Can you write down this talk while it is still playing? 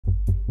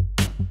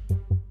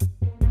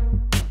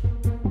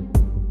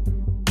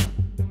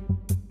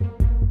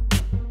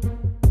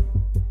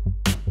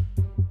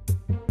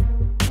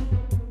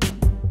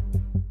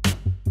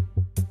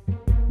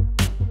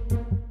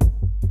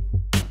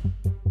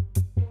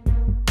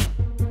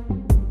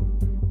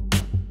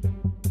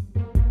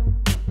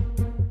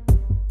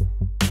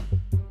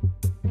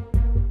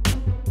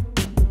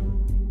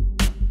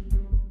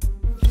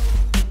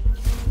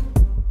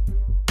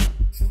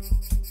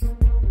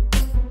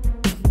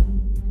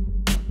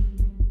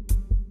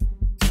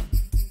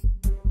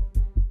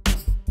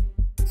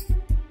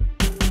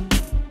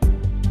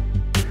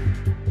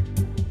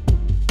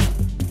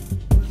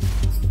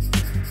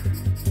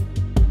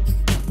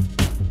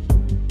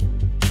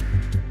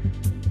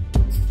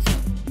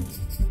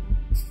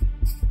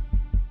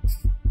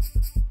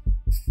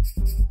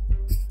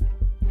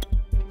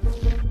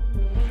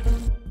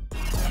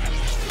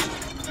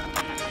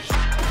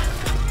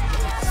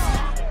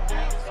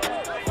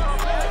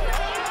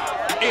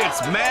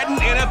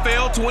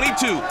NFL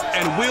 22,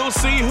 and we'll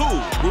see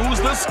who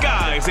rules the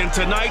skies in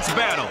tonight's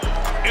battle.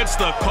 It's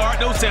the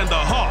Cardinals and the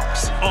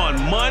Hawks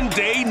on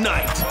Monday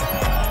night.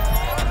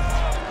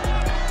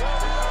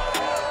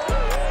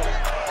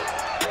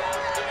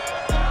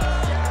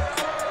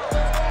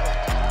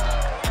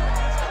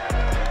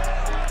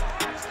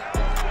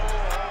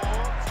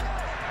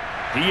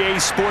 EA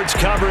Sports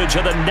coverage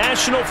of the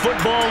National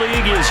Football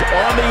League is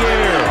on the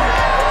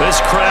air. This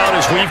crowd,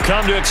 as we've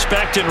come to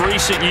expect in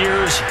recent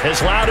years,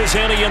 as loud as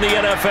any in the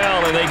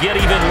NFL, and they get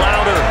even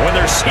louder when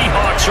their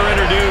Seahawks are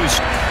introduced.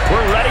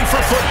 We're ready for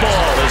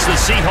football as the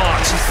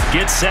Seahawks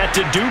get set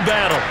to do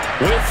battle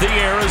with the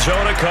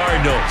Arizona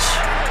Cardinals.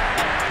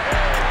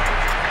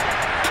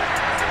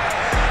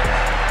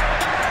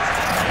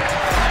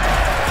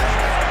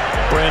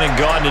 Brandon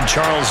Gaudin and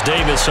Charles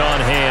Davis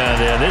on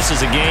hand, and this is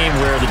a game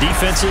where the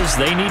defenses,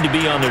 they need to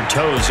be on their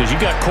toes because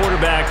you've got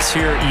quarterbacks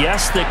here,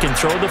 yes, that can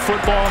throw the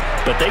football,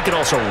 but they can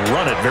also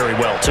run it very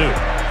well too.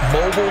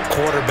 Mobile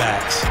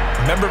quarterbacks.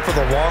 Remember, for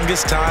the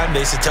longest time,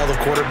 they used to tell the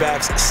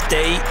quarterbacks,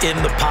 stay in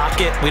the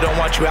pocket. We don't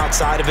want you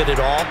outside of it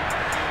at all.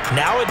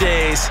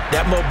 Nowadays,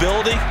 that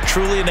mobility,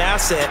 truly an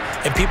asset,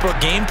 and people are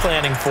game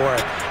planning for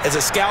it. As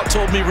a scout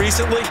told me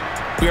recently,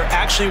 we are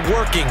actually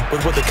working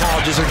with what the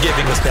colleges are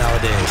giving us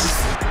nowadays.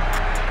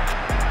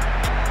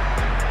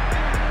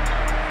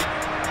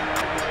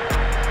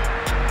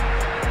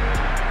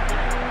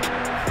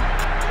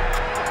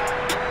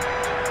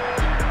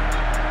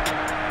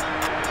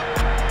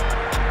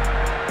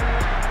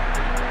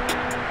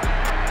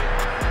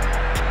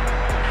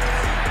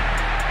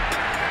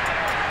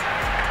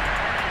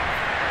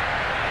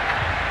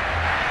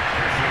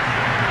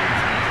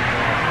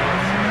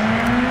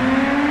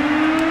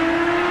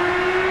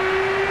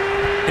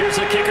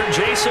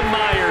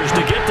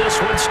 To get this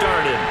one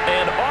started,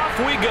 and off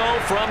we go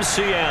from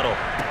Seattle.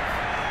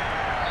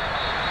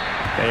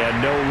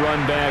 And no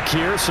run back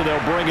here, so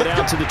they'll bring it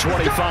out to the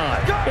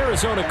 25.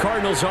 Arizona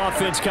Cardinals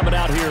offense coming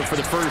out here for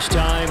the first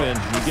time, and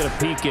we get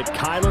a peek at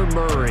Kyler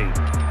Murray,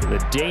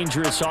 the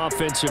dangerous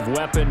offensive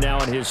weapon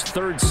now in his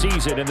third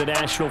season in the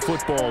National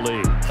Football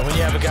League. And when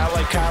you have a guy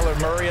like Kyler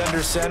Murray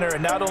under center,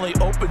 it not only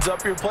opens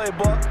up your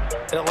playbook,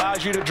 it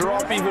allows you to draw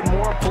up even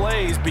more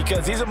plays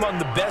because he's among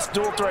the best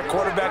dual-threat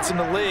quarterbacks in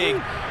the league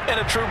and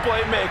a true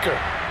playmaker.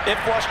 If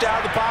flushed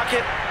out of the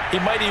pocket, he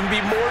might even be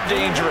more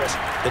dangerous.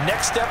 The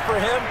next step for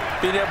him,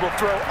 being able to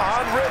throw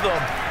on rhythm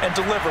and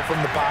deliver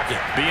from the pocket.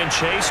 Being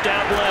chased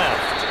out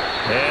left.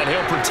 And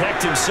he'll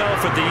protect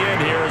himself at the end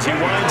here as he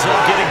winds up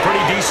getting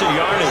pretty decent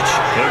yardage.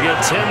 He'll get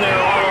 10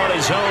 there all on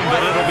his own,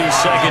 but it'll be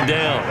second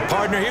down.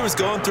 Partner, he was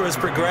going through his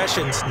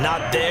progressions.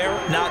 Not there,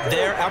 not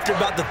there. After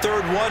about the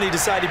third one, he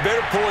decided he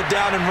better pull it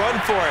down and run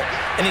for it.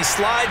 And he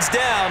slides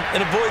down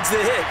and avoids the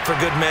hit for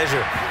good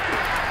measure.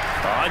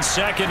 On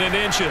second and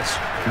inches,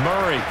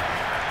 Murray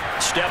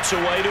steps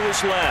away to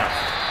his left.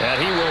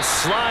 And he will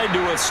slide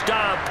to a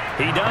stop.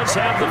 He does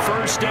have the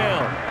first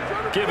down.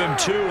 Give him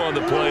 2 on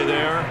the play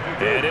there,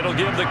 and it'll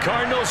give the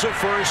Cardinals a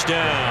first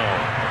down.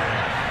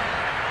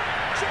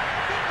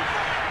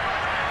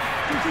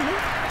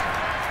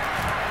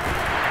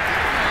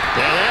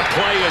 And that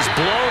play is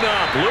blown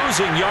up,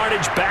 losing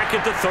yardage back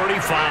at the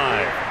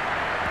 35.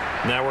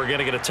 Now we're going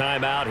to get a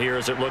timeout here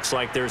as it looks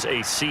like there's a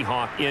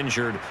Seahawk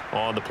injured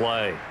on the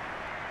play.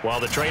 While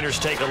the trainers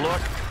take a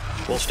look,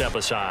 we'll step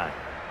aside.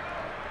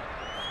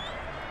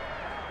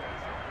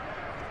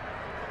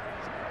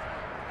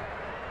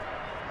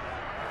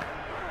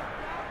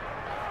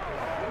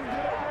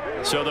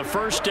 So the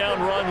first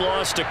down run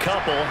lost a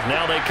couple.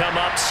 Now they come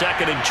up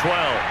second and 12.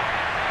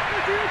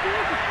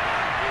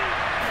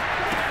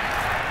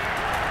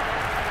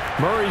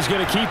 Murray's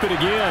going to keep it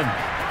again.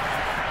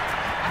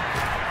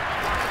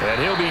 And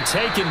he'll be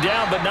taken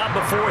down, but not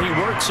before he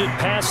works it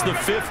past the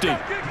 50.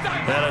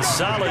 And a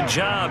solid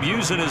job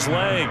using his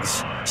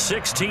legs.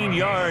 16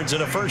 yards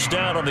and a first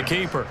down on the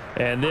keeper.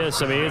 And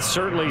this, I mean, it's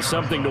certainly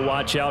something to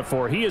watch out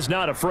for. He is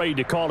not afraid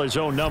to call his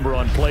own number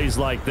on plays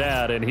like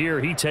that. And here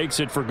he takes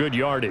it for good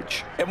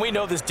yardage. And we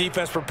know this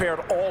defense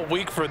prepared all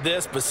week for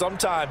this, but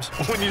sometimes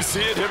when you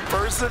see it in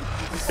person,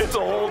 it's a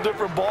whole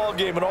different ball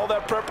game. And all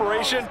that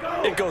preparation,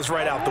 it goes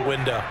right out the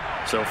window.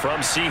 So from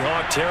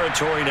Seahawk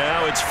territory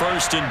now, it's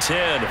 1st and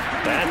 10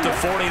 at the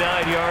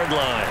 49-yard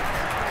line.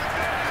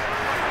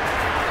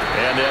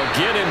 And they'll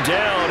get him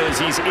down as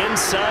he's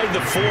inside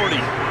the 40.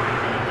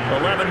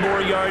 11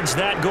 more yards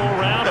that go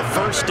around, a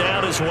first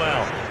down as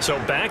well. So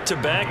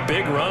back-to-back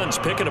big runs,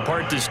 picking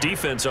apart this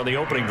defense on the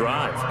opening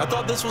drive. I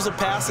thought this was a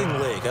passing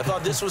league. I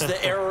thought this was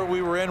the era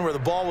we were in where the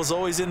ball was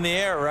always in the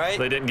air, right?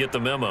 They didn't get the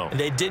memo. And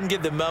they didn't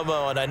get the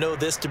memo, and I know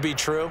this to be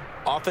true.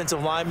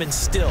 Offensive linemen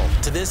still,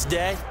 to this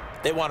day,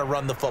 they want to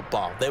run the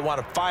football. They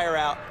want to fire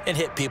out and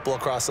hit people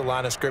across the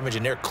line of scrimmage,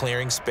 and they're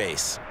clearing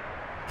space.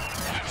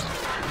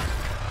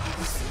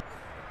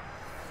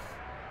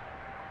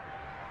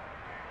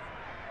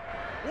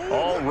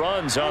 All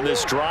runs on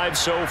this drive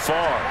so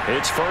far.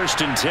 It's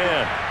 1st and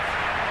 10.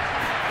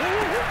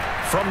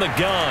 From the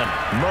gun,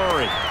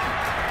 Murray.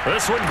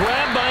 This one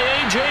grabbed by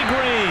A.J.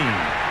 Green.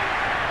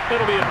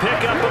 It'll be a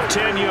pickup of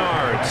 10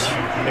 yards.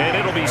 And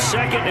it'll be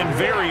second and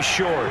very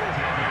short.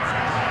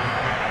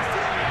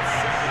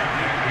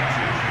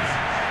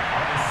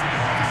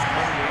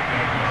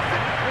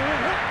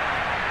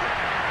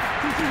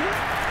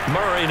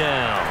 Murray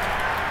now.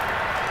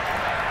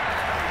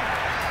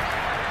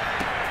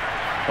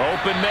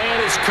 Open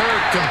man is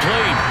Kirk,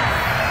 complete.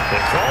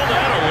 They call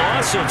that a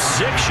loss of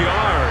 6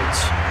 yards.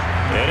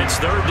 And it's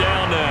third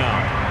down now.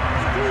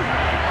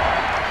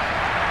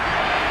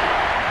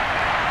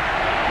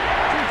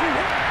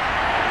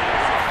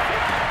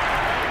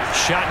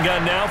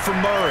 Shotgun now for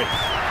Murray.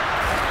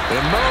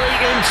 And Murray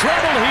in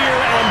trouble here,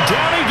 and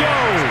down he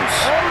goes.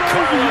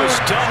 Carlos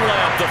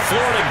Dunlap, the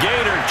Florida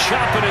Gator,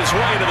 chopping his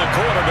way to the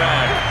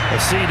quarterback.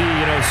 CD,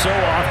 you know, so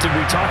often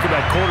we talk about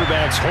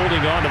quarterbacks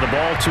holding on to the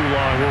ball too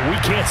long. Well, we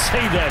can't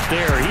say that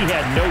there. He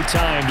had no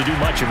time to do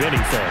much of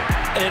anything.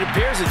 And it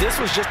appears that this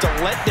was just a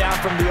letdown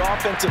from the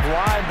offensive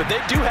line, but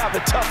they do have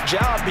a tough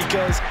job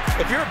because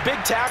if you're a big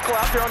tackle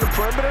out there on the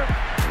perimeter,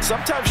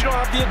 sometimes you don't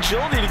have the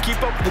agility to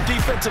keep up with the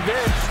defensive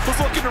end who's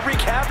looking to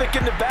wreak havoc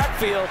in the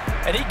backfield,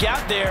 and he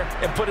got there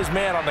and put his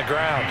man on the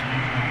ground.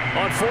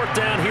 On fourth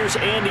down, here's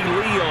Andy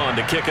Leon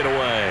to kick it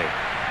away.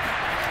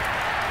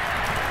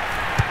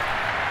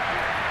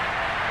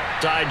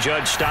 Side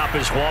judge stop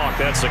his walk,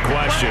 that's the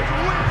question.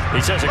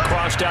 He says it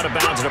crossed out of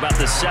bounds at about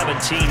the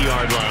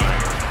 17-yard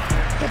line.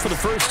 And for the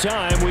first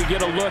time, we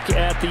get a look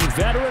at the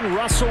veteran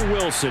Russell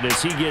Wilson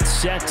as he gets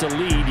set to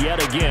lead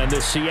yet again the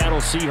Seattle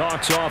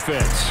Seahawks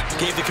offense.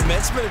 Gave the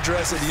commencement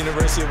address at the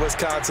University of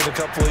Wisconsin a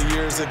couple of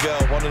years ago.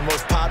 One of the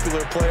most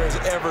popular players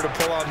ever to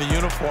pull on the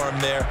uniform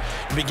there.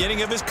 In the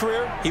beginning of his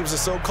career, he was a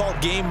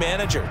so-called game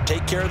manager.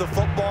 Take care of the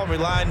football and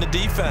rely on the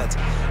defense.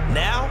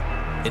 Now,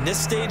 in this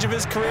stage of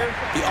his career,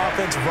 the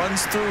offense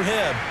runs through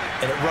him,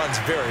 and it runs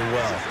very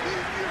well.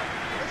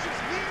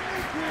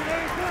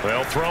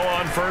 They'll throw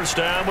on first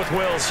down with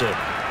Wilson.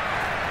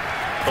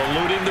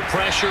 Eluding the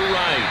pressure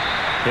right.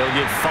 He'll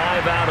get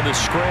 5 out of the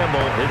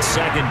scramble. It's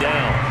second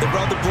down. They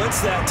brought the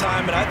blitz that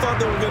time, and I thought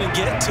they were going to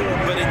get to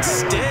him, but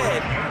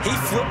instead, he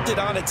flipped it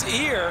on its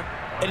ear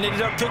and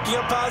ended up picking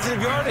up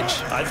positive yardage.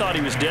 I thought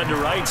he was dead to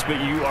rights, but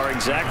you are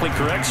exactly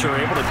correct, sir.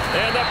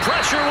 And the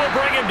pressure will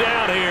bring him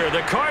down here.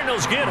 The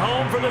Cardinals get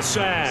home for the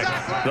sack.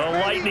 The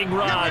lightning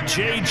rod,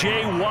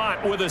 J.J.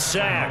 Watt with a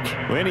sack.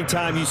 Well,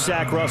 anytime you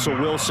sack Russell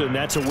Wilson,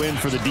 that's a win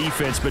for the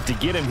defense. But to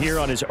get him here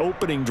on his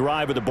opening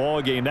drive of the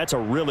ball game, that's a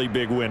really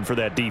big win for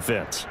that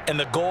defense. And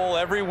the goal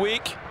every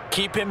week,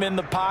 keep him in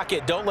the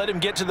pocket. Don't let him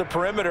get to the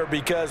perimeter,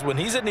 because when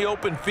he's in the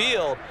open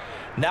field,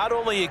 not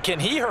only can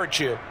he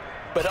hurt you,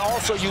 but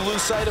also you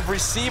lose sight of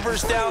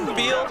receivers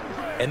downfield,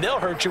 and they'll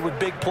hurt you with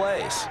big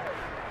plays.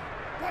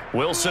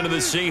 Wilson and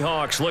the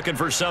Seahawks looking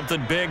for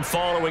something big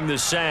following the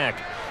sack.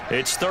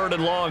 It's third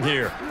and long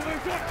here.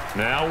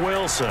 Now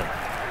Wilson.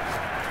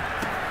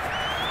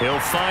 He'll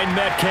find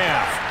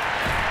Metcalf.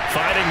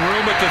 Finding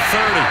room at the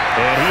 30.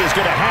 And he is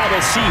going to have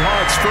a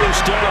Seahawks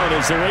first down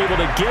as they're able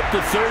to get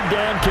the third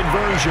down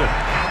conversion.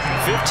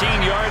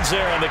 15 yards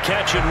there on the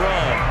catch and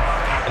run.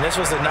 And this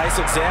was a nice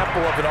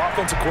example of an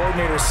offensive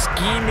coordinator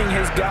scheming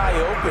his guy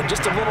open.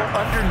 Just a little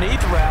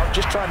underneath route,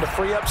 just trying to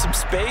free up some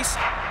space,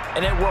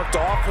 and it worked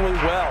awfully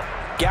well.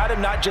 Got him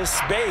not just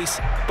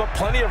space, but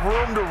plenty of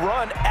room to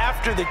run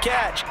after the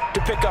catch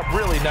to pick up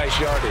really nice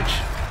yardage.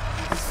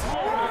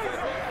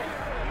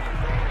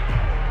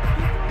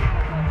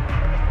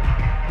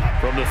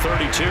 From the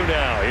 32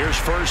 now, here's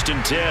first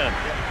and 10.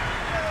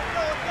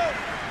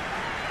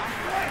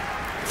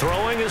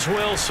 Throwing is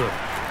Wilson.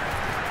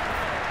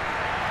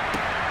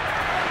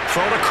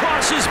 Thrown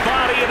across his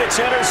body, and it's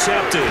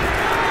intercepted.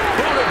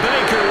 Buda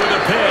Baker with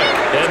a pick.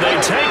 And they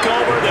take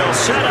over. They'll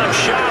set up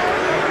shop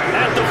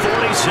at the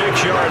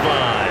 46-yard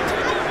line.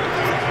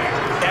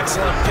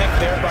 Excellent pick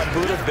there by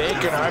Buda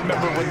Baker. And I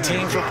remember when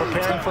teams were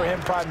preparing for him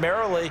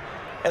primarily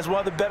as one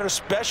of the better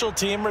special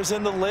teamers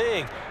in the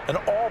league. An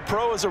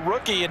all-pro as a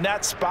rookie in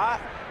that spot.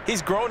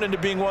 He's grown into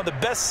being one of the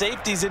best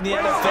safeties in the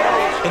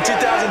NFL. In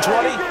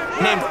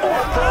 2020, named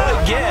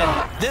all-pro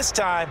again, this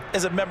time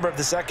as a member of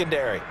the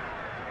secondary.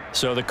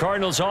 So the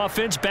Cardinals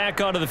offense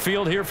back onto the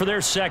field here for their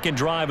second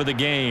drive of the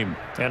game,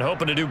 and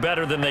hoping to do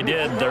better than they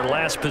did their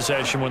last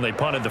possession when they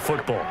punted the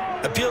football.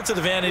 Appeal to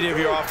the vanity of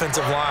your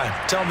offensive line.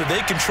 Tell them that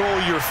they control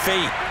your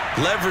fate.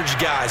 Leverage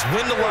guys.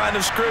 Win the line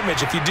of scrimmage.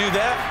 If you do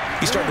that,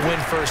 you start to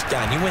win first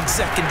down. You win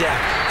second down.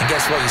 And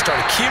guess what? You start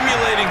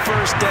accumulating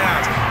first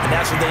downs, and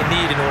that's what they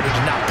need in order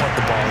to not punt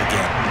the ball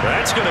again.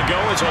 That's going to go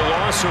as a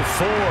loss of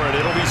 4, and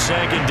it'll be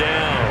second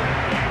down.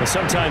 But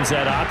sometimes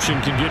that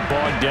option can get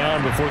bogged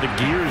down before the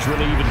gears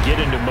really even get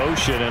into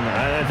motion, and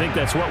I think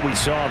that's what we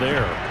saw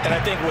there. And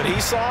I think what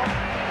he saw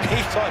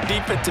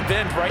defensive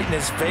end right in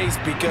his face,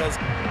 because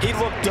he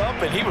looked up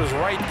and he was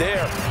right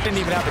there.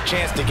 Didn't even have a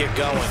chance to get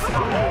going.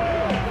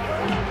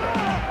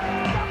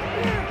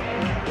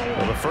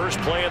 Well, the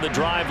first play of the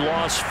drive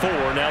lost 4.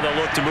 Now they'll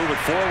look to move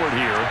it forward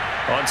here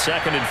on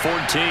second and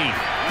 14.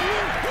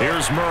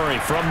 Here's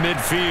Murray from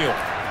midfield.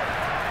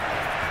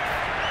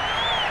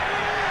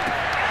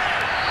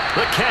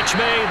 The catch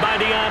made by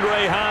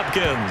DeAndre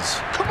Hopkins.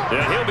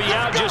 And he'll be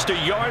out just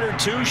a yard or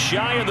two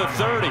shy of the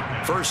 30.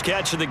 First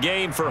catch of the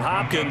game for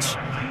Hopkins.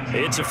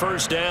 It's a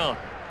first down.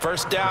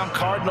 First down,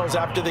 Cardinals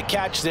after the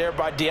catch there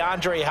by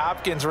DeAndre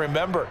Hopkins.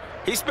 Remember,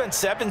 he spent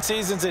 7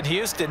 seasons in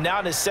Houston, now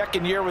in his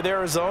second year with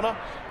Arizona,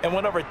 and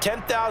went over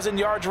 10,000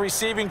 yards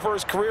receiving for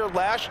his career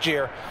last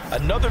year.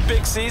 Another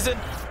big season,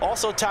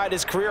 also tied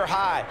his career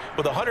high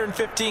with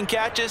 115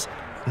 catches,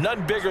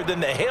 none bigger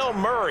than the Hail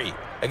Murray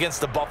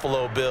against the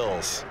Buffalo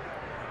Bills.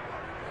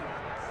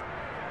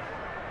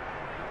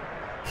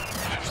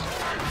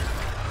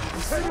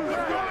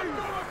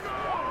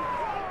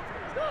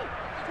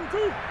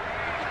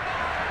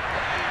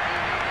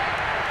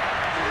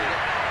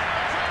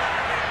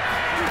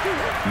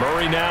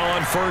 Murray now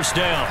on first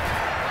down.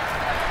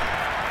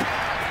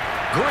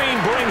 Green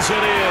brings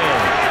it in.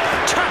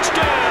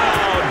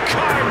 Touchdown,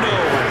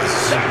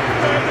 Cardinals.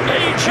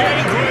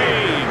 A.J.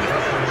 Green,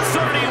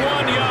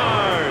 31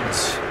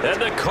 yards.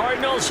 And the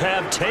Cardinals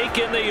have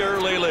taken the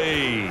early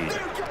lead.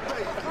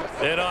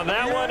 And on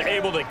that one,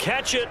 able to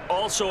catch it,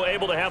 also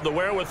able to have the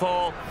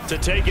wherewithal to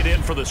take it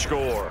in for the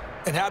score.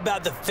 And how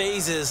about the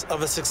phases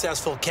of a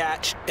successful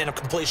catch and a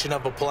completion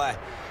of a play?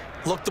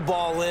 Look the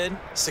ball in,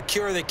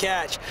 secure the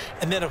catch,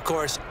 and then, of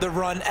course, the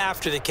run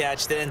after the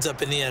catch that ends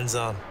up in the end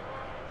zone.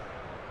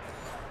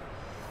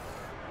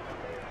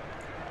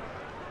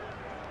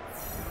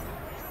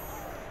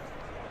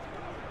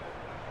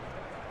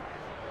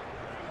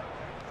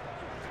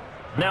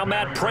 Now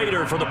Matt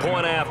Prater for the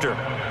point after.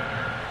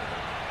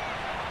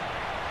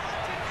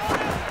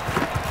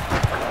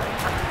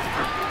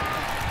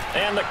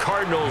 And the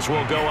Cardinals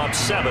will go up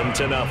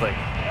 7-0.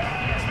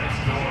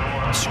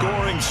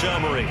 Scoring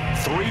summary,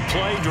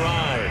 3-play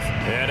drive,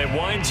 and it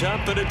winds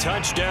up at a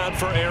touchdown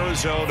for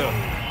Arizona.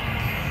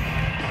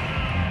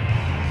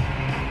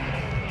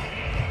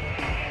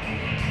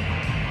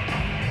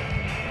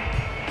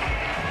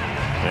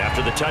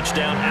 After the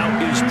touchdown,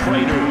 out is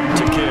Prater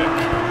to kick.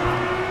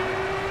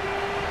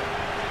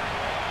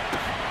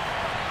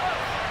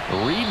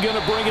 Reed going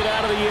to bring it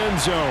out of the end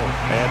zone.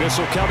 And this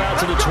will come out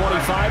to the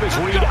 25 as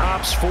Reed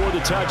opts for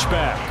the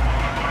touchback.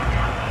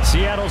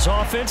 Seattle's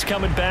offense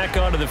coming back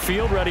onto the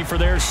field, ready for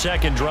their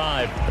second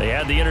drive. They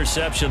had the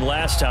interception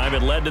last time.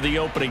 It led to the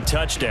opening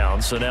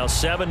touchdown. So now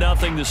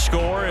 7-0 the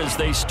score as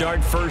they start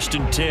 1st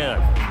and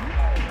 10.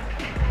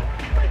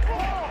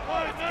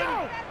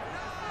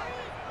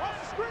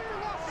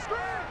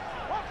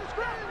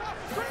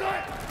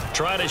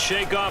 Trying to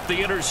shake off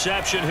the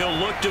interception. He'll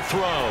look to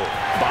throw.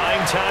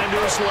 Buying time to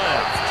his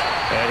left.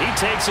 And he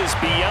takes us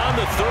beyond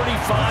the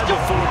 35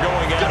 before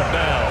going out of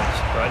bounds.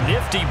 A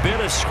nifty bit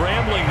of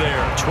scrambling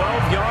there.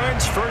 12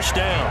 yards, first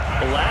down.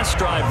 The last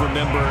drive,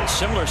 remember,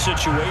 similar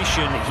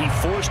situation. He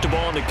forced the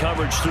ball into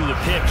coverage through the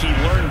pick. He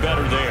learned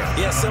better there.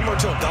 Yeah, similar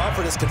to a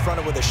golfer that's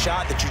confronted with a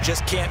shot that you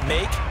just can't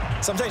make.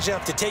 Sometimes you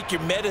have to take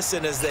your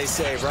medicine, as they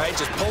say, right?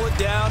 Just pull it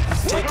down,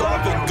 take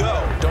off, and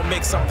go. Don't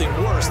make something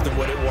worse than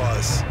what it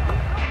was.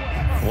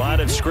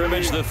 Line of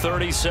scrimmage, the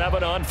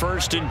 37 on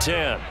 1st and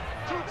 10.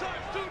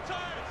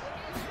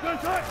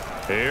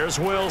 Here's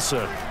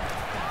Wilson.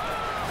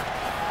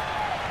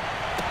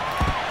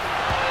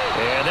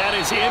 And that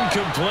is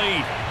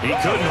incomplete. He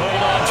couldn't hold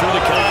on through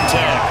the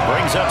contact.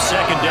 Brings up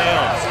second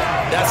down.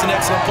 That's an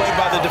excellent play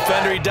by the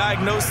defender. He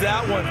diagnosed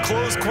that one,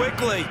 closed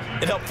quickly,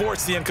 and helped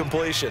force the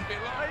incompletion.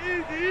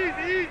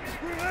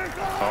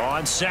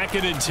 On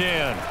 2nd and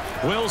 10,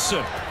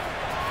 Wilson.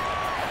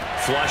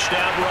 Flushed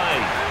out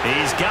right.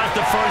 He's got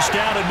the first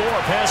down and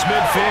more past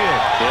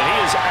midfield. And he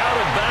is out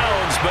of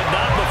bounds, but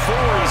not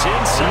before he's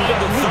inside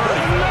the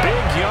 30.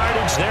 Big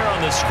yardage there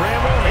on the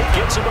scramble. It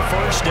gets him a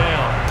first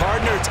down.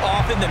 Partner, it's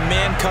often the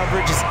man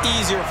coverage is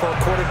easier for a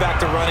quarterback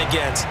to run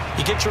against.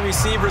 You get your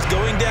receivers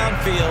going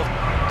downfield.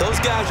 Those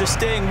guys are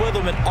staying with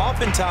them, and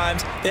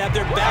oftentimes they have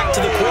their back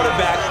to the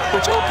quarterback,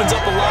 which opens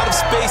up a lot of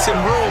space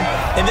and room,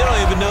 and they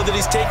don't even know that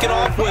he's taken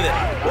off with it.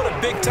 What a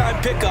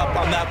big-time pickup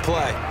on that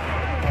play.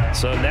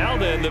 So now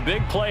then, the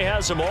big play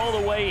has him all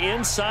the way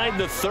inside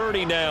the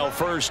 30 now,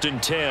 1st and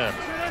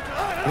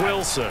 10.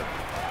 Wilson.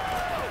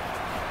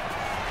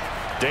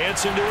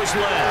 Dancing to his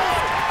left.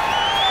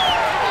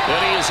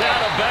 And he is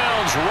out of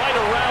bounds right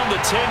around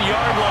the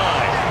 10-yard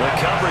line. The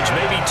coverage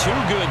may be too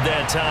good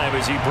that time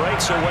as he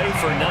breaks away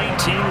for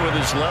 19 with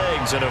his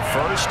legs and a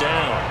first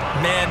down.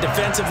 Man,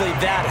 defensively,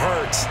 that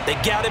hurts. They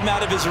got him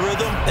out of his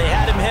rhythm. They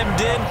had him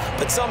hemmed in,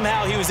 but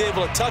somehow he was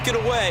able to tuck it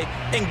away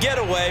and get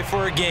away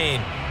for a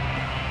gain.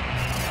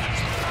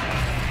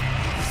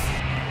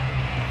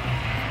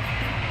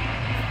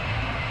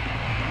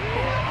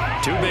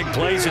 Two big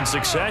plays in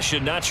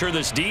succession. Not sure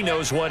this D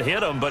knows what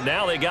hit him, but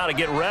now they got to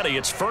get ready.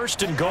 It's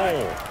 1st and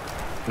goal.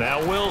 Now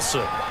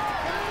Wilson.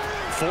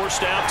 Forced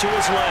out to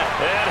his left.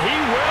 And he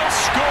will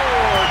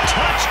score.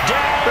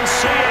 Touchdown,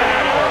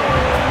 Seattle.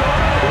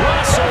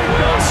 Russell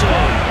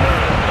Wilson.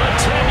 A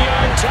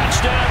 10-yard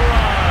touchdown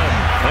run.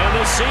 And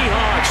the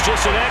Seahawks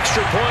just an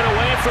extra point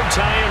away from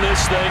tying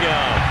this thing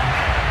up.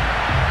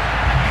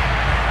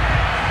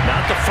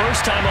 Not the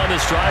first time on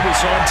this drive we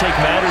saw him take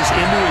matters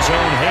into his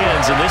own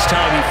hands, and this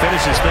time he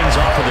finishes things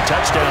off with a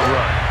touchdown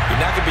run.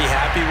 You're not going to be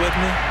happy with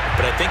me,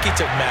 but I think he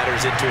took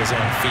matters into his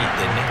own feet,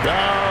 didn't he?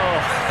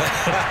 Oh,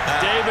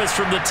 Davis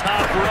from the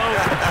top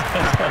rope.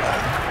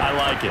 I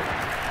like it.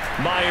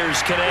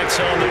 Myers connects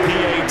on the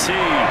PAT.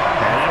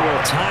 And that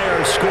will tie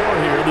our score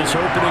here this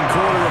opening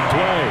quarter of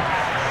play.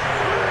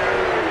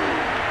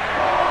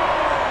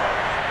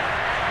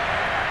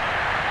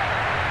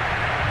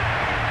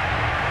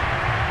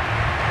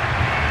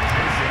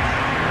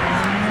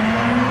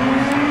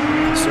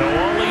 So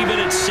all even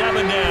at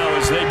 7 now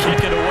as they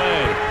kick it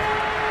away.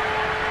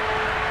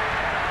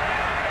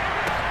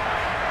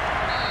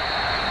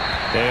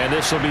 And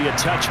this will be a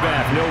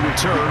touchback. No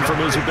return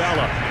from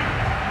Isabella.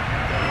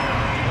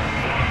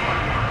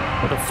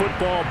 The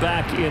football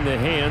back in the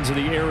hands of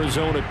the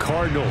Arizona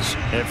Cardinals.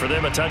 And for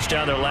them, a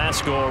touchdown their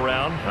last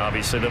go-around.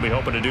 Obviously, they'll be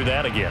hoping to do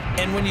that again.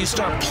 And when you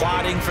start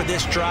plotting for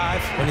this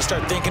drive, when you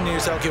start thinking to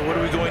yourself, okay, what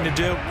are we going to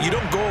do? You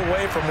don't go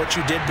away from what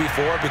you did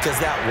before because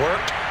that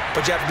worked,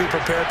 but you have to be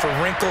prepared for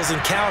wrinkles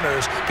and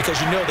counters because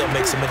you know they'll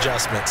make some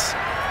adjustments.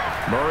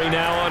 Murray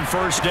now on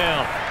first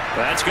down.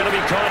 That's going to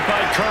be caught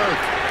by Kirk.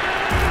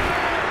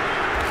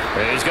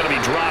 He's going to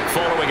be dropped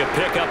following a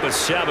pickup of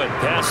 7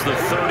 past the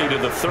 30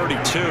 to the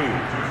 32.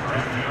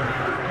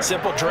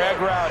 Simple drag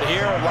route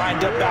here,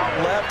 lined up out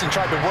left and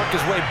tried to work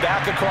his way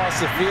back across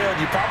the field.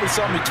 You probably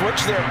saw me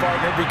twitch there,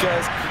 partner,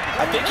 because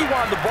I think he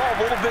wanted the ball a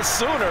little bit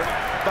sooner.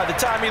 By the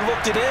time he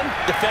looked it in,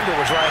 defender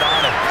was right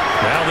on him.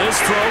 Now this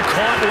throw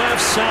caught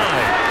left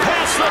side.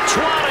 Past the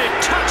 20.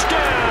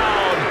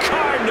 Touchdown,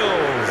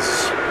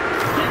 Cardinals.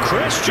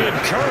 Christian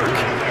Kirk,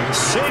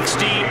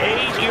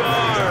 68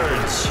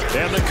 yards.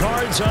 And the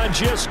Cards on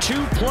just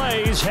 2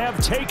 plays have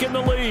taken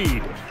the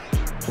lead.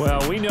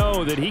 Well, we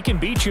know that he can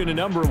beat you in a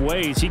number of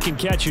ways. He can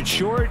catch it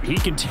short, he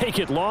can take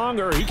it long,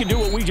 or he can do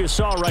what we just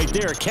saw right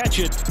there, catch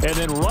it and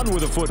then run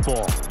with the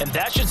football. And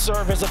that should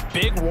serve as a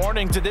big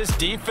warning to this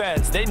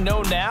defense. They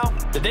know now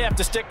that they have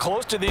to stick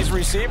close to these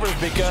receivers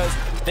because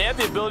they have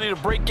the ability to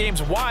break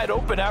games wide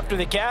open after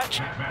the catch,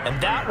 and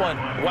that one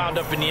wound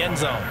up in the end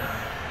zone.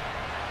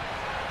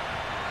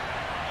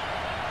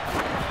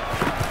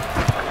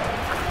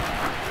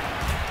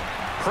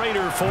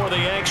 Prater for the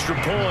extra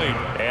point,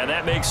 and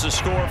that makes the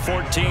score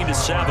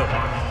 14-7.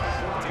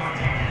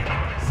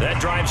 That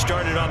drive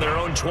started on their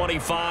own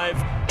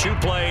 25. 2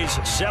 plays,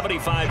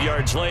 75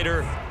 yards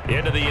later,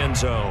 into the end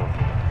zone.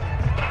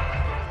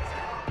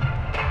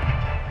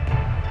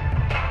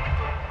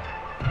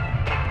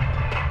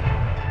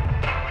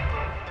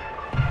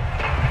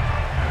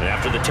 And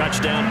after the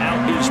touchdown,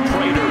 out is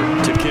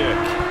Prater to kick.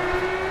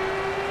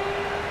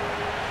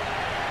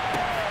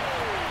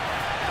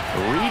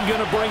 Reed going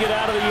to bring it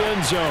out of the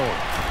end zone.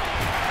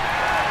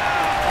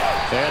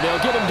 And they'll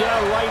get him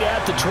down right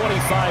at the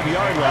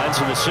 25-yard line,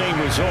 so the same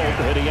result,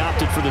 and he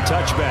opted for the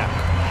touchback.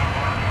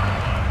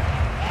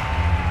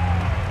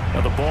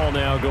 Now the ball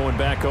now going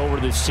back over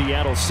to the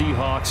Seattle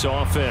Seahawks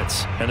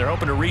offense. And they're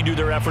hoping to redo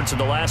their efforts in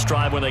the last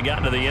drive when they got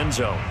into the end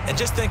zone. And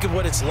just think of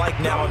what it's like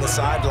now on the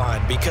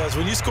sideline, because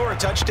when you score a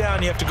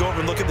touchdown, you have to go over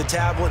and look at the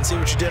tablet and see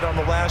what you did on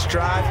the last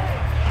drive.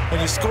 When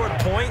you scored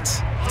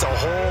points, it's a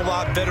whole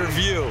lot better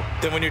view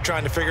than when you're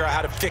trying to figure out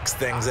how to fix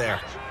things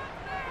there.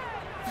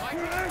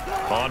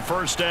 On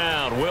first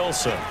down,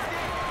 Wilson.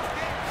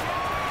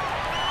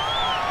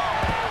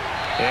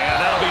 And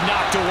that'll be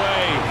knocked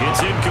away.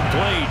 It's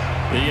incomplete.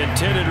 The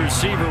intended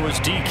receiver was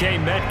DK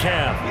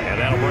Metcalf, and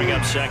that'll bring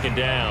up second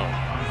down.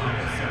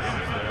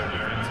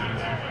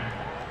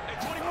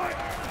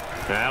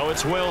 Now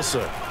it's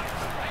Wilson.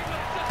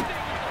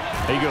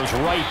 He goes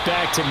right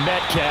back to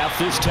Metcalf,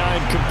 this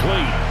time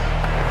complete.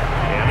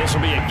 And this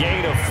will be a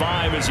gain of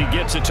 5 as he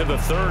gets it to the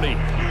 30.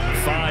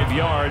 5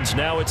 yards.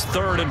 Now it's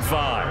 3rd and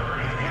 5.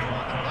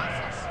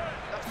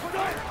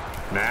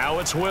 Now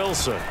it's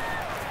Wilson.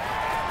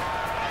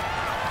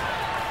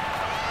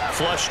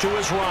 Flush to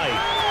his right.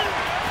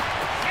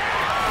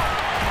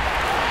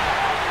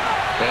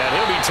 And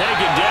he'll be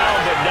taken down,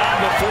 but not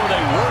before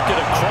they work it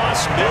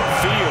across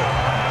midfield.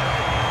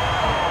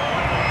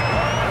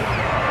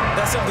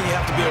 That's something you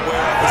have to be aware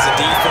of as a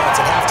defense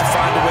and have to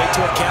find a way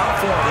to account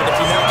for him. And if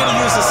you're not going to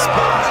use the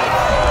spot,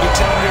 you're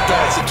telling your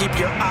guys to keep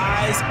your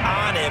eyes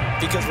on him,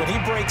 because when he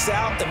breaks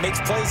out and makes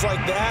plays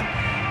like that,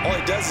 all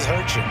he does is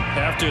hurt you.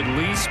 Have to at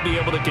least be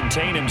able to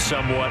contain him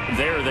somewhat.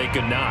 There they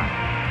could not.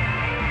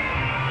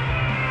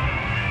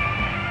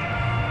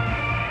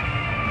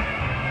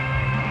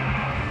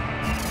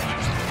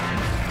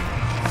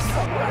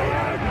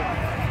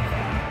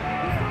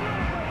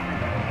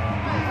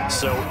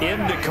 So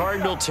into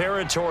Cardinal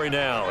territory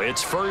now.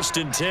 It's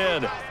 1st and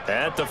 10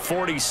 at the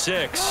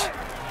 46.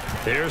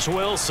 Here's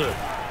Wilson.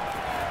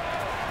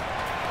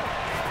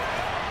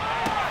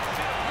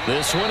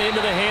 This one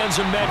into the hands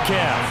of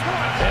Metcalf.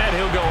 And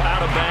he'll go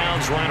out of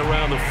bounds right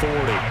around the 40.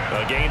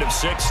 A gain of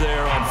 6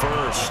 there on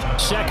first.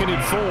 2nd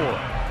and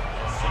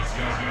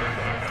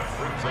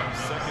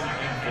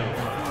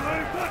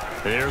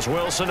 4. Here's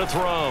Wilson to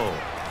throw.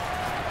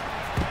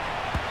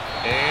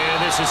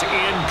 And this is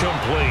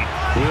incomplete.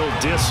 Will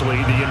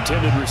Dissly, the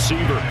intended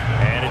receiver.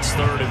 And it's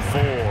 3rd and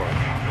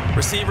 4.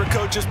 Receiver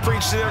coaches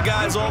preach to their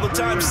guys all the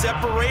time.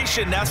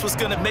 Separation, that's what's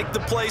going to make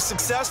the play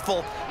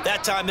successful.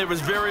 That time there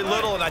was very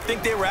little, and I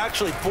think they were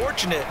actually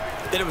fortunate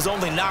that it was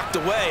only knocked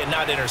away and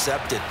not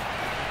intercepted.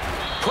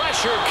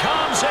 Pressure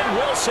comes, and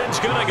Wilson's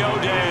going to go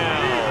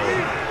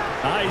down.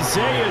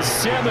 Isaiah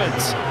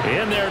Simmons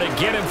in there to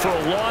get him for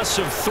a loss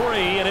of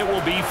 3, and it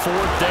will be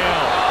 4th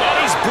down. And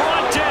he's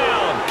brought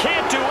down.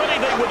 Can't do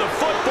anything with the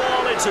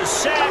football. It's a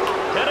sack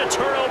and a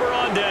turnover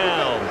on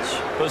downs.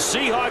 The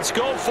Seahawks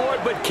go for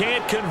it but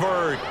can't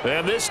convert.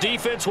 And this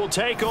defense will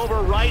take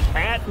over right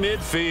at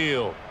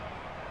midfield.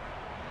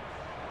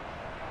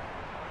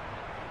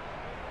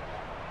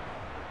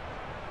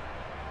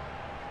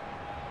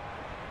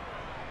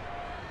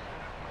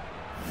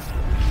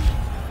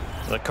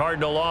 The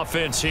Cardinal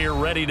offense here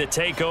ready to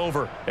take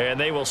over. And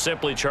they will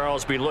simply,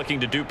 Charles, be looking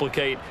to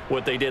duplicate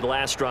what they did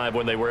last drive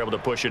when they were able to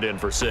push it in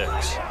for 6.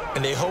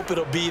 And they hope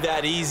it'll be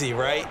that easy,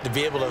 right? To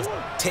be able to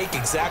take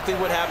exactly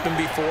what happened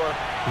before,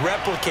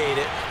 replicate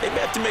it. They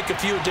may have to make a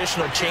few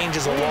additional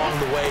changes along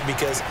the way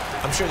because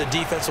I'm sure the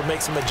defense will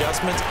make some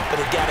adjustments, but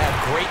they've got to have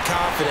great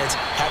confidence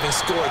having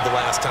scored the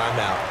last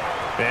time out.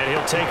 And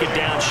he'll take it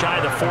down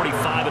shy of the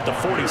 45 at the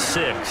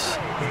 46.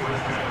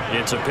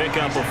 It's a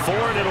pickup of 4,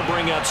 and it'll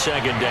bring up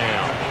 2nd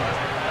down.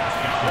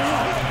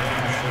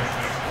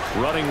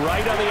 Running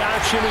right on the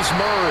option is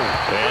Murray.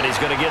 And he's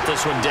going to get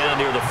this one down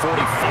near the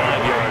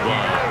 45-yard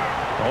line.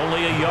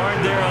 Only a yard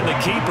there on the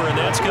keeper, and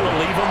that's going to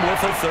leave him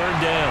with a 3rd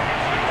down.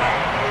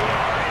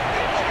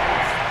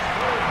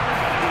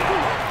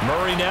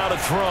 Murray now to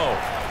throw.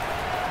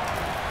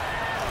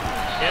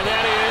 And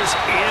that is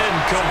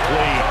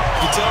incomplete.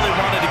 You tell they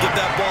wanted to get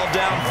that ball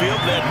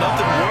downfield. They had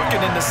nothing working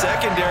in the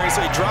secondary,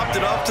 so he dropped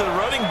it off to the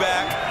running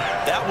back.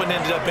 That one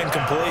ended up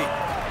incomplete.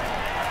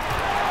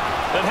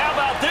 And how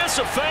about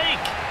this, a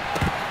fake?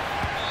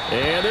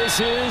 And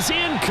this is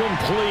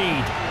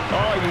incomplete.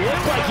 Oh, it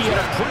looked like he had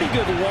a pretty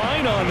good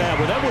line on that,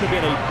 but that would have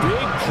been a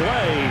big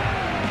play,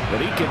 but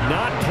he could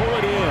not pull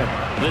it in.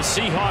 The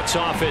Seahawks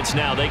offense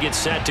now, they get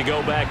set to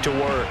go back to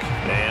work.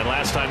 And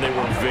last time they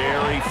were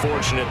very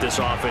fortunate, this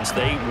offense.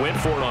 They went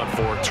for it on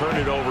 4, turned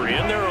it over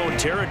in their own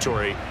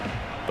territory,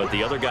 but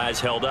the other guys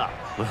held up.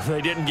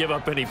 They didn't give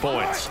up any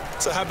points.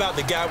 So how about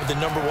the guy with the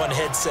 #1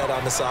 headset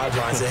on the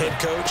sidelines, the head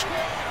coach?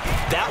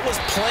 That was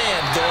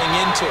planned going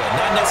into it,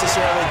 not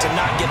necessarily to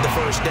not get the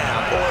 1st down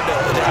or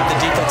to have the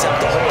defense have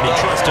to hold up.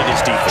 He trusted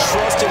his defense.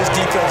 Trusted his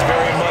defense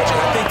very much, and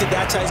I think that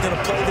that's how he's going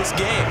to play this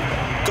game.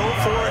 Go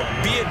for it,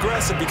 be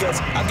aggressive, because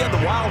I've got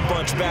the wild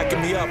bunch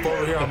backing me up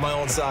over here on my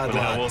own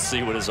sideline. Well, we'll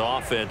see what his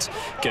offense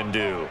can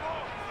do.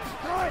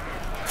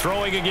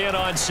 Throwing again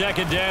on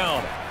 2nd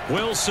down.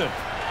 Wilson.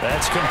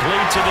 That's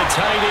complete to the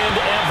tight end,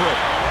 Everett.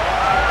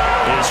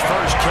 His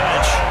first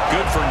catch,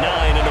 good for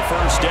 9 and a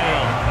 1st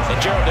down.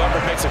 And Gerald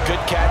Everett makes a good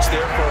catch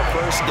there for a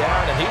 1st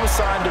down, and he was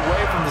signed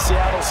away from the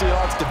Seattle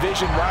Seahawks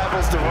division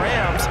rivals, the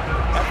Rams,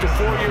 after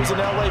 4 years in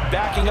L.A.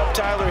 backing up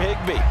Tyler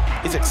Higbee.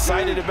 He's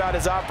excited about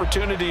his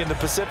opportunity in the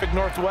Pacific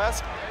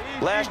Northwest.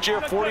 Last year,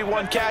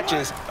 41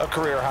 catches, a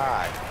career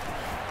high.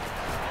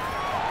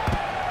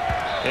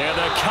 And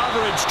the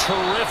coverage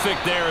terrific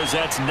there as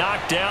that's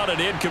knocked down and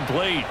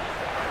incomplete.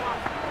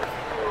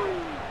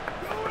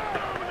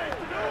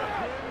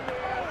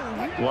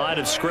 Line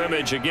of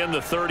scrimmage, again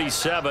the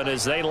 37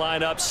 as they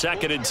line up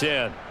 2nd and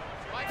 10.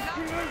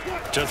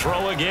 To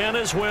throw again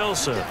is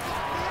Wilson.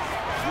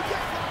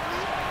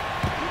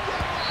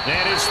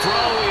 And his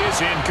throw is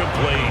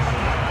incomplete.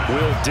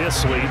 Will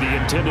Dissly, the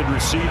intended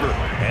receiver.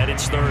 And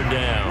it's 3rd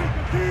down.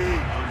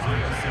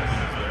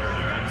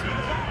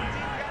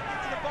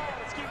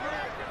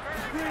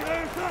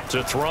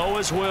 To throw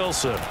is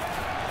Wilson.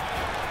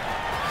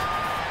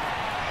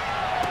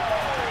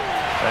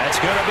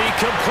 That's going to be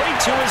complete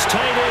to his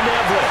tight end,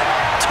 Everett.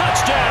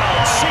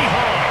 Touchdown,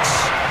 Seahawks.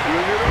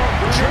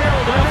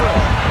 Gerald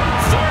Everett,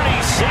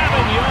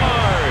 37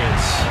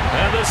 yards.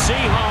 And the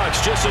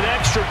Seahawks just an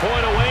extra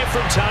point away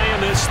from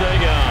tying this thing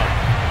up.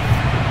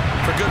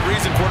 For good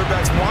reason,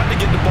 quarterbacks want to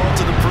get the ball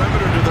to the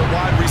perimeter to their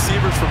wide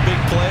receivers for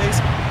big plays.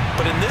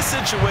 But in this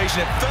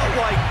situation, it felt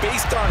like,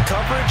 based on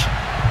coverage,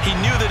 he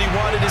knew that he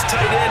wanted his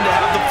tight end to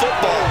have the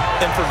football,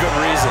 and for good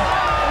reason.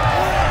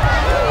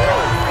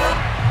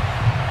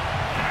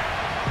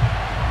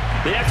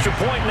 The extra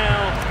point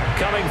now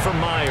coming from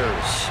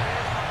Myers.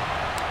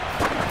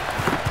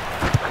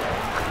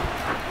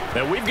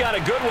 And we've got a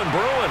good one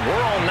brewing.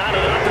 We're all knotted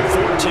up at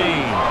 14.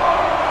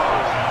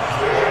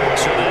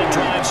 So that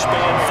drive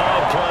spanned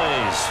 5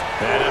 plays.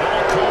 And it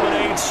all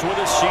culminates with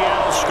a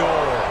Seattle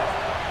score.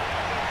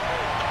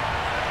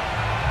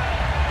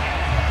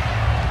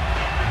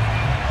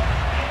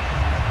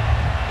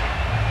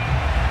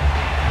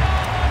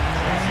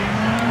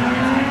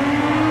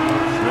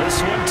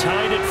 This one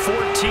tied at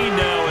 14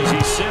 now as he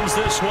sends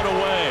this one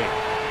away.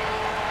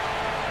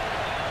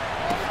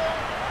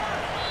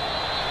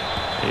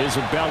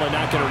 Isabella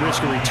not going to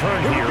risk a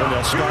return here.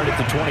 They'll start at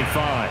the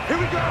 25. Here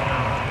we go.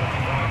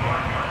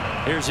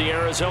 Here's the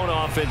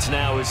Arizona offense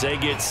now as they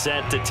get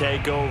set to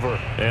take over.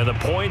 And the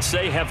points,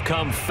 they have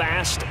come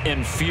fast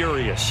and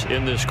furious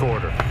in this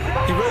quarter.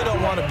 You really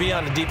don't want to be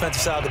on the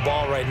defensive side of the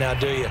ball right now,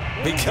 do you?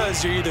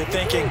 Because you're either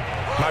thinking,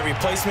 my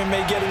replacement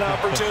may get an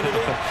opportunity.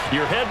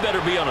 Your head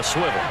better be on a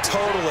swivel.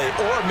 Totally.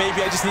 Or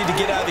maybe I just need to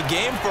get out of the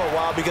game for a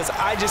while because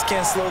I just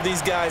can't slow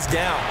these guys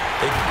down.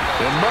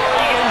 And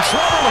Murray in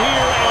trouble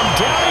here, and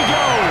down he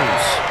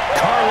goes.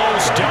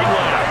 Carlos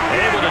Dunlap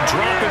able to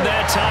drop him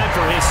that time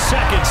for his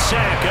second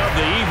sack of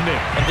the evening.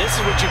 And this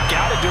is what you've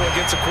got to do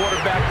against a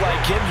quarterback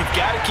like him. You've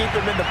got to keep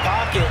him in the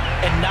pocket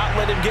and not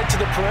let him get to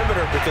the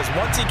perimeter, because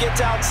once he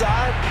gets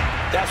outside,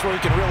 that's where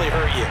he can really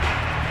hurt you.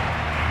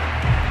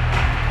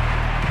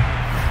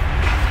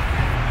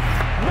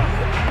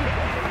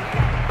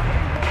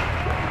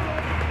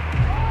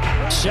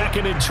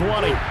 Second and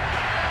 20.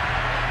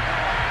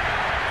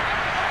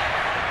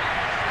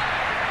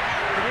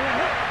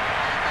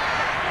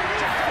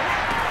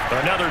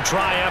 Another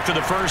try after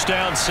the first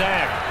down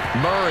sack.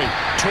 Murray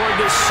toward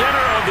the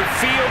center of the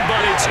field,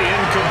 but it's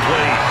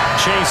incomplete.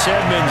 Chase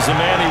Edmonds, the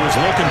man he was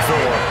looking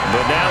for,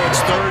 but now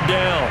it's third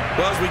down.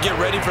 Well, as we get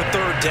ready for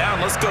third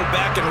down, let's go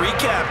back and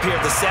recap here.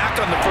 The sack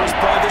on the first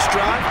play of this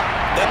drive,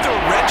 that threw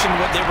a wrench in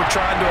what they were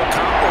trying to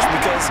accomplish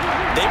because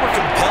they were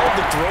compelled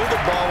to throw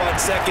the ball on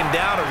second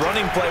down. A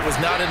running play was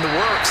not in the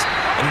works.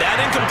 And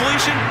that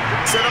incompletion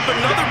set up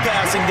another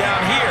passing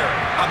down here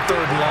on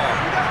third and long.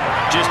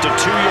 Just a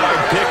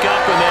 2-yard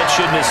pickup, and that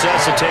should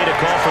necessitate a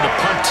call for the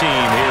punt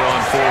team here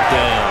on fourth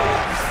down.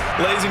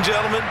 Ladies and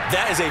gentlemen,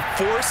 that is a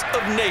force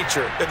of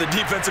nature at the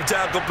defensive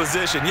tackle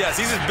position.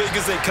 Yes, he's as big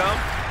as they come,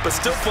 but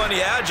still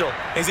plenty agile.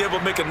 He's able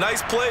to make a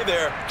nice play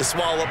there to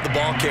swallow up the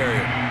ball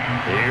carrier.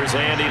 Here's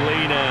Andy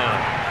Lee now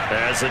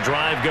as the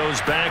drive goes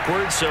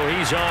backwards, so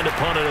he's on to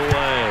punt it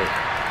away.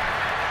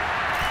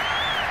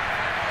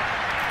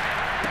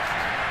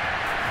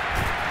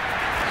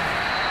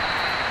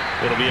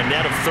 It'll be a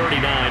net of 39,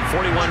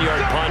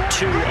 41-yard punt,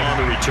 2 on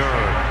the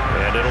return.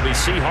 And it'll be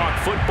Seahawk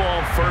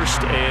football,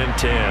 1st and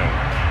 10.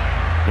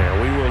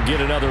 Now we will get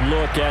another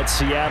look at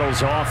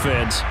Seattle's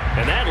offense.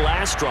 And that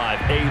last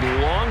drive, a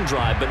long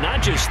drive, but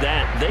not just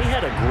that. They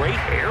had a great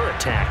air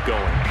attack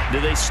going. Do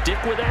they stick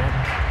with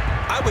that?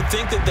 I would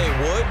think that they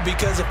would,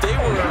 because if they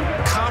were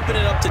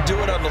confident enough to do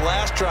it on the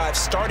last drive,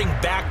 starting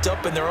backed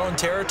up in their own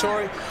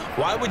territory,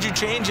 why would you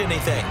change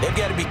anything? They've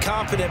got to be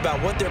confident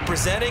about what they're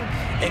presenting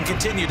and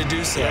continue to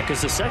do so. Yeah,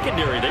 because the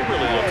secondary, they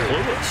really look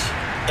clueless.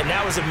 And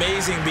that was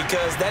amazing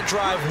because that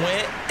drive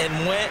went and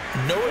went,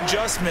 no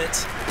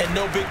adjustments, and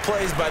no big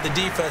plays by the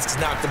defense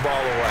to knock the ball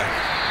away.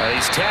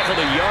 He's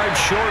tackled a yard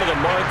short of the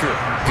marker.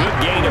 Good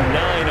gain of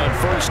 9 on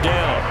first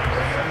down.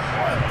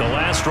 The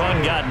last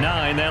run got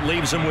 9. That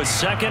leaves him with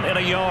 2nd and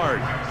a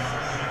yard.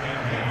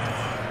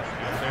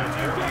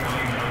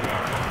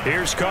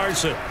 Here's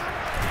Carson.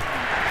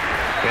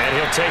 And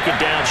he'll take it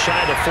down shy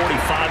of the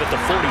 45 at the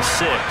 46.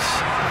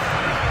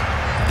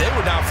 They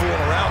were not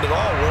fooling around at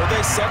all, were they?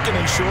 2nd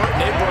and short,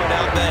 and they brought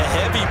out the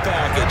heavy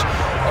package.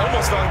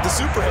 Almost like the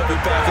super heavy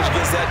package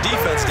against that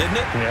defense, didn't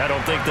it? Yeah, I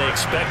don't think they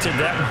expected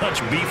that much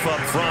beef up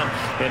front,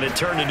 and it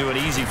turned into an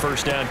easy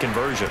first down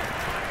conversion.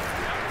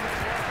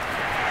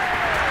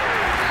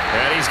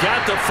 And he's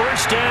got the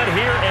first down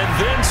here and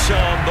then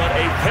some, but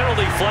a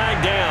penalty flag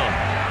down.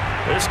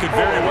 This could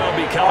very well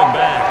be coming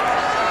back.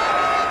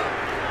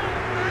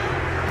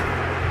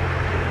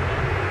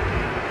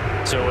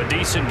 So a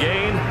decent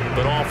gain,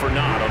 but all for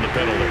naught on the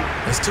penalty.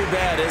 It's too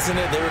bad, isn't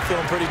it? They were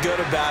feeling pretty good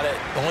about it.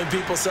 The only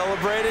people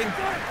celebrating,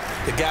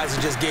 the guys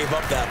who just gave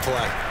up that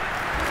play.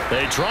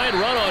 They try and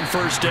run on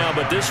first down,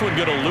 but this one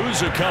going to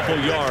lose a couple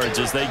yards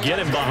as they get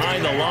him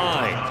behind the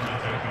line.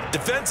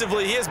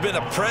 Defensively, he has been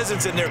a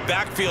presence in their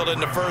backfield in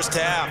the first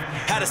half.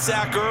 Had a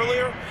sack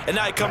earlier, and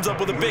now he comes up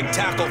with a big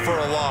tackle for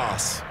a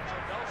loss.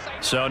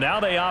 So now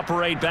they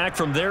operate back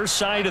from their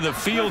side of the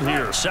field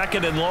here,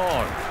 2nd and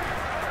long.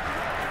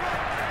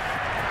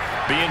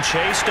 Being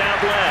chased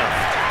out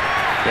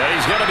left. And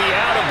he's going to be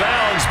out of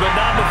bounds, but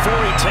not before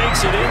he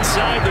takes it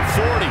inside the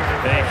 40.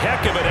 A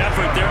heck of an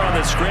effort there on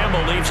the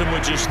scramble leaves him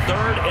with just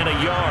 3rd and a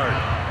yard.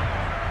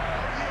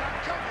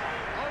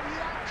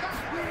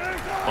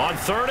 On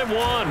 3rd and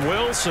 1,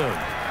 Wilson.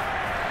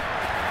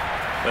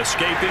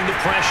 Escaping the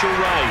pressure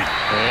right.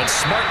 And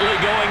smartly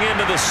going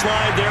into the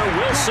slide there.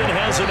 Wilson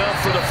has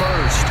enough for the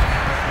first.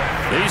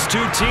 These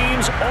two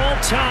teams all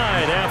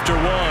tied after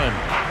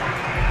 1.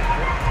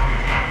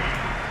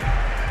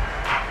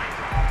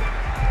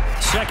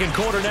 Second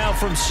quarter now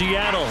from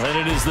Seattle, and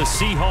it is the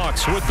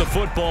Seahawks with the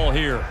football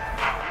here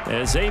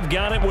as they've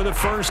got it with a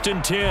 1st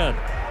and 10.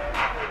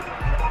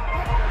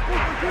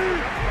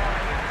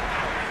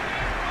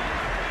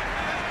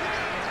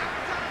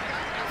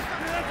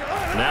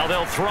 Now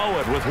they'll throw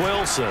it with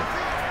Wilson.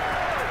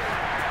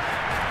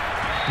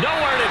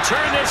 Nowhere to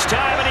turn this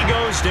time, and he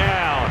goes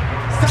down.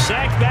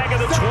 Sacked back at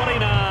the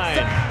 29.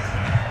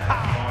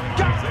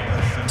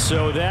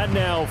 So that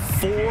now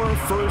 4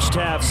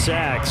 first-half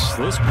sacks.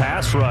 This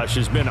pass rush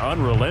has been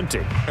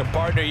unrelenting. And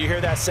partner, you hear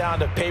that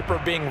sound of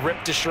paper being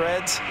ripped to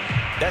shreds?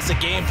 That's the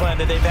game plan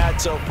that they've had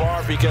so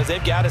far, because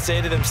they've got to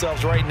say to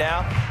themselves right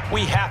now,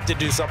 we have to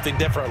do something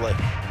differently.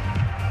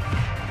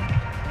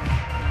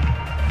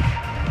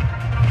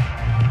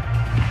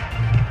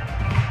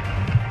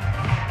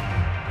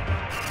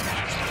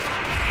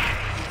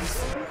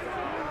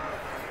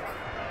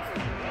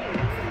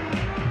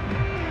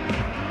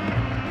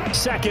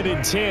 Second and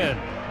 10.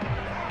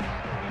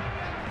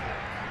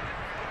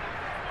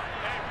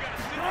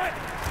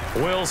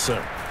 Wilson.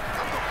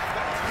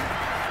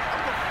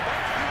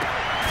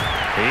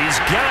 He's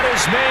got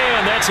his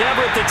man. That's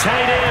Everett, the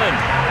tight end.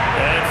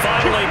 And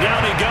finally,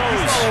 down he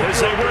goes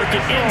as they work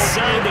it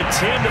inside the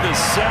 10 to the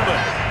 7.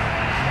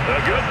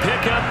 A good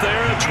pickup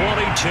there at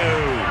 22.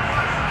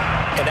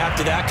 And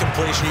after that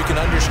completion, you can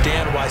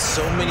understand why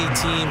so many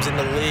teams in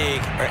the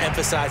league are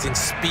emphasizing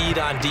speed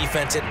on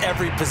defense at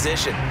every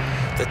position.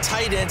 The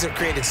tight ends have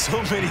created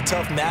so many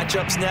tough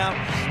matchups now.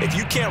 If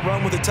you can't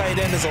run with a tight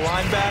end as a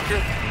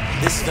linebacker,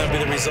 this is going to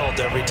be the result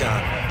every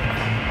time.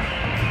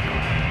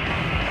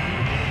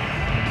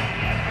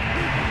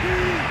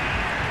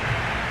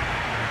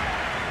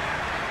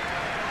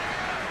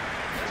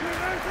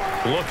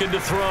 Looking to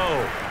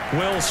throw.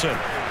 Wilson.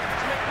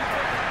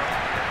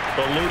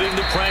 Eluding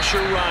the pressure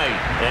right.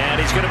 And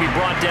he's going to be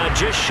brought down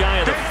just shy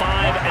of the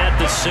 5 at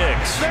the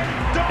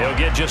 6. He'll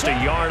get just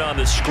a yard on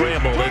the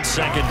scramble. It's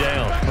second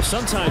down. Well,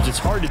 sometimes it's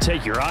hard to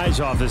take your eyes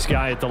off this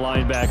guy at the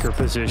linebacker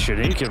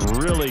position. He can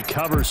really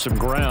cover some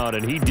ground,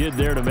 and he did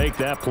there to make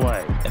that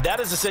play. And that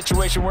is a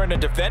situation where in a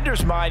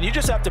defender's mind, you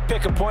just have to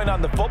pick a point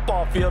on the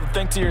football field and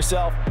think to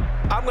yourself,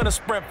 I'm going to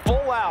sprint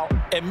full out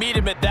and meet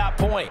him at that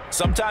point.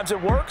 Sometimes it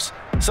works,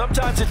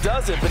 sometimes it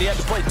doesn't, but he had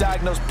the play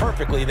diagnosed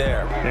perfectly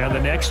there. And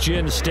the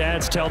next-gen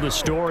stats tell the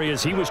story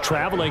as he was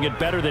traveling at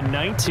better than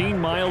 19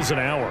 miles an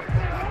hour.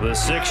 The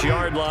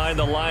 6-yard line,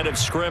 the line of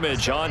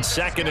scrimmage on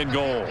second and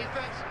goal.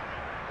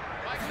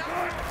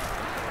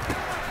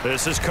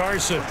 This is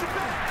Carson.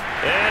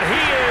 And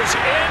he is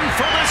in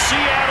for the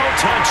Seattle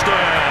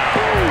touchdown.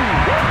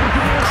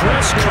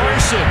 Chris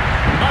Carson,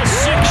 a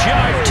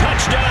 6-yard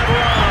touchdown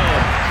run.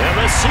 And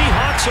the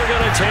Seahawks are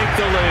going to take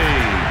the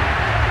lead.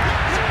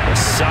 A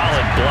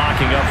solid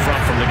blocking up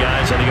front from the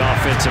guys on the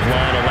offensive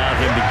line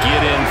allowed him to get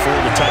in for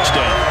the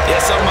touchdown.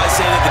 Yeah, some might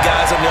say that the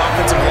guys on the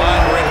offensive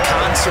line were in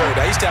concert.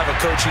 I used to have a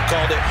coach who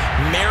called it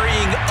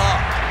marrying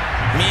up,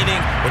 meaning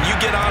when you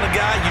get on a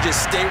guy, you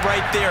just stay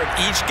right there.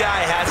 Each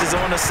guy has his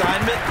own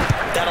assignment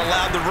that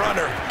allowed the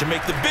runner to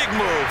make the big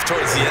move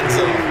towards the end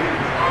zone.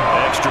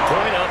 Extra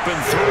point up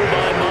and through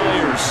by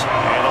Myers.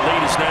 And the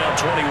lead is now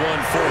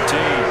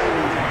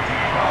 21-14.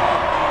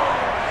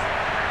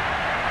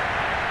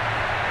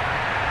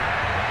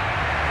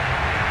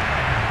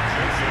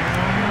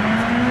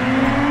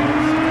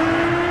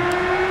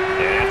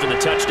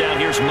 Touchdown,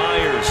 here's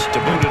Myers to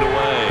boot it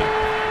away.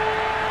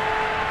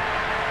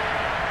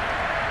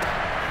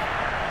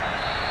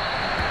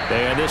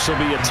 And this will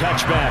be a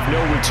touchback, no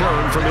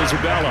return from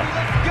Isabella.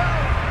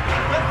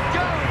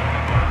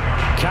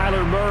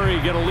 Kyler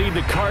Murray going to lead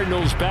the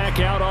Cardinals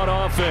back out on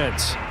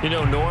offense. You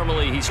know,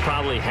 normally he's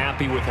probably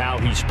happy with how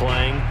he's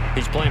playing.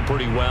 He's playing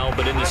pretty well,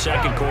 but in the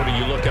second quarter,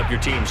 you look up your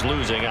team's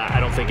losing.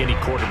 I don't think any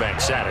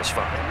quarterback's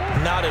satisfied.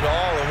 Not at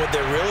all, and what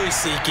they're really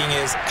seeking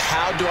is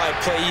how do I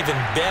play even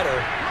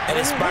better and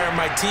inspire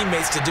my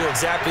teammates to do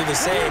exactly the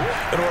same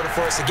in order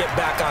for us to get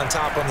back on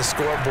top on the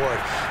scoreboard.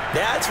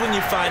 That's when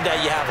you find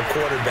out you have a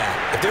quarterback.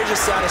 If they're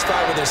just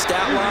satisfied with their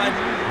stat line,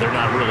 they're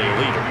not really a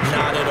leader.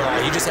 Not at all.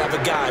 You just have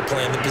a guy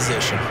playing the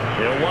position.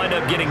 They'll wind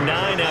up getting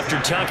 9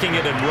 after tucking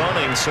it and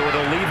running, so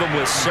it'll leave them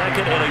with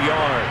second and a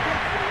yard.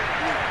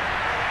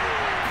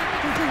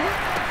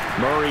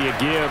 Murray a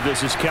give.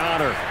 This is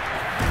Connor.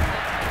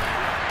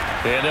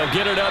 And they'll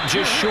get it up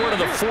just short of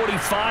the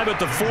 45 at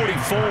the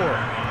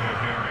 44.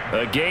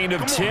 A gain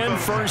of 10,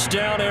 first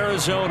down,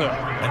 Arizona.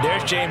 And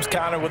there's James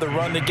Conner with a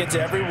run that gets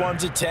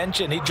everyone's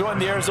attention. He joined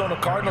the Arizona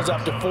Cardinals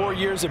after 4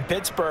 years in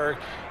Pittsburgh,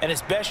 and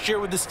his best year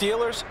with the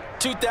Steelers,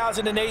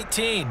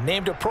 2018,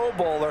 named a Pro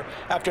Bowler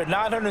after a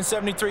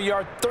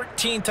 973-yard,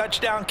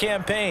 13-touchdown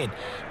campaign.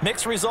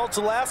 Mixed results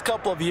the last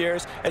couple of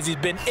years as he's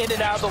been in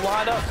and out of the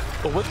lineup,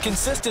 but with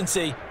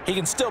consistency, he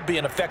can still be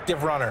an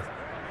effective runner.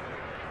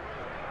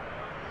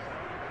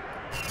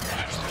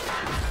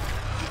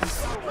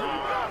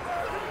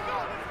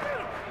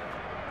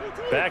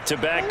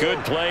 Back-to-back good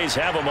plays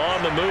have him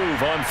on the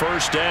move on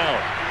first down.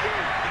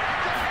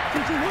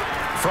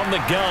 From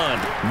the gun,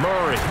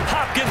 Murray.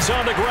 Hopkins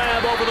on the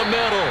grab over the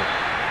middle.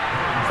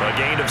 A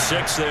gain of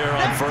 6 there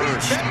on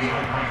first.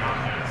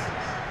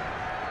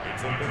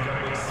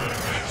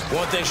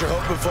 One thing you're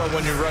hoping for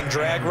when you run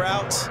drag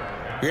routes,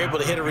 you're able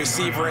to hit a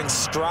receiver in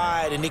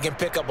stride, and he can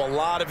pick up a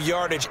lot of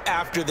yardage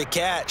after the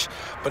catch.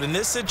 But in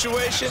this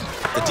situation,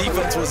 the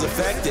defense was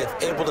effective,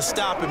 able to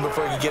stop him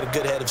before he could get a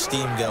good head of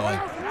steam going.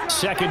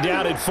 Second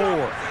down at 4.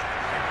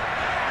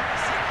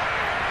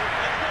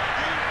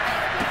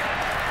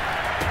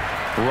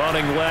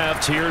 Running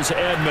left, here's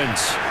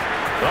Edmonds.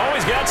 Oh,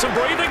 he's got some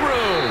breathing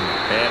room.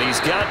 And he's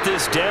got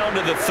this down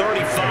to the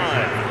 35.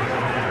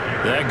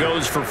 That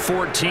goes for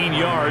 14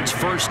 yards.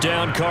 First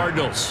down,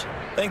 Cardinals.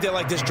 I think they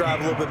like this drive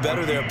a little bit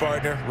better there,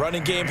 partner.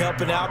 Running game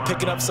helping out,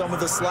 picking up some of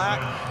the slack.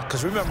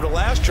 Because remember, the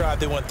last drive,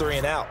 they went 3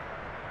 and out.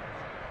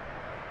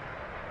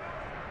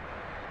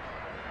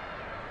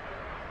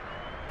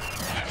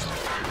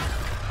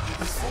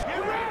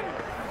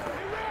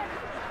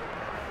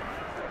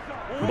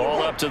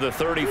 Ball up to the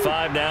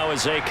 35 now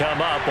as they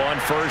come up on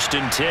 1st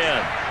and 10.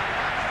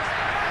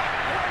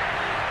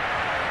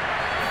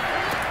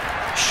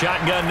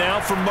 Shotgun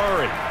now for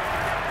Murray.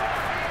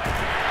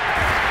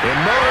 And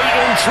Murray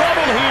in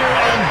trouble here,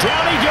 and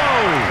down he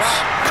goes.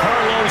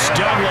 Carlos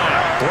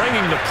Dunlap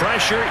bringing the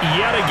pressure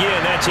yet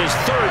again. That's his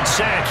 3rd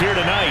sack here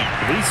tonight.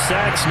 These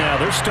sacks now,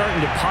 they're starting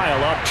to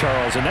pile up,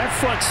 Charles. And that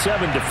front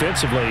 7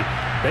 defensively,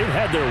 they've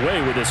had their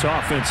way with this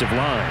offensive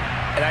line.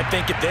 And I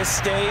think at this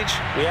stage,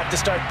 we have to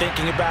start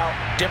thinking about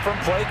different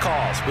play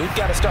calls. We've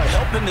got to start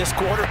helping this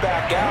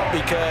quarterback out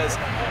because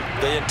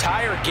the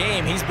entire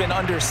game he's been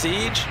under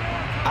siege.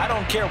 I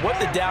don't care what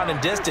the down and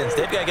distance.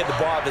 They've got to get the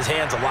ball out of his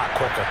hands a lot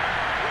quicker.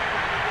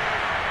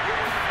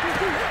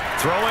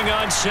 Throwing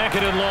on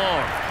 2nd and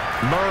long.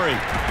 Murray.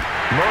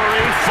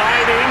 Murray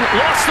fighting.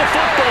 Lost the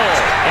football.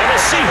 And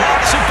the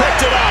Seahawks have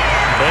picked it up.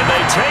 And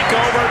they take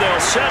over.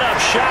 They'll set up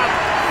shop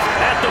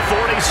at the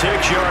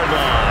 46-yard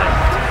line.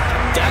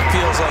 That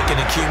feels like an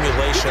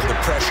accumulation of the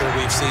pressure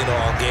we've seen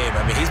all game.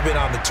 I mean, he's been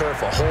on the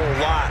turf a whole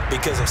lot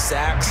because of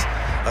sacks.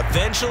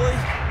 Eventually,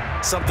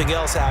 something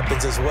else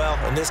happens as well,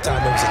 and this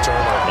time it was a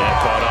turnover. Yeah,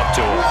 caught up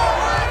to him.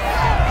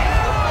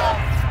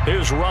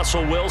 Here's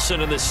Russell Wilson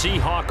and the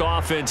Seahawk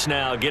offense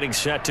now getting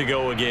set to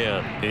go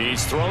again.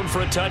 He's thrown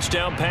for a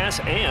touchdown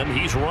pass, and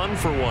he's run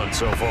for one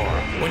so far.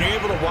 When you're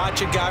able to watch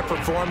a guy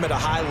perform at a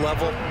high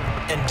level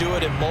and do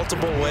it in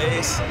multiple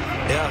ways,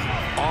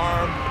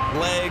 arm,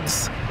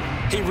 legs,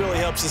 he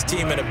really helps his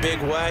team in a big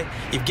way.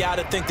 You've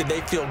got to think that they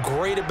feel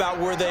great about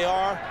where they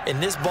are in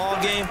this ball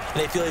game, and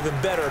they feel even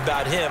better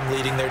about him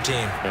leading their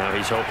team. Now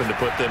he's hoping to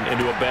put them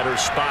into a better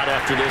spot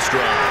after this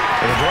drive.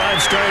 And the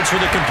drive starts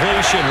with a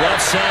completion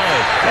left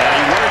side. And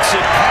he works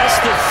it past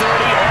the 30,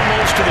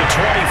 almost to the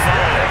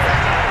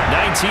 25.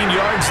 19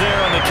 yards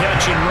there on the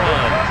catch and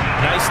run.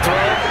 Nice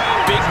throw.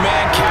 Big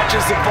man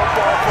catches the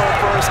football for a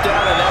first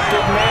down, and that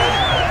big man,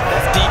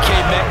 that's DK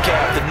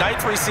Metcalf, the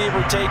 9th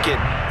receiver taken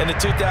in the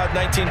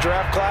 2019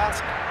 draft class.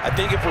 I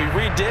think if we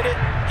redid it,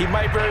 he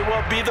might very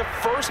well be the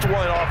first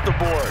one off the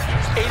board.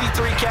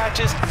 83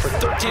 catches for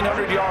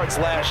 1,300 yards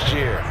last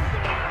year.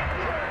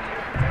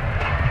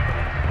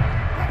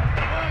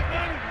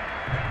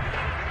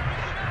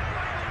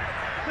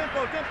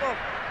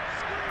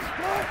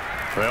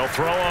 They'll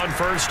throw on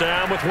first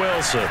down with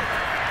Wilson.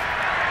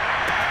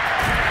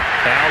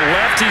 Out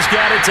left, he's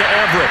got it to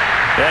Everett.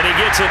 And he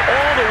gets it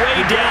all the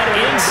way down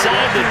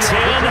inside the 10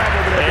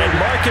 and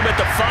mark him at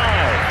the 5.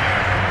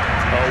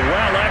 A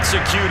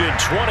well-executed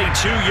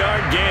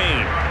 22-yard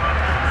gain.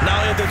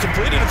 Not only have they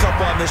completed a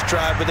couple on this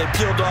drive, but they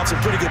peeled off some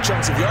pretty good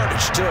chunks of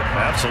yardage, too.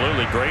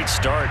 Absolutely. Great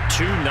start.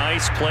 2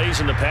 nice plays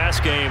in the pass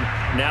game.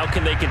 Now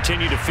can they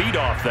continue to feed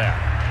off that?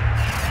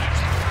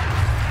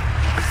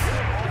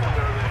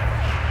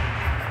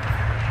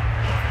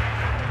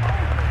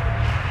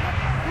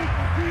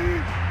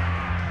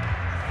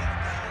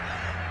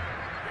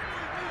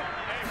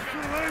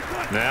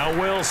 Now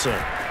Wilson.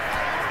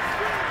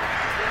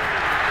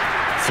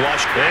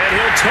 Flush, and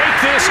he'll take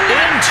this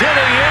into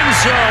the end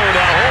zone.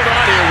 Now hold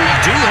on here, we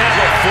do have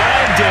a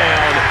flag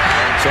down.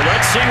 So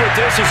let's see what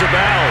this is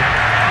about.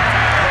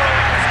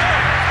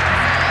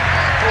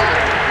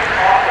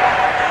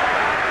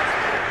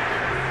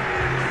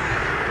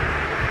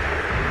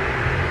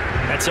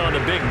 That's on the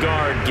big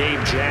guard,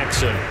 Gabe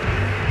Jackson.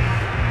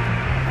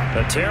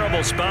 A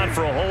terrible spot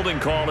for a holding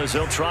call as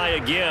they'll try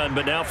again,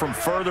 but now from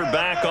further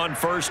back on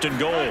 1st and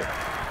goal.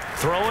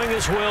 Throwing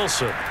is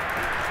Wilson.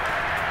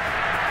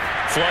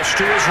 Flush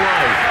to his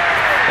right.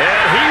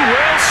 And he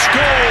will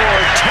score.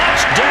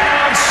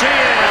 Touchdown,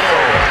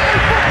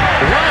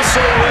 Seattle.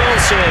 Russell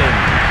Wilson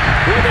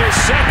with his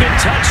 2nd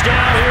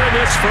touchdown here in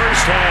this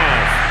first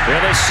half.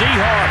 And the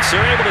Seahawks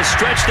are able to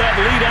stretch that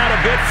lead out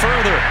a bit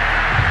further.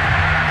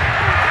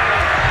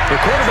 The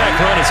quarterback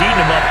run has eaten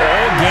him up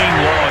all game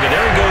long, and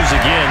there he goes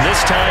again,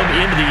 this time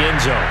into the end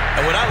zone.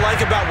 And what I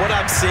like about what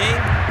I'm seeing,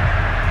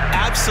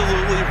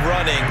 absolutely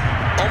running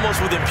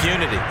almost with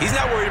impunity. He's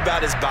not worried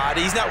about his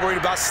body. He's not worried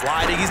about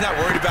sliding. He's not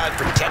worried about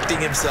protecting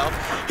himself.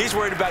 He's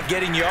worried about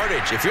getting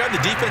yardage. If you're on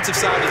the defensive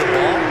side of the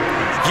ball,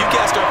 you've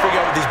got to start figuring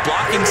out what these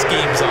blocking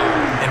schemes are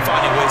and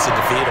finding ways to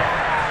defeat him.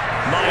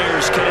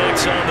 Myers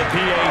connects on the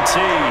PAT,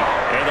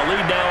 and the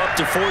lead now up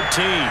to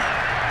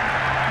 14.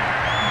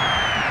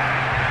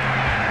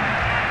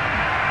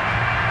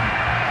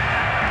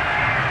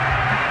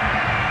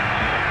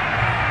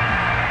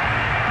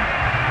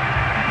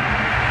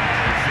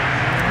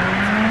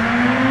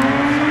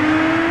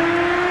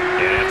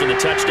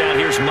 Touchdown,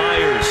 here's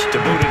Myers to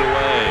boot it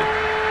away.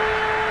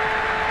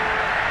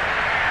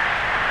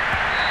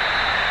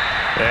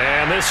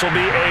 And this will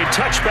be a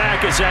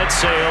touchback as that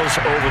sails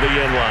over the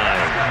end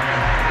line.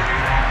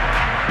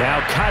 Now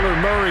Kyler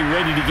Murray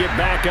ready to get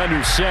back under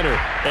center.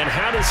 And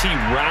how does he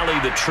rally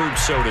the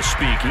troops, so to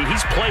speak?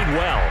 He's played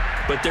well,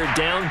 but they're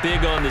down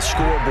big on the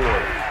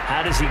scoreboard.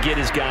 How does he get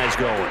his guys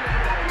going?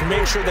 To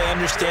make sure they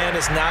understand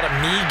it's not a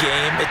me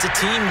game, it's a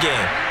team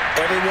game.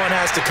 Everyone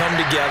has to come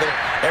together.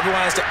 Everyone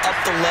has to up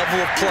the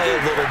level of play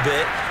a little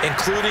bit,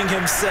 including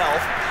himself,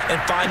 and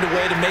find a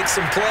way to make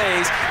some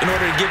plays in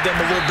order to give them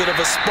a little bit of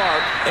a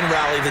spark and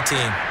rally the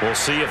team. We'll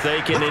see if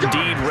they can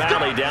indeed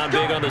rally down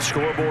big on the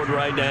scoreboard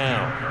right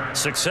now.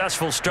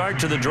 Successful start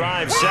to the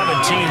drive,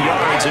 17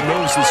 yards, and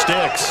moves the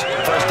sticks.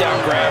 First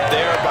down grab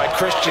there by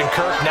Christian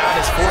Kirk, now in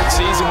his 4th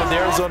season with the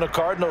Arizona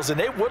Cardinals, and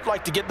they would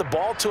like to get the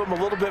ball to him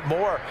a little bit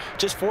more.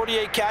 Just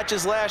 48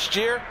 catches last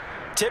year.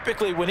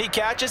 Typically, when he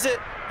catches it,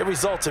 it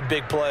results in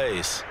big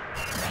plays.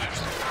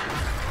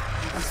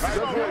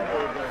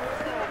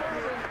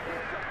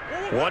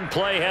 One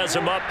play has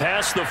him up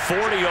past the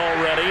 40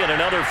 already, and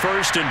another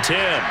 1st and 10.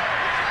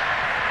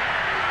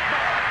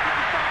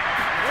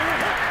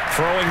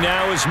 Throwing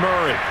now is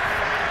Murray.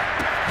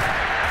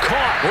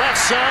 Caught left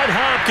side,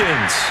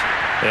 Hopkins.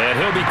 And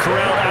he'll be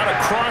corralled out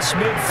across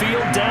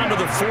midfield down to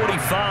the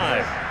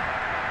 45.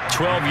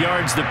 12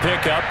 yards the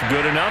pickup,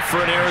 good enough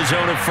for an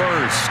Arizona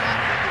first.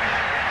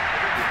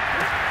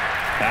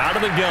 Out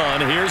of the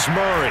gun, here's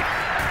Murray.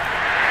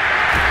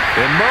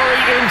 And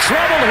Murray in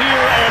trouble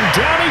here, and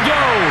down he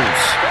goes.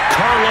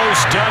 Carlos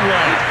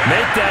Dunlap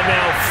make that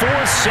now 4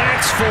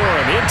 sacks for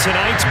him in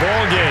tonight's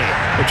ball game.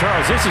 Well,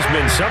 Charles, this has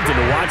been something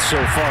to watch so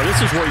far.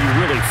 This is where you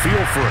really feel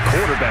for a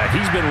quarterback.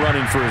 He's been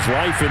running for his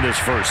life in this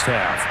first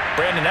half.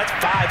 Brandon, that's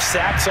 5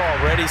 sacks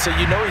already, so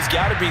you know he's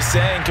got to be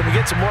saying, can we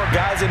get some more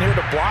guys in here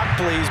to block,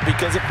 please?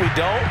 Because if we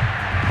don't,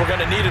 we're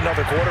going to need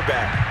another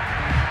quarterback.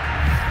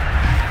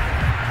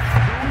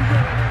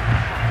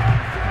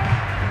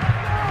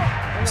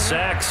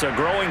 Sacks, a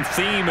growing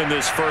theme in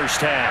this first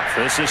half.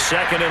 This is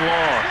 2nd and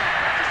long.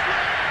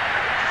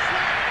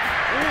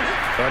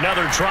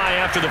 Another try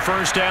after the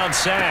first down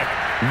sack.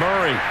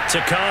 Murray to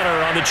Connor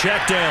on the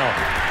check down.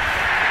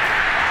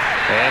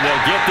 And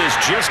they'll get this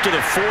just to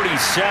the 47,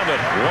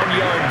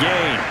 1-yard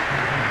gain.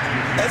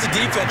 As a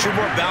defense, you're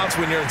more balanced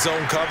when you're in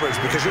zone coverage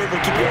because you're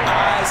able to keep your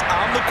eyes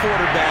on the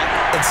quarterback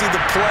and see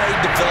the play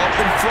develop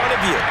in front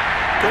of you.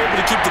 You're able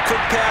to keep the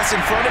quick pass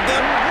in front of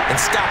them and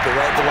stop it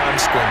right at the line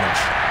of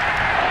scrimmage.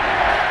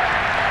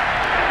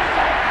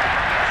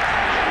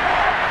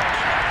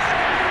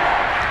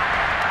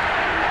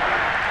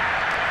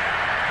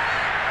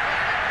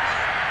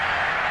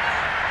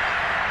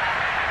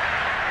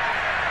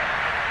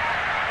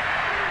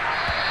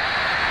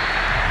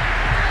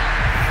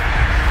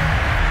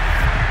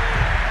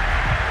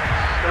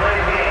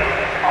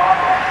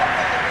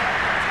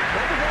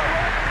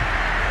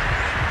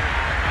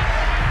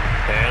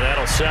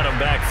 Set them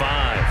back 5.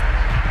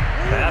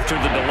 After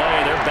the delay,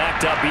 they're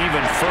backed up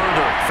even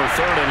further for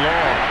 3rd and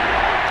long.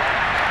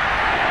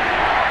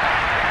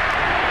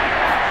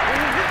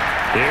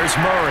 Here's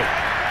Murray.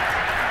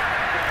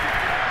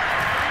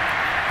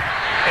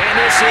 And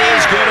this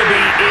is going to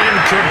be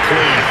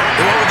incomplete.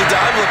 They went with the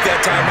dive look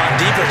that time on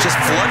defense,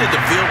 just flooded the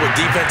field with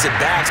defensive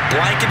backs,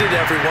 blanketed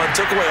everyone,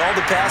 took away all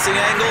the passing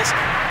angles,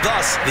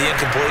 thus the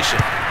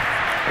incompletion.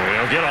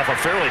 He'll get off a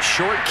fairly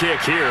short kick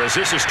here as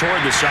this is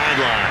toward the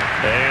sideline.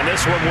 And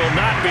this one will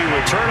not be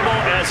returnable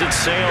as it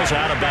sails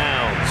out of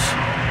bounds.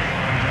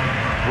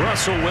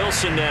 Russell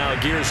Wilson now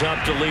gears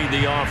up to lead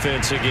the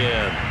offense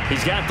again.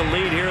 He's got the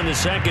lead here in the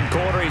 2nd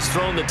quarter. He's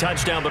thrown the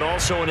touchdown, but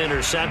also an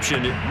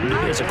interception.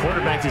 As a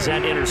quarterback, does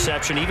that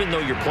interception, even though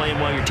you're playing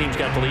well, your team's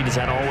got the lead, does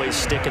that always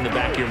stick in the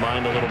back of your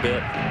mind a little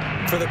bit?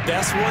 For the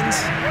best ones,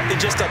 it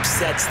just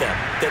upsets them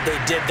that they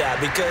did that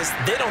because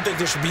they don't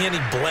think there should be any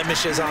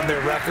blemishes on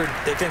their record.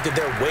 They think that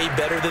they're way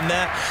better than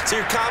that. So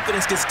your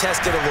confidence gets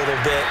tested a little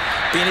bit.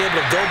 Being able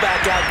to go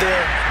back out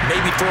there,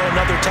 maybe throw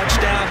another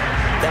touchdown,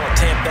 that'll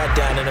tamp that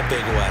down in a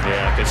big way.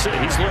 Yeah, because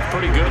he's looked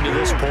pretty good to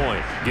this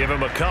point. Give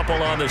him a couple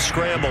on the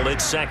scramble.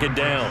 It's 2nd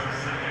down.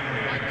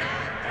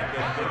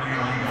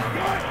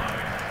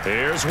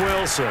 Here's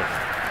Wilson.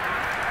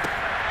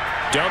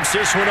 Dumps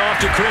this one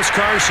off to Chris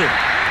Carson.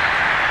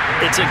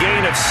 It's a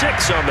gain of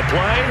 6 on the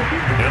play,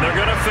 and they're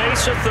going to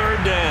face a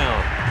 3rd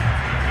down.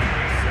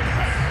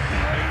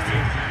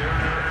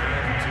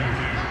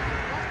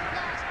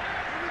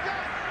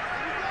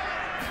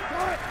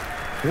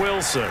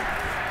 Wilson.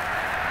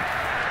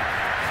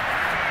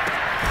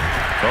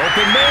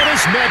 Open man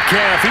is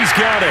Metcalf. He's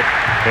got it.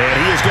 And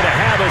he is going to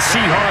have a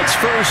Seahawks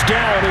first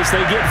down as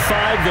they get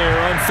 5 there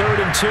on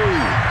 3rd and 2.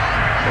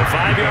 Well,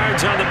 5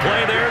 yards on the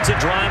play there as the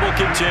drive will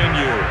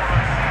continue.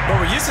 Well,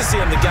 we're used to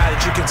seeing the guy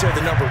that you consider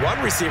the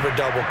 #1 receiver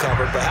double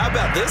covered, but how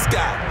about this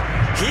guy?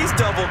 He's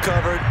double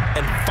covered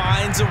and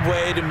finds a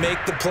way to make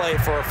the play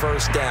for a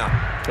first down.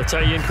 That's how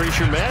you increase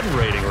your Madden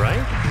rating,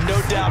 right? No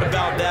doubt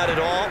about that at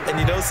all. And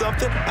you know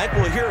something? I think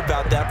we'll hear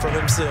about that from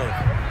him soon.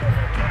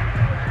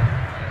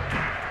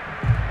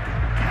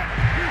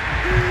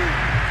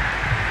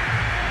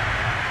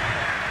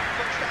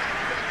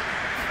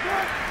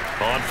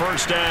 On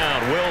first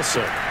down,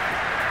 Wilson.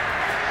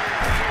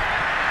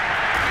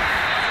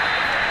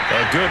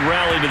 A good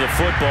rally to the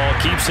football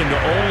keeps him to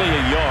only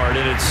a yard,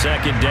 and it's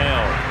second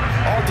down.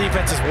 All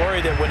defenses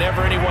worry that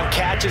whenever anyone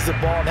catches the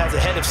ball and has a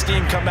head of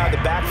steam come out of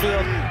the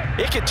backfield,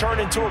 it can turn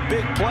into a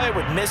big play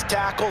with missed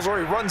tackles or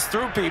he runs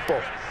through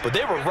people. But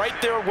they were right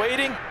there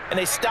waiting, and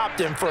they stopped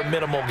him for a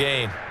minimal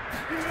gain.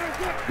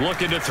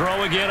 Looking to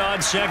throw again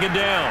on second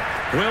down.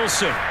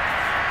 Wilson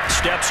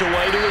steps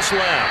away to his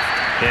left,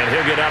 and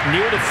he'll get up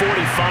near the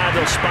 45.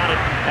 They'll spot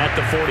it at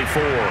the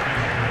 44.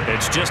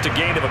 It's just a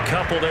gain of a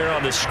couple there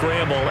on the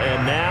scramble,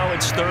 and now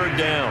it's third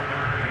down.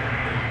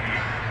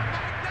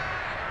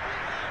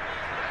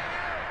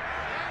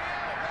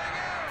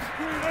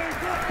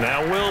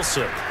 Now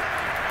Wilson.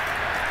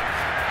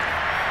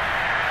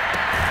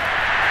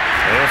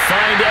 They'll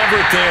find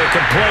Everett there,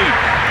 complete.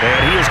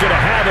 And he is going to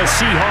have a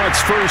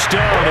Seahawks first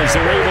down as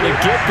they're able to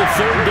get the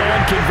third down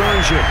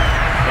conversion.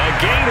 A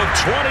gain of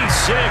 26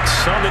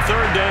 on the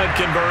third down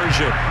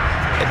conversion.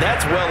 And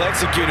that's well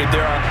executed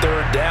there on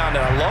third down.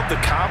 And I love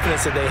the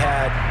confidence that they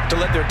had to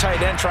let their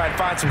tight end try and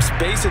find some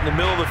space in the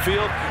middle of the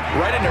field,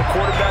 right in their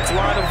quarterback's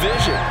line of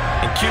vision.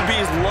 And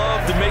QBs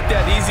love to make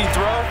that easy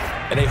throw,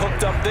 and they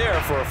hooked up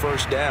there for a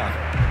first down.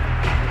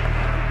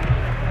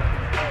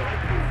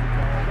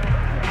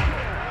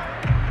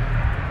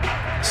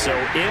 So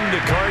into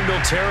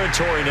Cardinal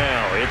territory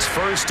now. It's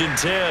 1st and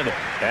 10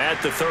 at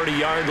the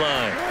 30-yard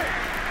line.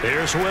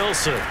 Here's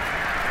Wilson.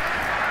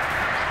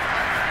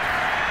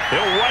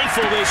 He'll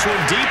rifle this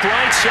one deep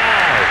right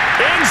side.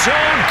 End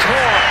zone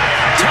caught.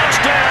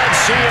 Touchdown,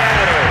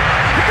 Seattle.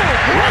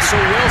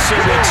 Russell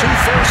Wilson with 2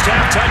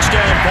 first-half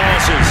touchdown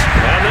passes.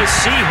 And the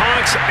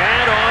Seahawks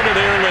add on to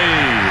their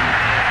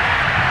lead.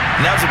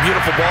 And that was a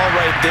beautiful ball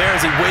right there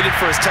as he waited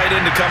for his tight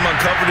end to come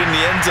uncovered in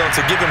the end zone,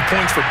 so give him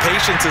points for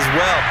patience as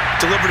well.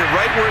 Delivered it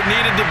right where it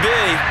needed to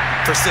be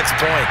for 6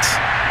 points.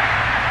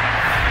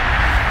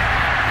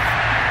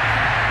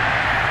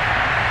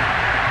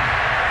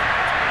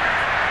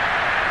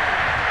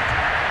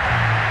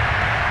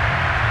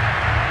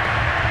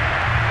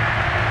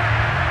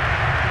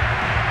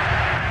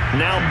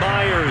 Now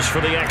Myers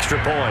for the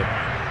extra point.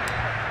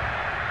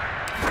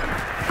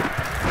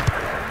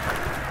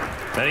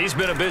 And he's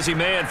been a busy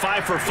man,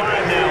 5 for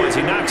 5 now as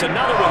he knocks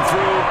another one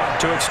through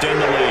to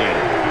extend the lead.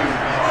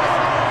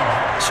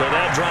 So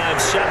that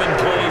drives 7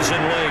 plays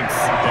in length.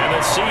 And the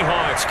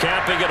Seahawks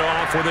capping it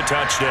off with a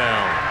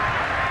touchdown.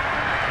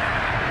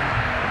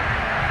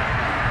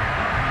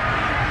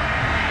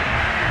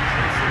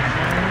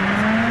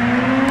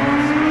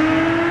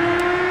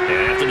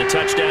 And after the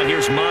touchdown,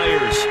 here's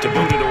Myers to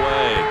boot it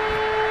away.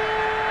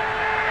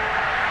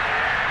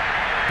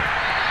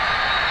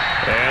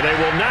 And they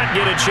will not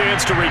get a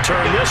chance to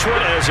return this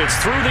one as it's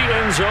through the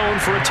end zone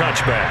for a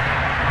touchback.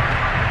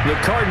 The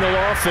Cardinal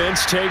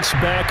offense takes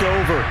back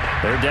over.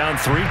 They're down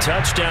 3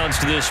 touchdowns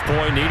to this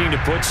point, needing to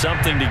put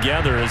something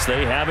together as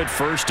they have it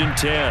 1st and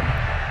 10.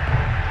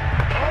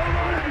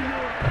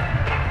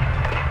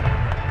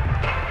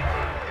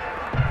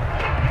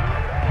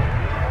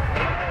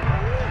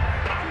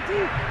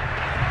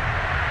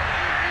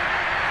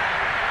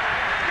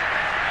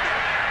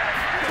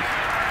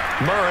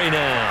 Murray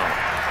now.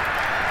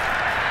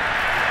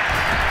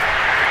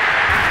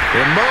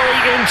 And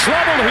Murray in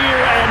trouble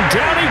here, and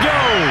down he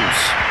goes.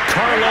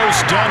 Carlos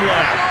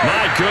Dunlap.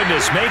 My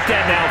goodness, make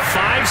that now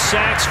 5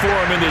 sacks for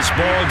him in this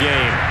ball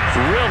game.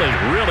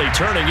 Really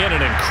turning in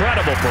an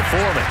incredible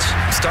performance.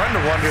 I'm starting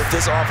to wonder if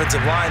this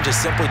offensive line just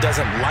simply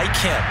doesn't like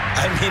him.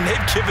 I mean,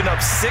 they've given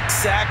up 6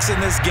 sacks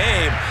in this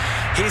game.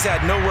 He's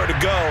had nowhere to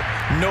go,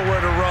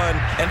 nowhere to run,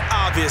 and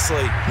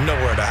obviously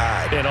nowhere to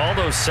hide. And all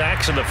those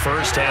sacks in the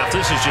first half,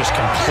 this is just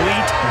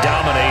complete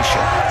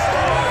domination.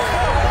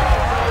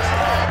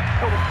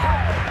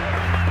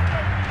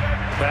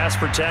 Pass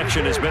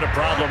protection has been a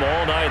problem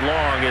all night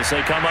long as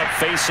they come up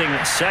facing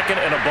second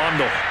and a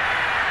bundle.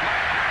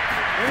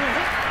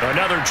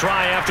 Another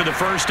try after the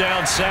first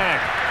down sack.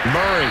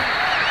 Murray.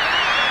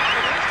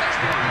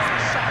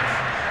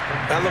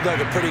 That looked like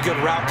a pretty good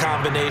route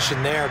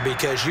combination there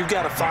because you've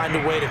got to find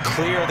a way to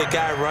clear the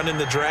guy running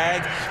the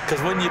drag,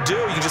 because when you do,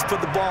 you just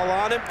put the ball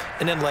on him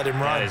and then let him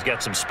run. Yeah, he's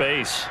got some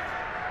space.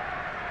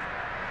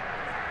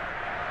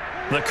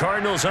 The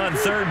Cardinals on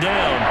third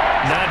down.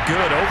 Not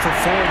good. 0 for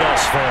 4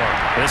 thus far.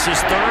 This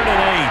is 3rd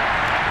and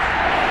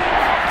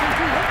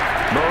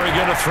 8. Murray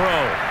going to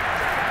throw.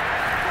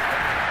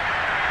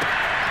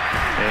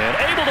 And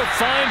able to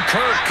find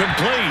Kirk,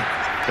 complete.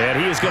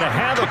 And he is going to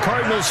have the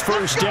Cardinals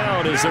first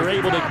down as they're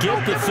able to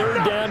get the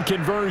third down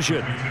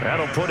conversion.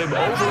 That'll put him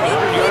over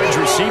 100 yards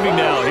receiving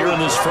now here in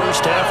this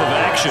first half of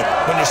action.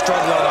 When you're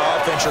struggling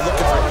on offense, you're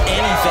looking for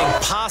anything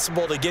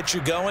possible to get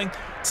you going.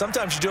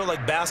 Sometimes you do it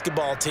like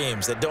basketball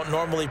teams that don't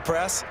normally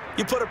press.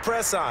 You put a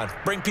press on,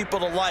 bring people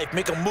to life,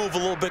 make them move a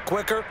little bit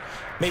quicker.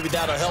 Maybe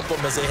that'll help them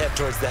as they head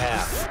towards the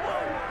half.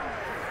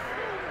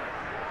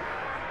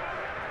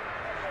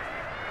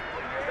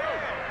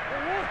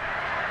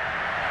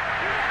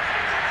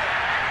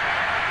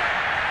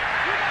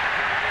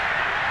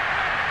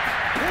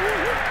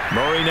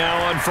 Murray now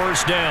on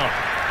first down.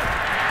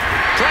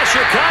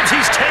 Pressure comes.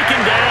 He's taken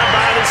down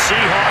by the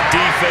Seahawk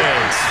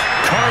defense.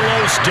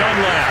 Carlos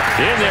Dunlap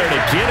in there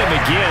to get him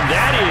again.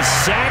 That is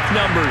sack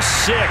number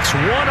 6,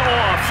 one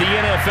off the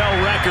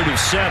NFL record of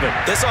 7.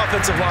 This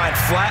offensive line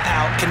flat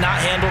out cannot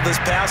handle this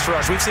pass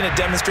rush. We've seen it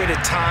demonstrated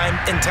time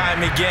and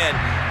time again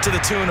to the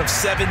tune of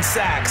 7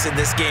 sacks in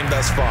this game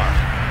thus far.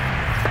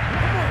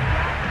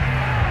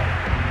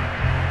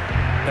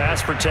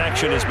 Pass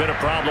protection has been a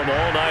problem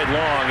all night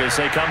long as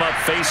they come up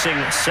facing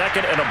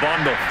second and a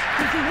bundle.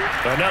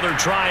 Another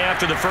try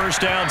after the first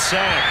down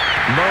sack.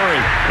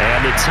 Murray. And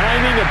the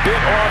timing a bit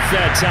off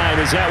that time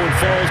as that one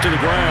falls to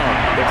the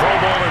ground. The Pro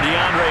Bowler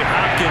DeAndre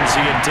Hopkins,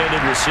 the intended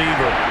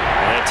receiver.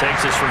 And that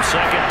takes us from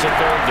second to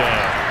third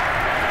down.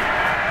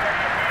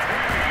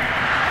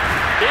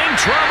 In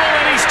trouble,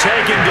 and he's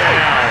taken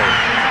down.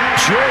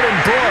 Jordan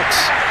Brooks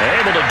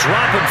able to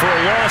drop him for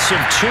a loss of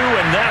 2,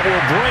 and that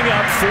will bring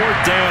up fourth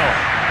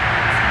down.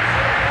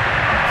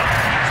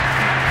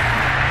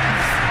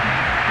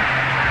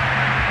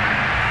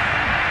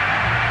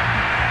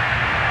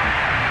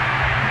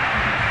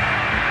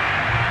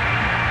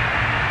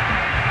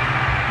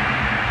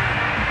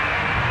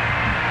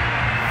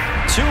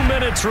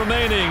 Minutes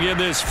remaining in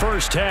this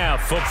first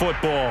half of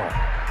football.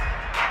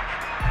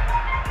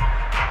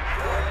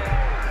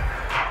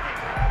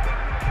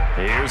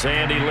 Here's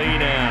Andy Lee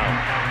now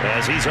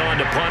as he's on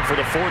to punt for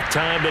the 4th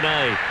time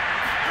tonight.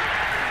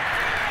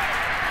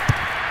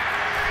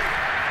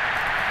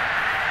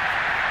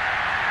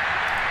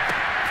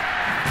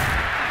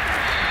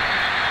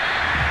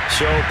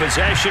 So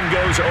possession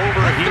goes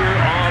over here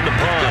on the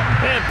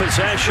punt. And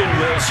possession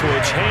will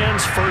switch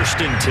hands,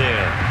 1st and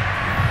 10.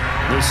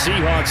 The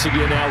Seahawks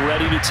again now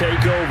ready to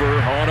take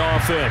over on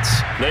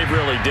offense. They've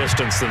really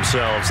distanced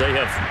themselves. They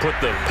have put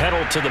the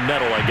pedal to the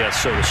metal, I guess,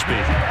 so to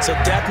speak. So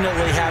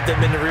definitely have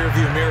them in the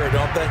rearview mirror,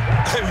 don't they?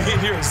 I mean,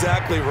 you're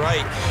exactly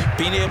right.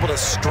 Being able to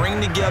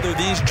string together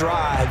these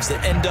drives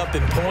that end up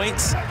in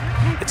points,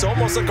 it's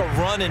almost like a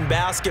run in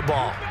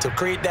basketball to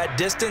create that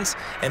distance,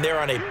 and they're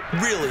on a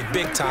really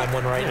big-time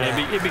one right now.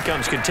 It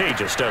becomes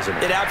contagious, doesn't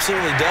it? It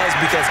absolutely does,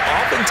 because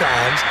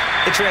oftentimes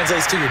it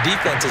translates to your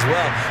defense as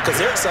well, because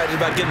they're excited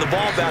about getting the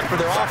ball back for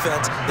their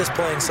offense that's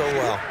playing so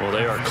well. Well,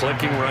 they are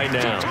clicking right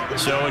now.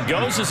 So it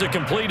goes as a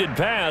completed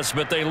pass,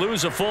 but they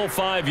lose a full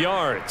 5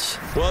 yards.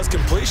 Well, his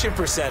completion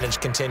percentage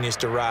continues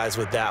to rise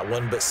with that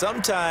one, but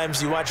sometimes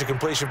you want your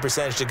completion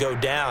percentage to go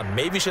down.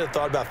 Maybe you should have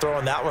thought about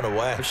throwing that one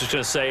away. I was just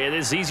going to say, it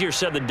is easier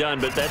said than done,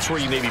 but that's where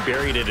you maybe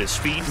bury it at his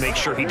feet, make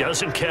sure he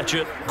doesn't catch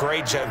it.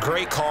 Great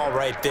call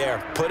right there.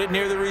 Put it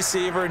near the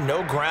receiver,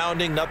 no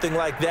grounding, nothing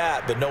like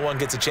that, but no one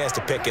gets a chance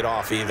to pick it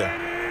off either.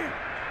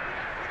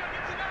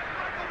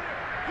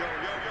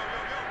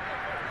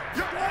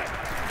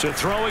 To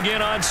throw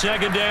again on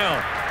 2nd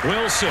down.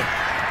 Wilson.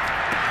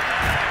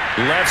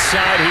 Left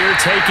side here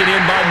taken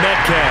in by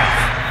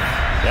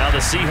Metcalf. Now the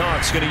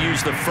Seahawks going to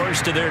use the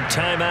first of their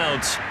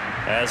timeouts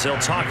as they'll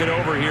talk it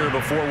over here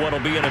before what will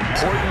be an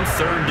important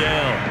 3rd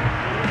down.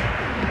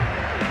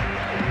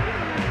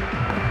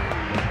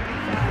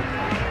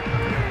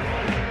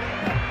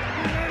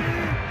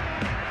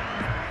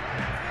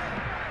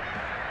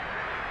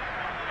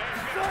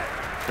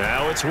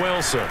 Now it's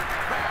Wilson.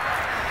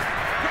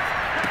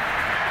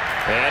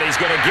 And he's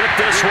going to get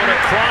this one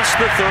across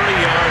the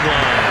 30-yard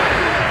line.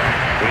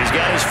 He's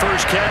got his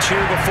first catch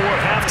here before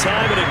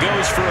halftime, and it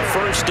goes for a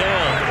 1st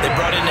down. They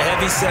brought in a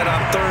heavy set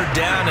on 3rd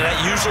down, and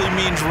that usually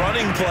means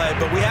running play,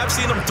 but we have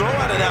seen them throw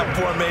out of that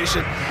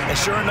formation. And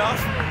sure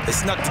enough, they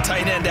snuck the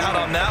tight end out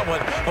on that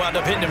one, wound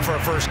up hitting him for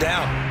a 1st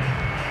down.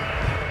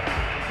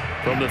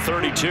 From the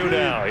 32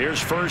 now, here's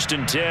 1st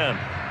and 10.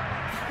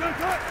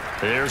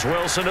 Here's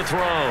Wilson to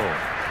throw.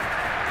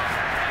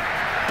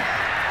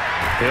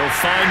 He'll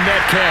find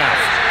Metcalf.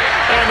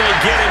 And they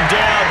get him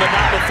down, but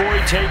not before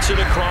he takes it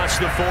across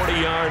the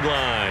 40-yard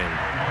line.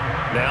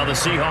 Now the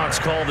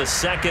Seahawks call the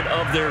 2nd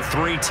of their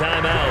 3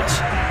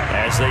 timeouts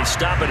as they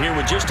stop it here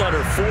with just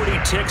under 40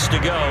 ticks to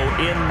go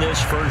in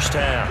this first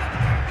half.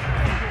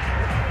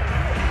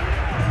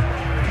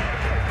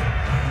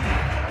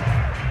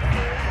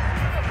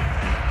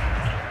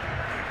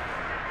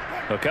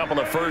 A couple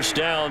of 1st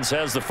downs,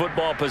 has the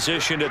football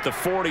positioned at the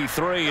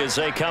 43 as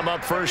they come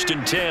up 1st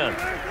and 10.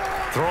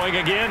 Throwing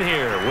again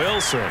here,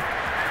 Wilson.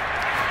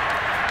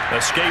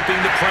 Escaping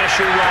the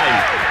pressure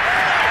right.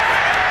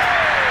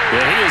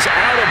 Yeah, he is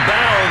out of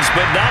bounds,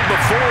 but not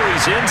before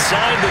he's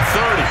inside the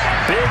 30.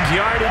 Big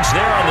yardage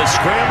there on the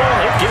scramble.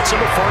 It gets him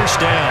a 1st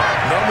down.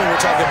 Normally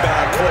we're talking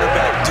about a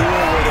quarterback duel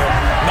where they're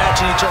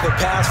matching each other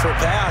pass for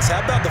pass.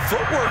 How about the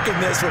footwork in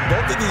this with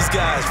both of these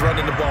guys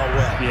running the ball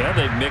well? Yeah,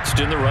 they've mixed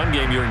in the run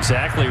game. You're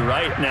exactly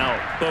right.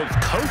 Now, both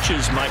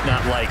coaches might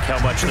not like how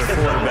much their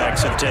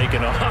quarterbacks have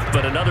taken off,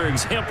 but another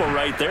example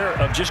right there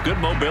of just good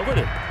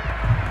mobility.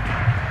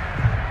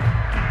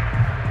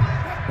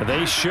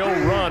 They show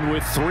run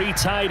with 3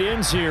 tight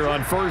ends here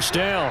on 1st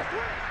down.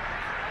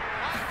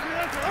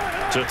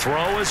 To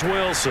throw is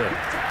Wilson. And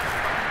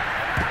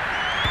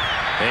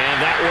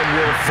that one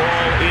will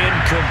fall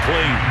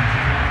incomplete.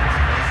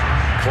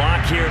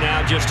 Clock here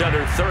now, just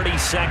under 30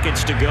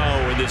 seconds to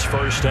go in this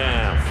first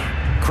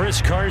half.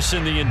 Chris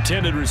Carson, the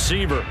intended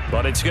receiver,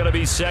 but it's going to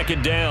be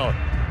second down.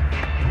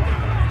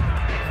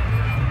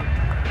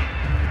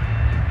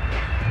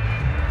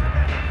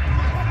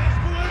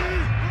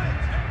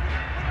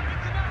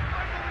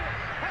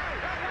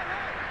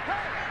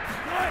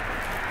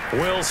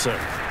 Wilson.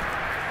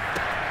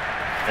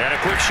 And a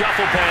quick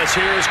shuffle pass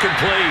here is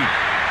complete.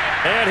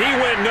 And he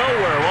went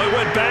nowhere. Well, he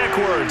went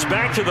backwards,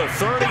 back to the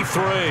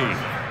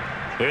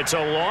 33. It's a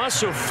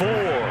loss of 4.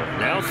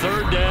 Now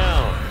third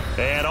down.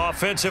 And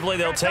offensively,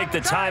 they'll take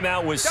the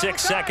timeout with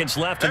 6 seconds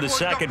left in the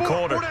second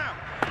quarter.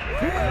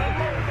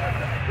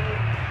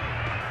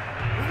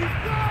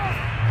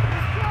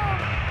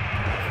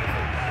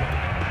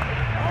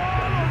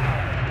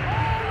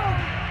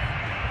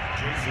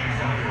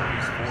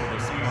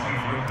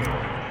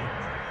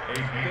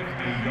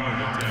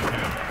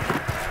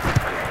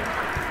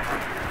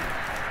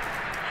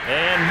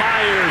 And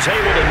Myers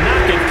able to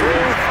knock it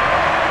through,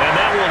 and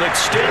that will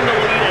extend the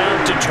lead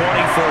out to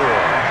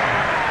 24.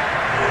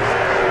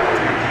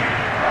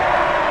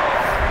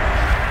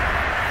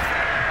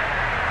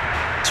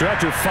 So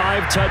after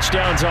 5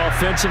 touchdowns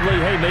offensively,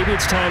 hey, maybe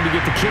it's time to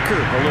get the kicker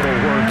a little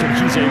work, and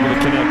he's able to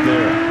connect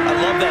there. I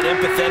love that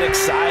empathetic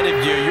side of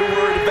you. You're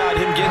worried about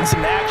him getting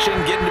some action,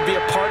 getting to be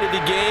a part of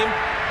the game.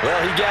 Well,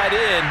 he got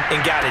in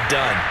and got it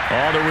done.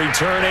 On the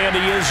return,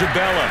 Andy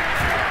Isabella.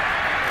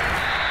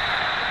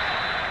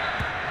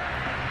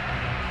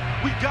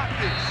 We got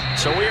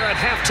this. So we are at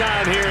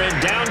halftime here in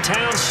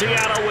downtown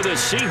Seattle with the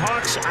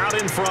Seahawks out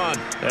in front.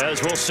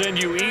 As we'll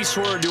send you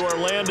eastward to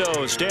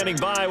Orlando. Standing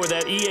by with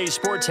that EA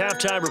Sports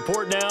halftime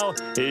report now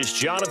is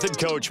Jonathan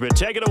Coachman.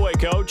 Take it away,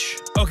 Coach.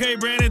 Okay,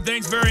 Brandon,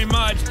 thanks very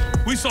much.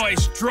 We saw a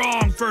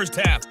strong first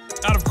half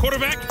out of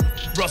quarterback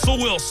Russell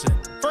Wilson.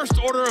 First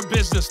order of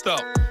business, though.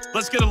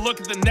 Let's get a look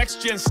at the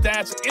next-gen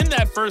stats in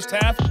that first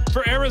half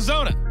for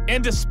Arizona.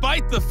 And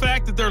despite the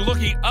fact that they're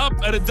looking up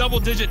at a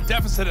double-digit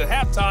deficit at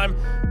halftime,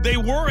 they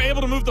were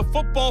able to move the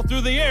football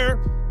through the air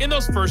in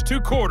those first 2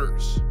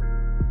 quarters.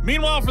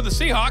 Meanwhile, for the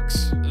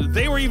Seahawks,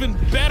 they were even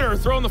better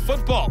throwing the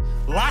football.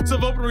 Lots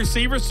of open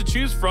receivers to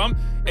choose from,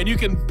 and you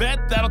can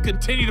bet that'll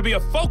continue to be a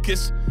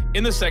focus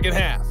in the second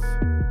half.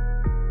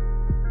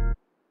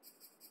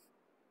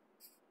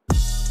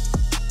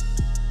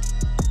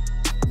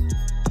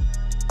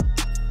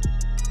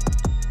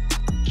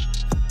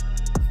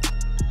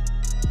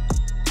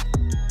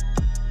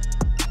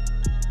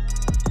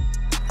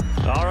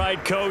 All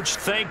right, Coach,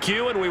 thank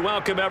you, and we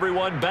welcome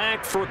everyone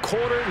back for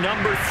quarter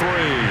number 3.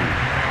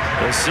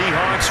 The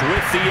Seahawks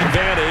with the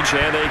advantage,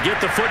 and they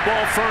get the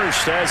football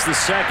first as the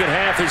second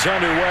half is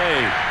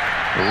underway.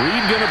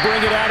 Reed going to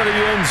bring it out of the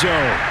end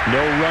zone.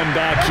 No run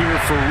back here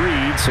for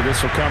Reed, so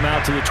this will come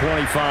out to the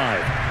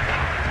 25.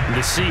 The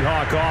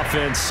Seahawk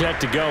offense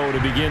set to go to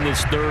begin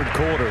this third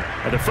quarter.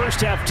 The first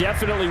half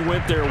definitely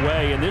went their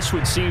way, and this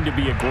would seem to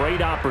be a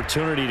great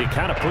opportunity to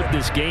kind of put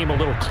this game a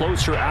little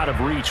closer out of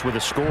reach with a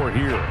score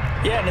here.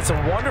 Yeah, and it's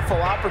a wonderful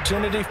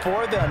opportunity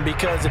for them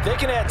because if they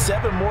can add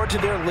 7 more to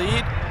their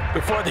lead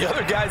before the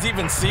other guys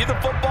even see the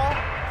football,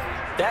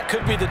 that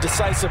could be the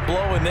decisive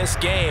blow in this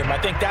game. I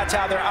think that's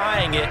how they're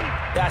eyeing it.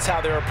 That's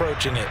how they're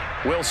approaching it.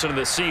 Wilson and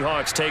the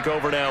Seahawks take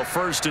over now,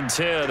 1st and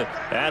 10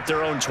 at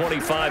their own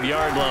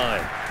 25-yard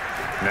line.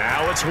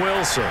 Now it's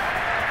Wilson.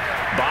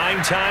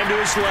 Buying time to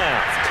his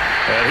left.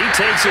 And he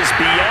takes us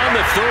beyond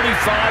the 35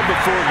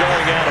 before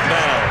going out of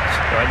bounds.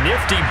 A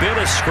nifty bit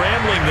of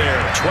scrambling there.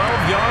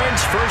 12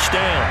 yards, first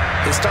down.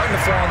 He's starting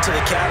to fall into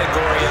the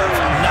category of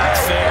not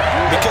fair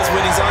because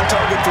when he's on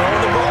target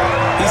throwing the ball,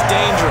 he's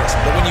dangerous.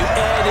 But when you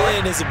add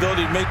in his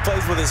ability to make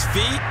plays with his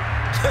feet,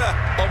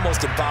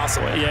 almost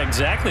impossible. Well, yeah,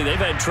 exactly. They've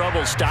had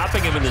trouble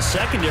stopping him in the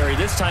secondary.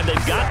 This time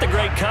they've got the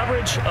great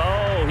coverage.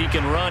 Oh, he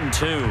can run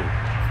too.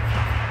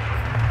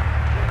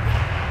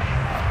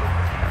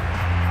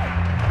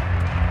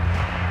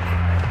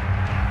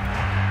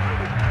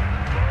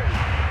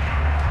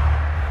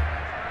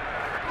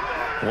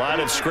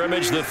 Line of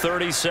scrimmage, the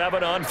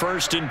 37 on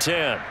 1st and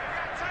 10.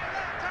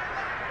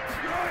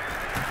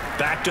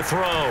 Back to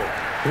throw.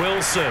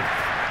 Wilson.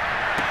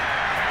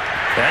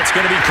 That's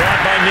going to be caught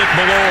by Nick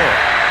Ballore.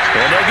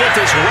 And they'll get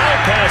this well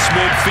past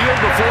midfield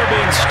before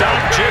being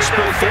stopped just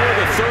before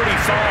the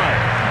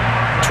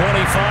 35.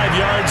 25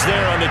 yards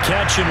there on the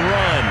catch and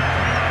run.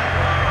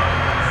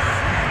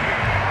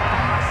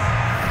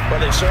 Well,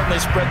 they've certainly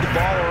spread the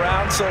ball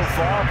around so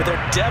far, but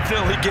they're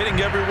definitely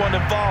getting everyone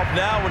involved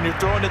now when you're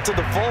throwing it to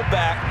the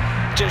fullback.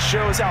 Just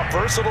shows how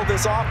versatile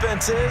this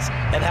offense is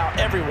and how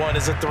everyone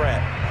is a threat.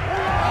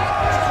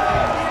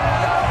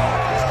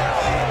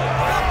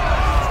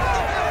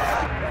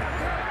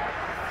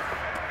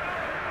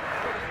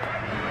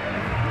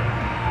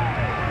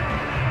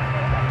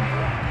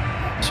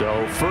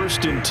 So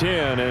 1st and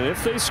 10, and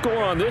if they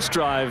score on this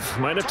drive,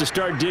 might have to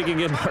start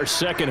digging in our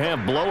second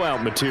half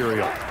blowout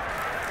material.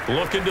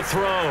 Looking to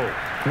throw.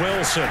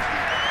 Wilson.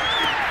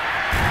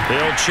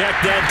 He'll check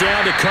that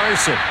down to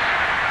Carson.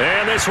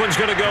 And this one's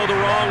going to go the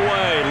wrong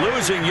way.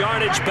 Losing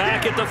yardage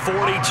back at the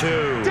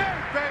 42.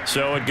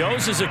 So it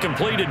goes as a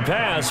completed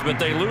pass, but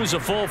they lose a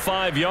full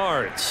 5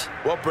 yards.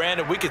 Well,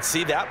 Brandon, we could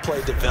see that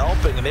play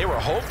developing, and they were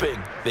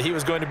hoping that he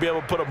was going to be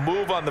able to put a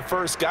move on the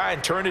first guy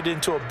and turn it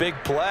into a big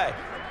play.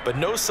 But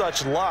no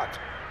such luck.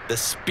 The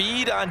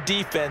speed on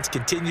defense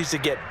continues to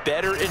get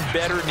better and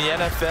better in the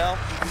NFL.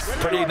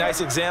 Pretty nice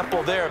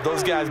example there of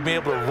those guys being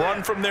able to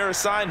run from their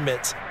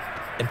assignments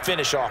and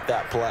finish off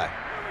that play.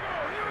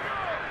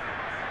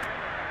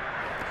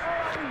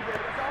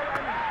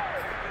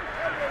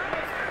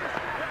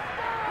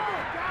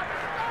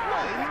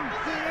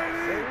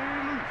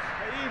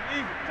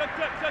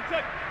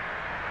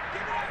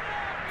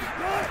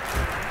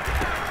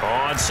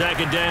 On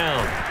second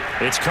down,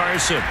 it's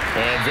Carson.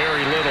 And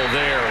very little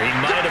there. He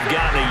might have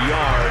gotten a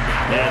yard.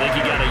 Yeah, I think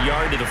he got a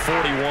yard to the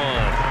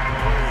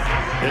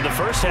 41. In the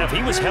first half,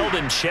 he was held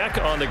in check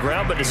on the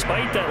ground, but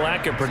despite that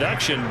lack of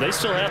production, they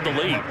still have the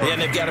lead. Yeah,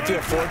 and they've got to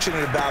feel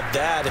fortunate about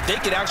that. If they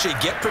could actually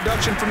get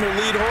production from their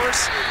lead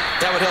horse,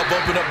 that would help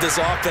open up this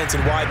offense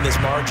and widen this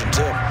margin,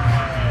 too.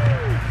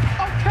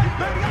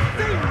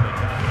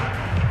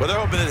 Well, they're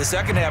hoping that the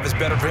second half is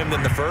better for him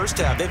than the first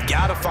half. They've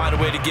got to find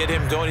a way to get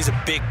him going. He's a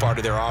big part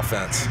of their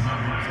offense.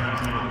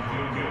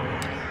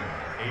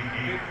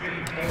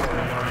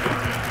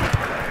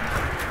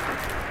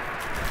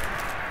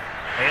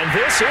 And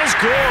this is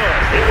good.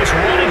 It was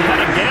running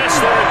out of gas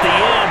there at the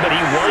end, but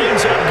he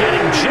winds up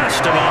getting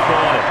just enough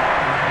on it.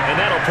 And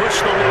that'll push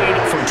the lead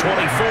from 24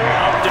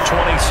 up to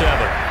 27.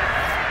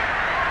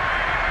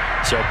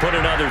 So put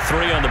another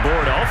 3 on the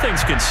board. All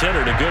things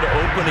considered, a good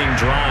opening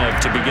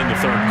drive to begin the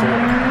third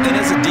quarter. And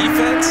as a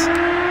defense,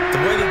 the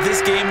way that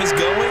this game is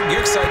going,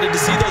 you're excited to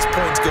see those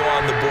points go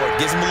on the board.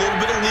 Gives them a little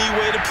bit of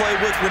leeway to play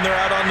with when they're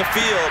out on the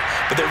field,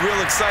 but they're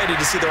real excited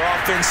to see their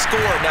offense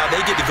score. Now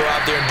they get to go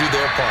out there and do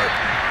their part.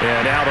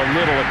 And out a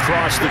little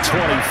across the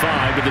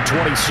 25 to the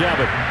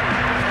 27.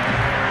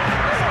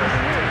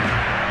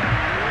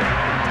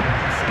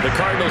 The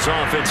Cardinals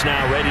offense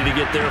now ready to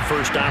get their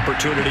first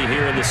opportunity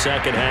here in the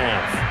second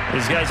half.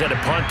 These guys had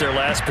to punt their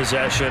last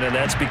possession, and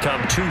that's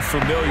become too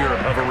familiar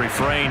of a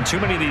refrain.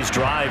 Too many of these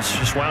drives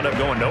just wound up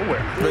going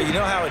nowhere. But you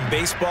know how in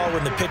baseball,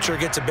 when the pitcher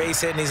gets a base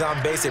hit and he's on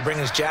base, they bring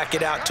his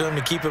jacket out to him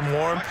to keep him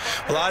warm?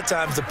 A lot of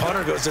times the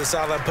punter goes to the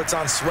sideline, puts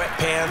on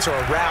sweatpants or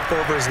a wrap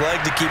over his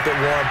leg to keep it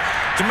warm.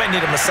 He might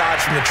need a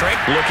massage from the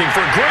trainer. Looking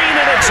for Green,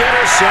 and it's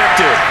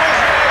intercepted.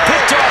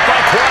 Picked off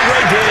by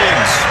Quandre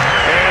Diggs.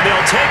 And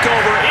they'll take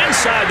over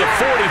inside the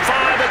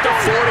 45 at the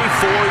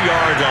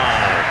 44-yard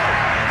line.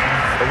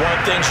 But one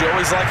of the things you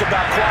always like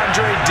about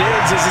Quandre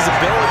Diggs is his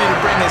ability to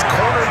bring his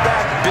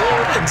cornerback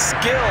build and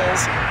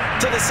skills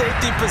to the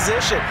safety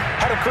position.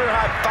 Had a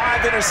career-high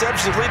 5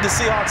 interceptions to lead the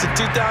Seahawks in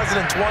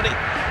 2020,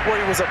 where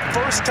he was a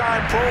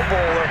first-time Pro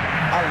Bowler.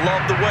 I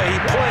love the way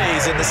he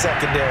plays in the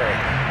secondary.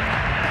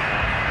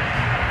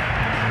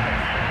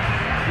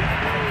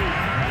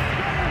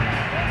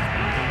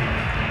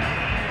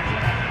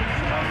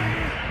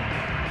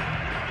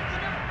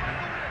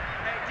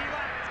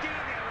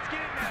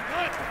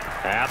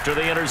 After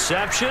the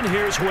interception,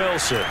 here's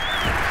Wilson.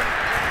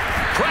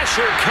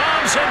 Pressure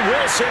comes, and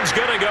Wilson's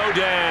going to go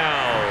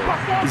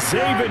down.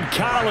 Zaven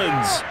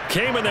Collins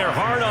came in there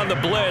hard on the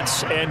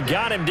blitz and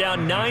got him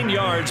down 9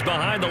 yards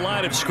behind the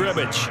line of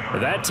scrimmage.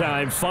 That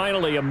time,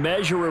 finally, a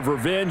measure of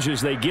revenge as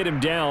they get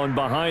him down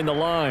behind the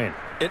line.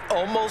 It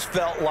almost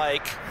felt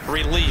like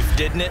relief,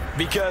 didn't it?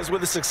 Because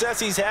with the success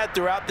he's had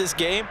throughout this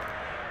game,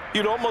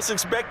 you'd almost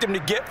expect him to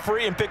get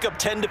free and pick up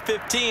 10 to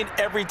 15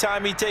 every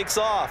time he takes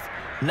off.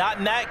 Not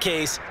in that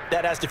case.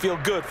 That has to feel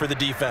good for the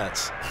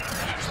defense.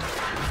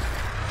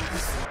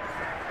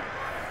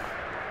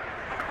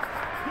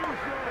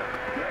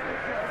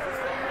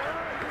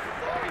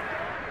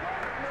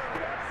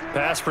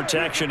 Pass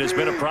protection has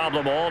been a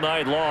problem all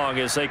night long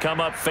as they come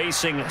up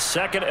facing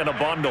second and a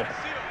bundle.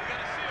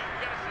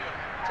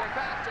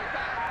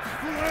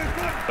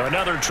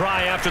 Another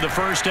try after the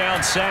first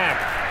down sack.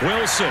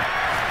 Wilson.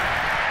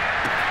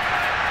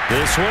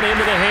 This one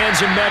into the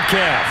hands of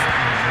Metcalf.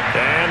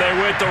 And they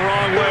went the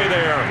wrong way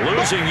there.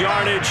 Losing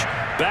yardage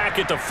back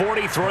at the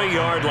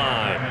 43-yard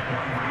line.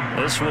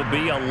 This will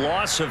be a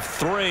loss of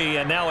 3,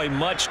 and now a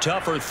much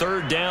tougher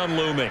third down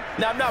looming.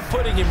 Now, I'm not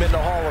putting him in the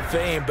Hall of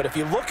Fame, but if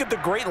you look at the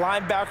great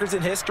linebackers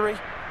in history,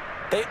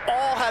 they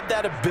all have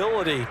that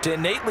ability to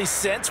innately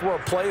sense where a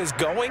play is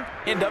going,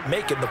 end up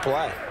making the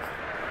play.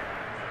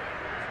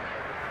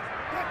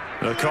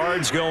 The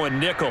Cards going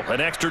nickel.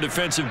 An extra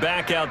defensive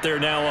back out there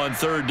now on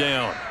third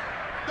down.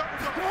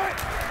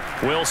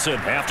 Wilson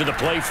after the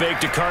play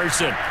fake to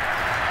Carson.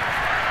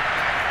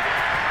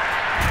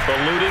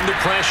 Eluding the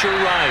pressure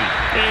right.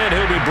 And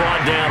he'll be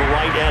brought down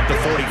right at the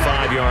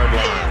 45-yard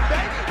line.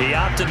 He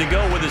opted to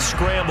go with a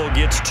scramble,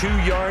 gets 2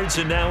 yards,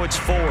 and now it's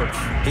 4th.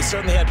 He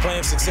certainly had plenty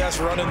of success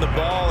running the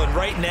ball, and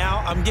right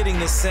now I'm getting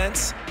the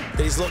sense that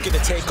he's looking to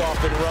take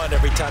off and run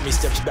every time he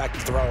steps back to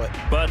throw it.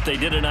 But they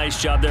did a nice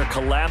job there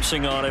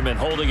collapsing on him and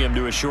holding him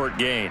to a short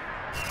gain.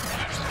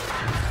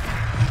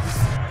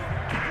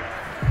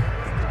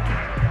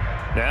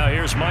 Now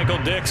here's Michael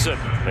Dixon.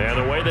 And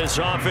the way this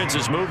offense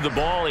has moved the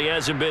ball, he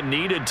hasn't been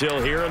needed till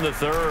here in the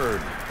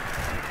third.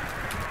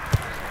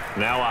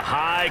 Now a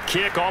high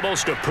kick,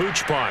 almost a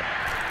pooch punt.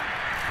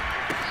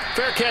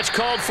 Fair catch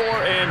called for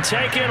and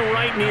taken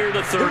right near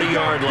the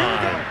 30-yard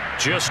line.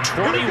 Just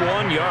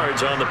 21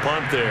 yards on the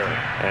punt there.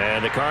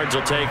 And the Cards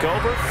will take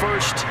over,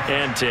 1st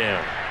and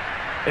 10.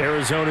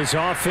 Arizona's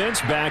offense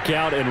back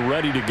out and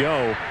ready to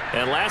go.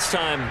 And last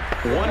time,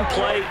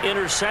 1-play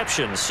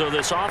interception. So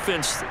this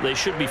offense, they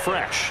should be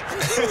fresh.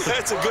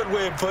 That's a good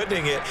way of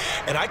putting it.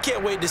 And I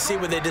can't wait to see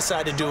what they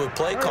decide to do with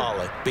play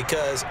calling,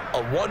 because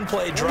a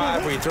 1-play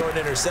drive where you throw an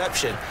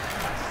interception,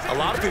 a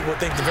lot of people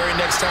think the very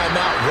next time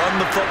out, run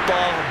the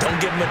football, don't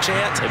give them a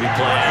chance. Maybe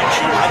play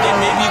action. I think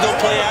maybe you go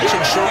play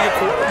action, show your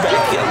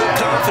quarterback, get a little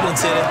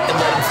confidence in it, and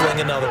let him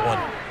fling another one.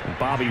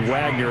 Bobby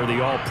Wagner,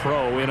 the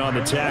all-pro, in on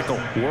the tackle,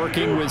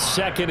 working with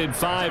 2nd and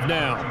 5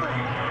 now.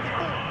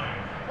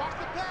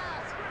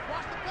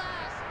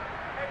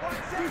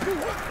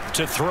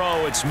 To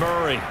throw, it's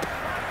Murray.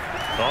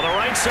 On the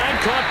right side,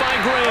 caught by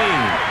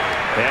Green.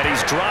 And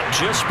he's dropped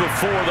just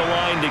before the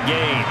line to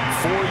gain.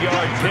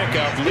 4-yard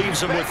pickup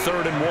leaves him with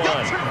 3rd and 1.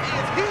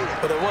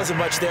 Well, there wasn't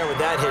much there with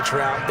that hitch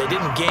route. They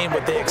didn't gain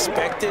what they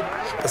expected.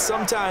 But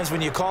sometimes when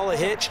you call a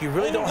hitch, you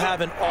really don't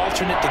have an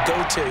alternate to go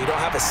to. You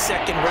don't have a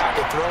second route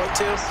to throw it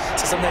to.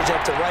 So sometimes you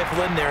have to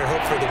rifle in there and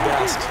hope for the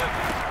best.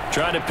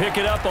 Trying to pick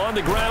it up on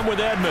the ground with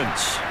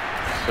Edmonds.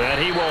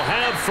 And he will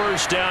have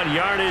 1st down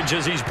yardage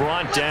as he's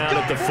brought down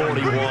at the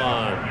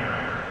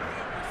 41.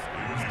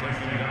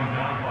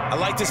 I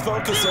like this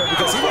focus there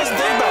because he wasn't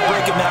thinking about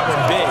breaking that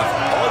one big.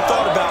 All he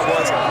thought about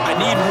was, I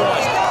need 1.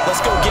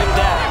 Let's go get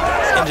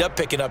that. Ended up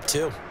picking up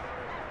 2.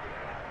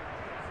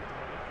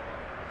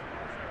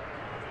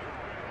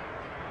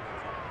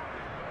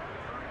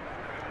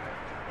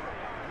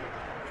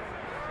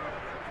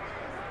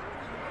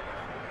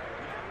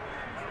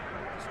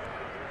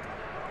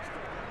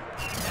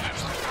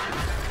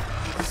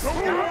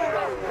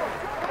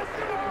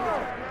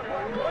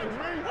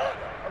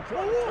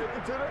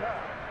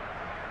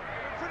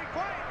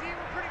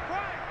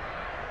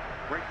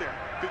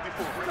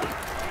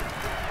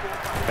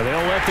 And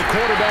they'll let the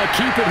quarterback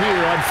keep it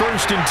here on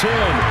 1st and 10.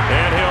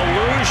 And he'll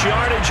lose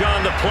yardage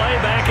on the play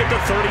back at the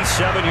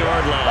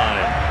 37-yard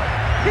line.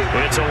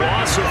 It's a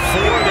loss of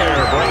 4 there,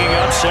 bringing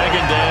up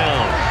 2nd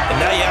down. And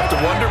now you have to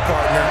wonder,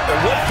 partner, at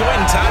what point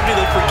in time do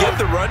they forget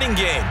the running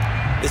game?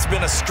 It's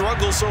been a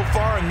struggle so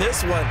far in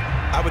this one.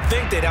 I would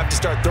think they'd have to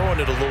start throwing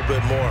it a little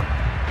bit more.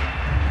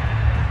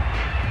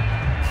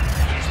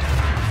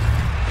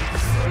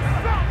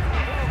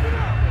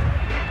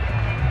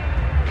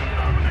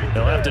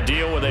 They'll have to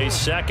deal with a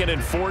 2nd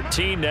and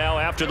 14 now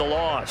after the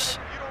loss.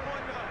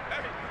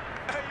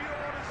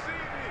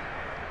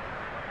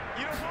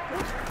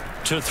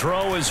 To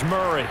throw is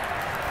Murray.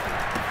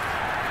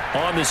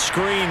 On the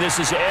screen, this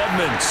is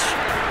Edmonds.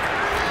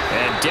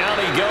 And down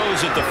he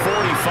goes at the 45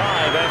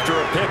 after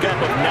a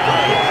pickup of 9.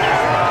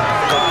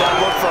 Got that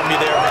look from you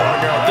there,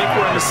 partner. I think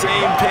we're on the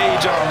same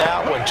page on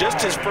that one.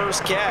 Just his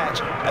first catch.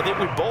 I think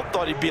we both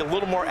thought he'd be a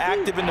little more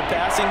active in the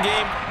passing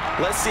game.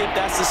 Let's see if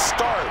that's the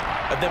start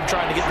of them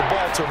trying to get the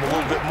ball to him a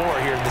little bit more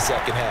here in the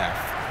second half.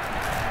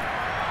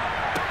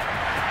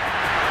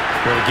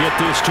 Going to get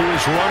this to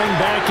his running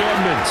back,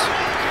 Edmonds.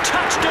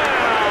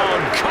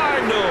 Touchdown,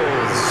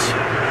 Cardinals!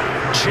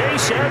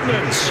 Chase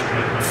Edmonds,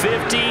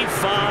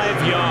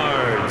 55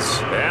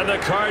 yards. And the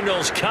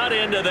Cardinals cut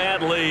into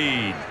that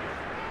lead.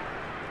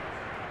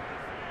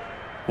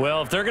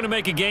 Well, if they're going to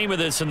make a game of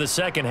this in the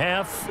second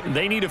half,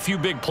 they need a few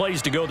big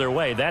plays to go their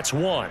way. That's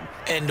one.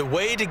 And the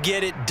way to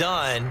get it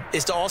done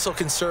is to also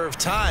conserve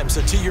time.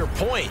 So to your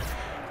point,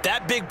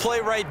 that big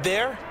play right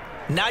there,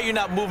 now you're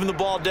not moving the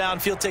ball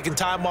downfield, taking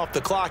time off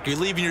the clock. You're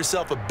leaving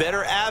yourself a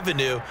better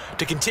avenue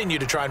to continue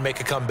to try and make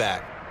a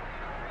comeback.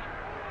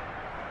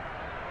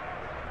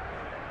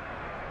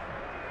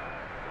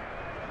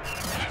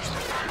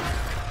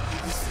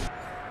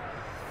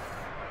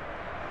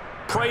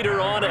 Prater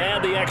on to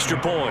add the extra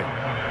point.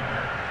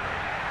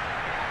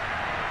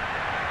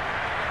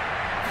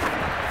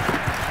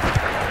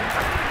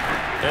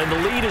 And the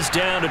lead is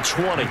down to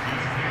 20.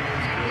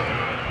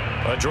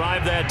 A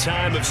drive that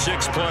time of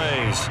 6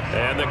 plays.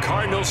 And the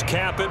Cardinals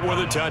cap it with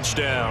a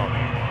touchdown.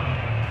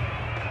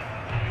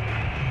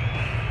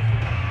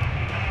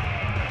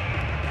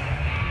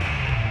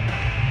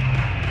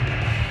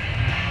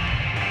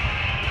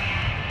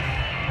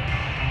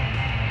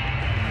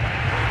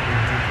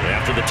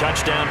 After the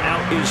touchdown,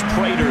 out is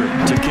Prater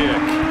to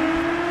kick.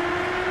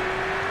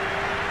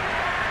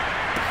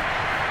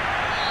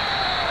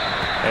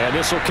 And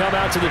this will come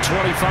out to the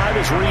 25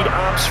 as Reed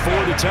opts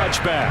for the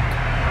touchback.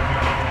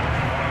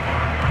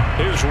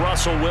 Here's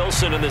Russell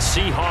Wilson and the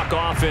Seahawk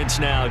offense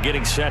now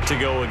getting set to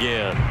go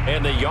again.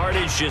 And the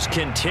yardage just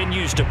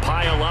continues to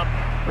pile up.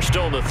 We're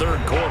still in the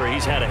third quarter.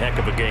 He's had a heck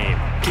of a game.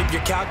 Keep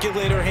your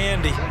calculator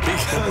handy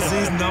because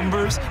these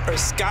numbers are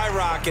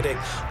skyrocketing.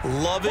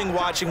 Loving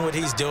watching what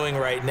he's doing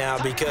right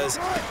now because,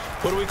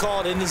 what do we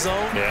call it, in the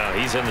zone? Yeah,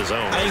 he's in the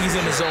zone. I think he's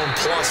in the zone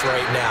plus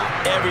right now.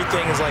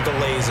 Everything is like a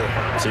laser.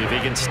 See if he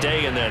can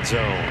stay in that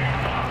zone.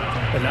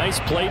 A nice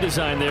play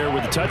design there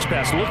with the touch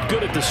pass. Looked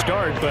good at the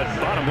start, but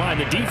bottom line,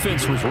 the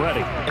defense was ready.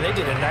 And they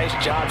did a nice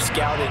job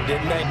scouting,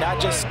 didn't they? Not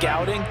just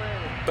scouting,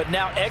 but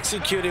now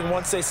executing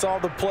once they saw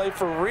the play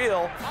for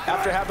real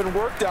after having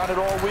worked on it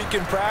all week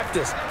in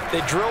practice.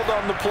 They drilled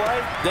on the play,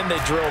 then they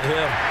drilled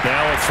him.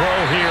 Now a throw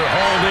here,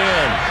 hauled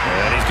in.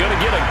 And he's going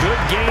to get a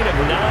good gain of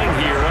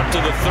 9 here up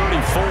to the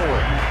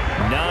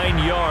 34.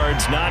 9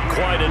 yards, not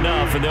quite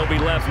enough, and they'll be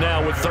left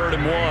now with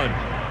 3rd and 1.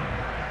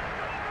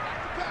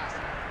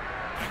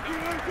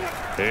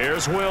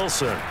 Here's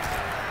Wilson.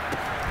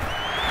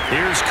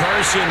 Here's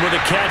Carson with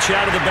a catch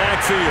out of the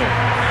backfield.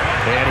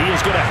 And he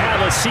is going to have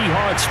a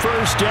Seahawks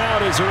first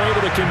down as they're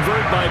able to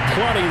convert by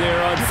plenty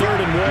there on 3rd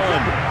and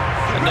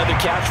 1. Another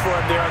catch for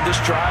him there on this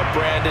drive,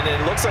 Brandon,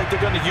 and it looks like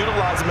they're going to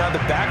utilize him out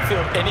of the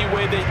backfield any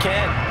way they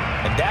can.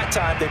 And that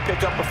time they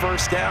pick up a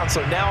first down.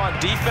 So now on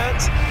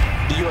defense,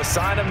 do you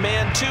assign a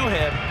man to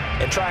him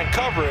and try and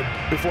cover him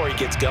before he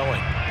gets going?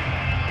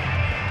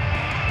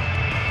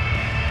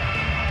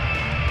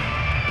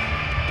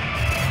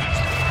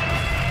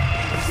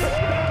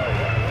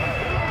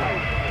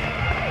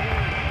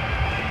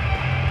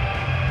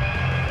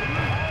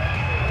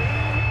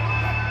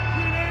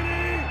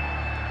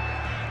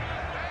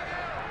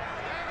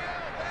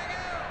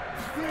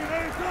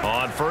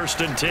 On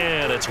 1st and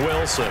 10, it's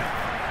Wilson.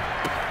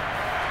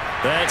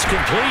 That's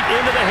complete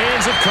into the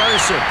hands of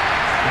Carson.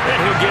 And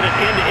he'll get it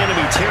into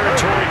enemy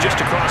territory just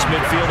across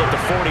midfield at the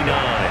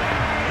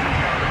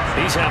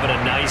 49. He's having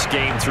a nice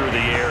game through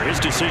the air. His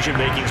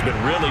decision-making's been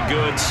really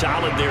good.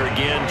 Solid there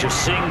again.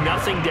 Just seeing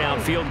nothing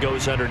downfield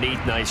goes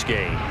underneath. Nice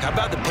game. How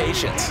about the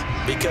patience?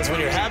 Because when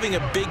you're having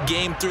a big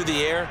game through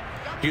the air,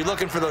 you're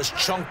looking for those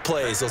chunk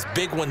plays, those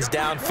big ones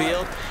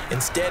downfield.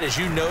 Instead, as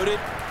you noted,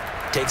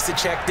 takes the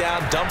check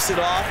down, dumps it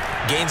off,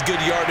 gains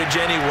good yardage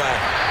anyway.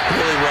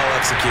 Really well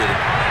executed.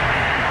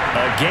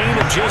 A gain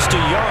of just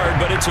a yard,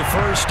 but it's a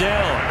first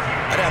down.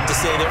 I'd have to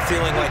say they're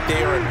feeling like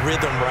they are in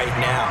rhythm right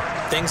now.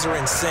 Things are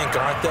in sync,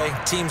 aren't they?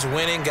 Team's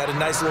winning, got a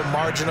nice little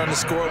margin on the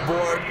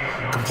scoreboard,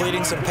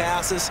 completing some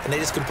passes, and they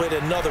just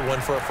completed another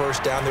one for a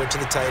first down there to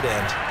the tight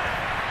end.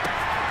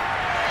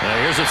 Now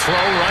here's a throw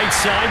right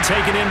side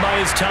taken in by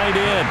his tight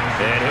end.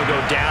 And he'll go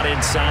down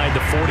inside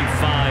the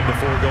 45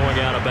 before going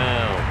out of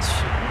bounds.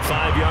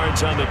 5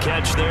 yards on the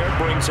catch there,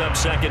 brings up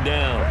 2nd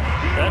down.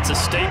 That's a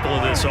staple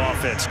of this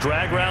offense.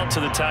 Drag route to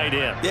the tight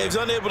end. Yeah, he's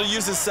unable to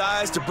use his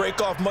size to break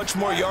off much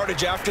more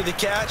yardage after the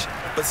catch,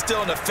 but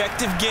still an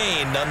effective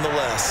gain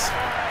nonetheless.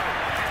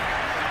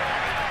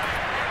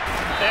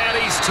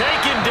 And he's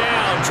taken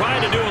down,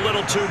 trying to do a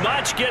little too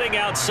much, getting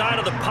outside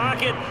of the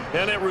pocket,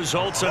 and it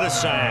results in a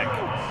sack.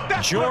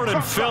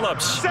 Jordan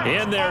Phillips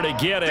in there to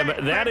get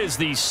him. That is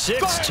the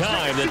 6th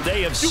time that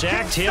they have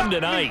sacked him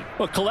tonight.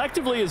 Well,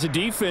 collectively as a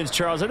defense,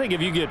 Charles, I think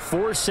if you get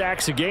 4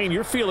 sacks a game,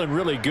 you're feeling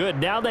really good.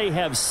 Now they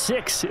have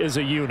 6 as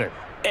a unit.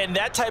 And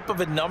that type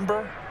of a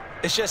number,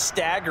 it's just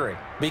staggering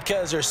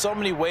because there's so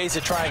many ways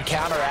to try and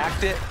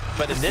counteract it.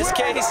 But in this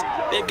case,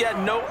 they've got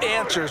no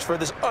answers for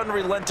this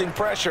unrelenting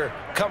pressure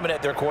coming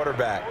at their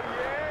quarterback.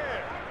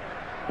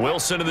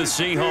 Wilson of the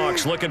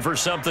Seahawks looking for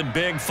something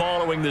big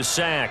following the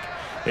sack.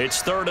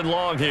 It's 3rd and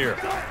long here.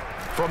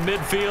 From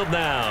midfield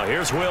now,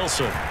 here's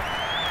Wilson.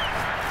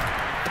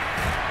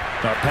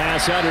 A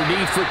pass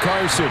underneath for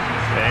Carson.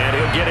 And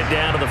he'll get it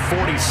down to the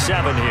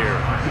 47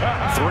 here.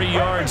 3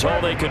 yards,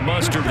 all they could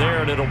muster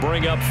there, and it'll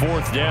bring up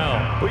 4th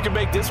down. We can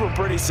make this one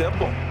pretty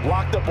simple.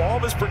 Blocked up all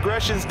of his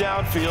progressions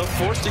downfield,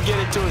 forced to get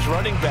it to his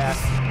running back.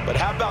 But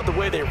how about the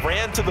way they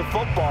ran to the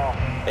football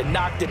and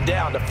knocked it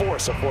down to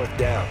force a 4th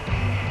down?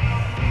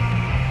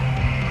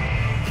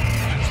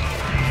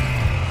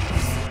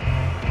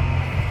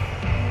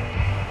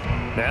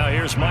 Now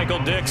here's Michael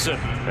Dixon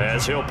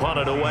as he'll punt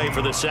it away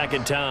for the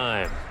 2nd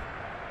time.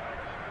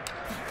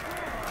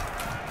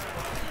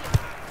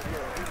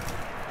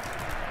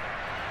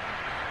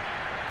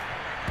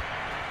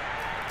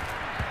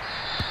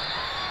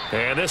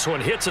 And this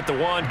one hits at the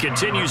 1,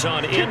 continues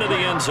on into the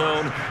end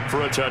zone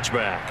for a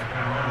touchback.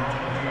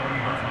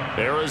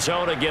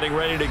 Arizona getting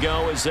ready to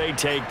go as they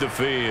take the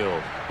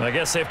field. I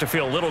guess they have to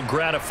feel a little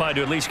gratified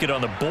to at least get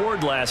on the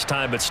board last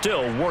time, but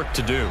still work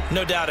to do.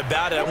 No doubt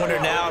about it. I wonder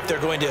now if they're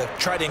going to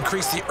try to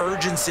increase the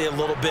urgency a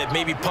little bit,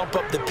 maybe pump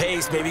up the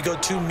pace, maybe go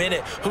 2-minute.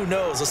 Who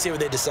knows? Let's see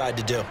what they decide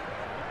to do.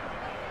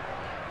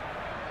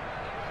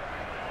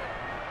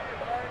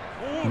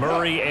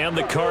 Murray and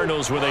the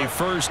Cardinals with a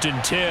 1st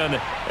and 10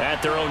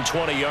 at their own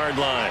 20-yard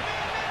line.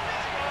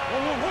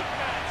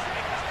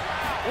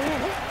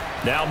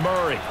 Now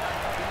Murray.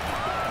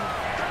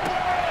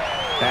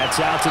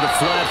 That's out to the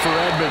flat for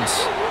Edmonds.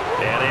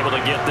 And able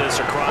to get this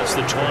across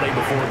the 20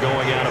 before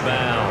going out of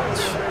bounds.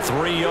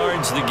 3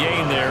 yards the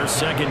gain there,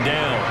 2nd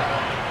down.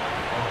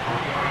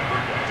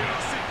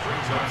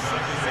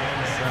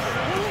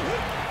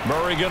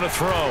 Murray going to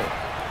throw.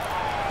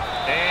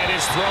 And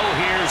his throw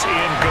here's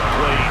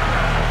incomplete.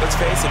 Let's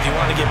face it, if you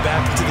want to get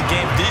back into the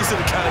game, these are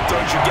the kind of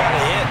throws you got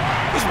to hit.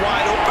 He's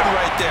wide open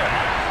right there.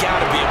 Got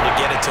to be able to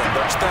get it to him,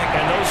 don't you think?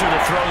 And those are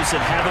the throws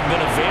that haven't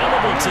been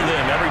available to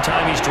them every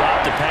time he's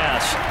dropped a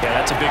pass. Yeah,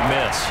 that's a big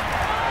miss.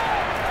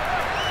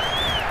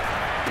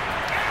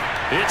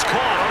 It's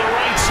caught on the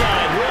right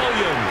side.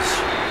 Williams.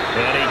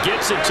 And he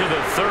gets it to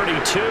the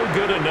 32.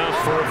 Good enough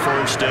for a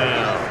first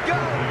down.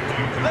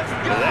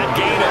 That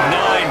gain of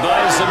 9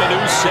 buys them a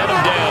new set of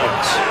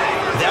downs.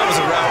 That was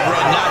a route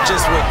run, not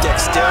just with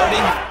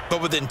dexterity,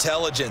 but with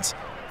intelligence.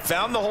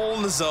 Found the hole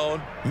in the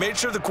zone, made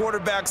sure the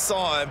quarterback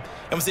saw him,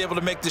 and was able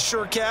to make the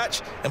sure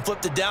catch and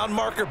flip the down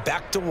marker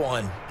back to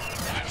 1.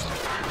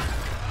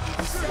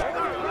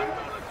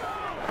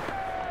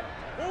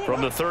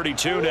 From the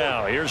 32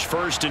 now, here's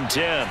 1st and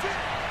 10.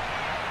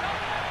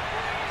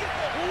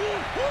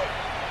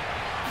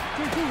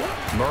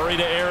 Murray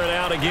to air it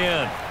out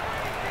again.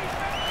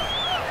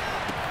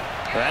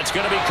 That's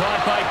going to be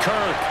caught by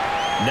Kirk.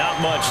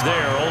 Not much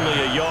there, only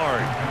a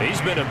yard.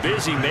 He's been a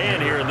busy man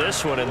here in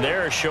this one, and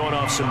they're showing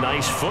off some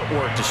nice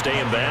footwork to stay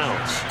in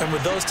bounds. And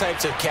with those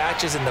types of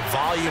catches and the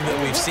volume that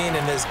we've seen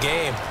in this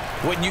game,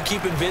 wouldn't you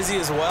keep him busy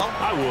as well?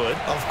 I would.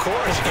 Of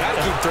course. You got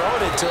to keep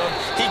throwing it to him.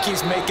 He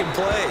keeps making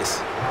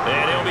plays.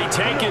 And he'll be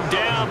taken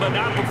down, but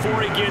not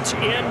before he gets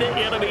into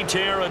enemy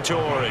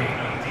territory.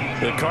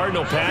 The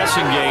Cardinal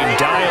passing game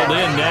dialed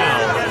in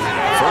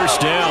now. First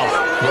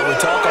down. But we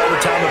talk all the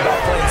time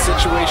about playing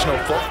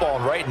situational football,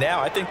 and right now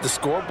I think the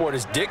scoreboard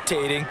is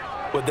dictating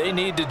what they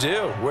need to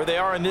do. Where they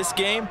are in this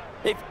game,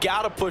 they've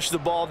got to push the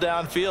ball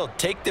downfield,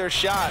 take their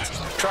shots,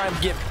 try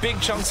and get big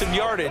chunks of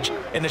yardage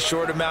in a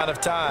short amount of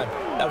time.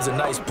 That was a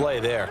nice play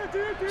there.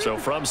 So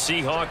from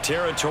Seahawk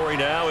territory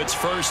now, it's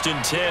 1st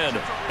and 10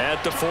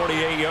 at the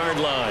 48-yard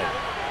line.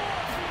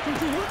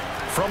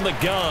 From the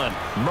gun,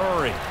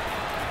 Murray.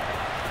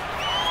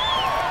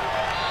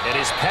 And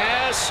his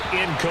pass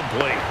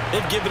incomplete.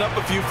 They've given up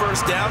a few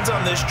first downs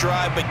on this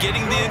drive, but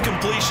getting the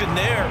incompletion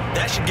there,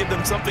 that should give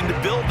them something to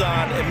build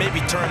on and maybe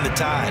turn the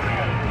tide.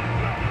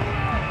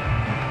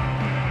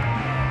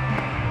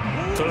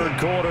 Third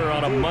quarter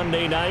on a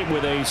Monday night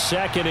with a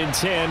 2nd and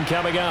 10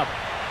 coming up.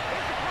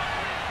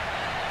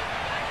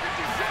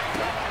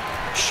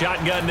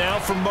 Shotgun now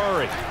from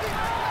Murray.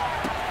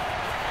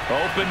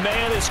 Open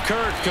man is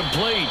Kirk,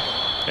 complete.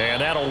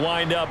 And that'll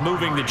wind up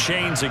moving the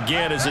chains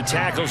again as the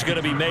tackle's going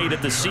to be made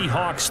at the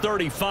Seahawks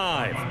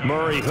 35.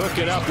 Murray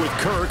hooking up with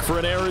Kirk for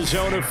an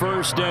Arizona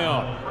first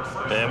down.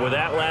 And with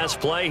that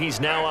last play, he's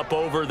now up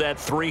over that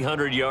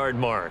 300-yard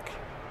mark.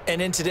 And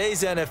in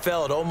today's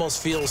NFL, it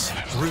almost feels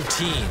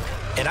routine.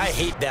 And I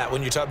hate that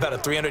when you talk about a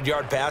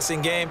 300-yard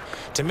passing game.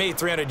 To me,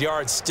 300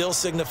 yards still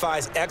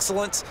signifies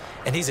excellence,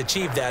 and he's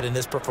achieved that in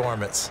this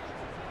performance.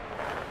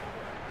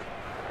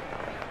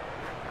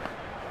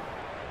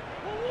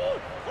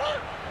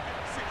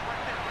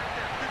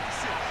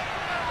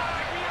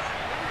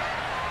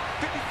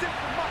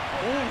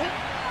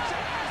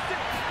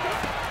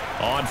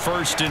 On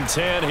 1st and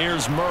 10,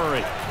 here's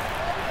Murray.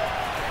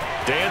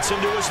 Dancing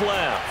to his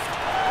left.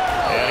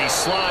 And he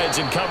slides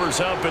and covers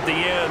up at the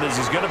end as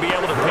he's going to be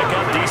able to pick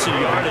up decent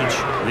yardage.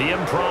 The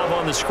improv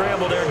on the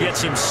scramble there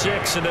gets him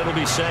 6, and it'll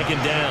be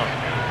 2nd down.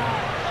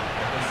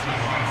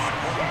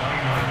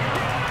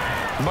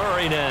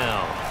 Murray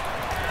now.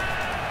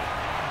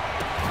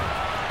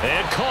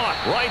 And caught,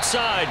 right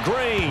side,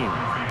 Green.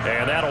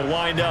 And that'll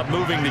wind up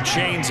moving the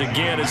chains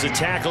again as the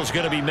tackle's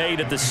going to be made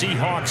at the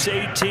Seahawks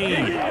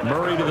 18.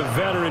 Murray to the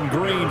veteran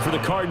Green for the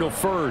Cardinal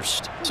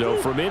first. So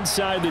from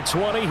inside the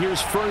 20, here's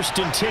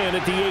 1st and 10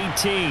 at the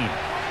 18.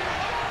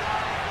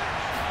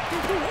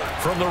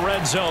 From the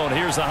red zone,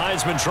 here's the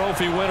Heisman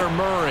Trophy winner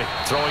Murray.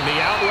 Throwing the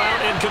out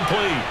route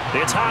incomplete.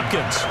 It's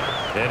Hopkins.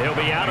 And he'll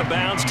be out of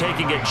bounds,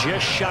 taking it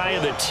just shy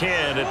of the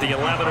 10 at the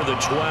 11 or the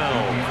 12.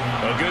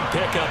 A good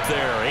pickup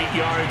there. 8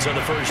 yards on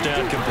the first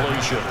down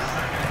completion.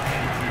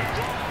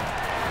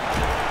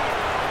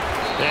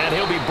 And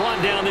he'll be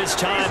brought down this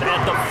time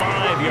at the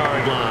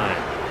 5-yard line.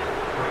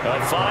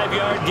 A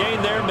 5-yard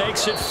gain there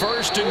makes it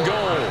 1st and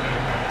goal.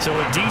 So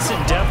a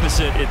decent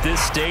deficit at this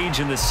stage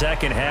in the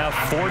second half.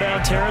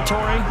 4-down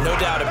territory? No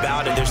doubt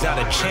about it. There's not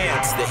a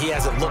chance that he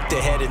hasn't looked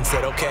ahead and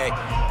said, okay,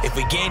 if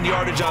we gain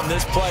yardage on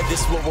this play,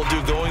 this is what we'll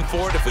do going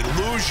forward. If we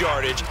lose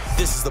yardage,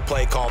 this is the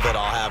play call that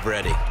I'll have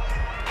ready.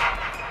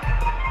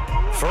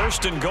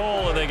 1st and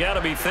goal, and they got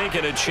to be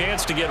thinking a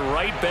chance to get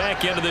right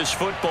back into this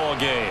football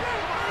game.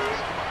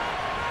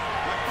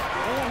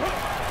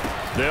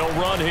 They'll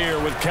run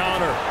here with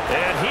Connor,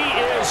 and he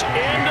is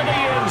into the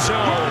end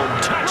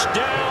zone.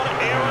 Touchdown,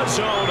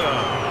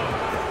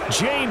 Arizona.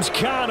 James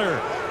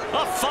Conner,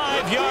 a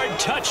 5-yard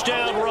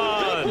touchdown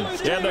run.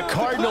 And the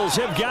Cardinals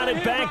have got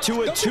it back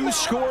to a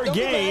 2-score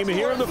game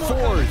here in the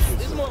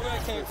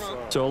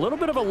 4th. So a little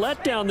bit of a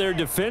letdown there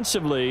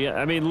defensively.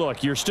 I mean,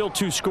 look, you're still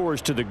 2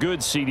 scores to the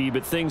good, CD,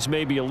 but things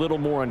may be a little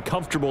more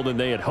uncomfortable than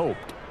they had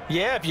hoped.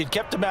 Yeah, if you'd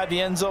kept him out of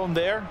the end zone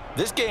there,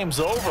 this game's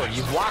over.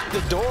 You've locked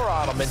the door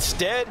on him.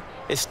 Instead,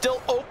 it's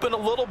still open a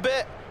little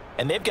bit,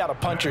 and they've got a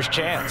puncher's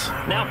chance.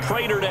 Now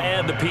Prater to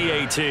add the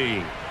PAT.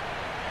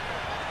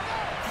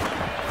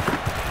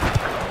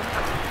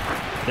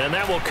 And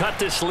that will cut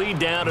this lead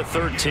down to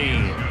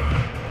 13.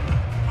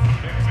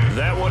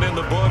 That one in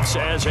the books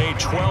as a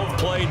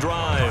 12-play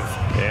drive.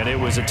 And it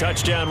was a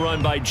touchdown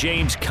run by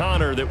James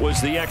Conner that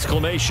was the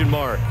exclamation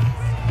mark.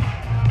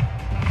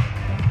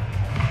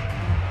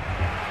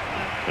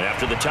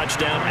 After the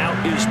touchdown,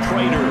 out is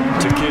Prater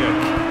to kick.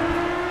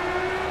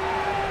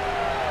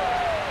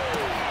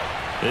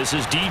 This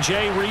is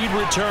DJ Reed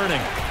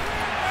returning.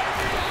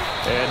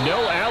 And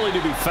no alley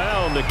to be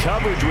found. The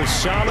coverage was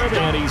solid,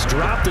 and he's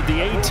dropped at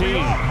the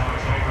 18.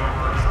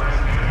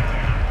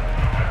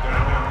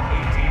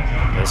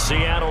 And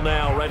Seattle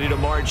now ready to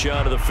march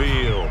onto the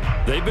field.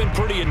 They've been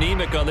pretty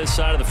anemic on this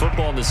side of the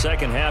football in the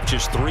second half,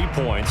 just 3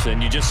 points,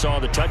 and you just saw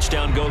the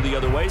touchdown go the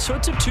other way, so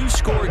it's a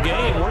 2-score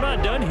game. We're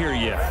not done here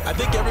yet. I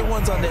think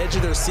everyone's on the edge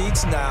of their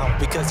seats now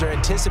because they're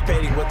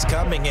anticipating what's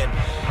coming, and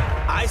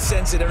I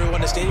sense that everyone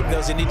in the stadium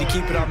knows they need to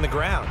keep it on the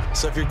ground.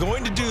 So if you're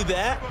going to do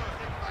that,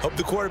 hope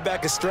the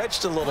quarterback is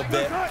stretched a little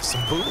bit.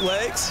 Some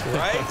bootlegs,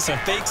 right? Some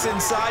fakes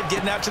inside,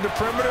 getting out to the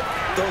perimeter.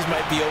 Those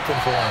might be open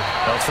for him.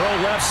 They'll throw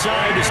left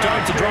side to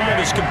start the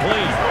drive is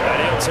complete. And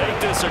he'll take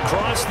this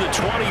across the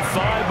 25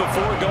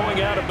 before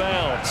going out of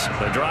bounds.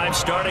 The drive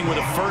starting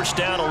with a first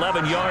down,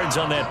 11 yards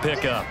on that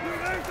pickup.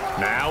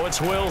 Now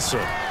it's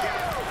Wilson.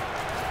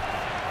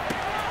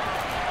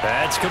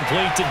 That's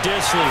complete to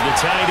Disley, the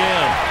tight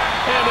end.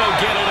 And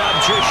they'll get it up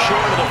just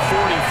short of the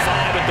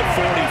 45 at the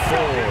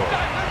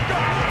 44.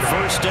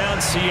 First down,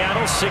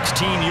 Seattle,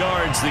 16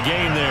 yards, the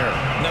gain there.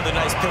 Another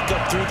nice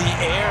pickup through the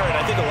air, and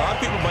I think a lot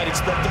of people might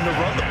expect them to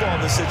run the ball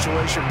in this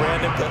situation,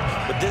 Brandon, but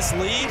with this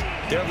lead,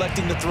 they're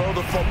electing to throw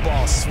the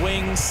football.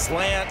 Swings,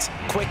 slants,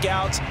 quick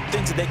outs,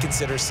 things that they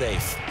consider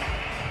safe.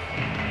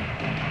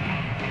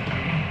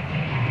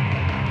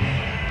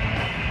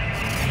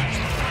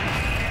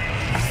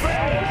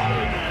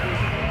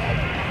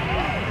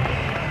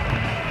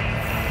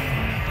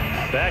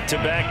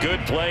 Back-to-back good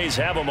plays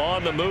have them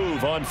on the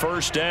move on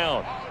first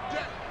down.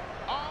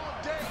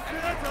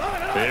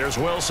 There's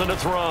Wilson to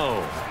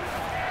throw.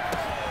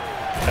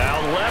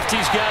 Out left,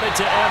 he's got it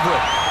to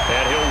Everett.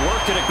 And he'll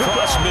work it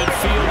across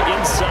midfield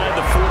inside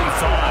the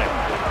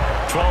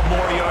 45. 12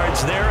 more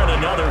yards there and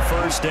another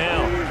first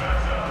down.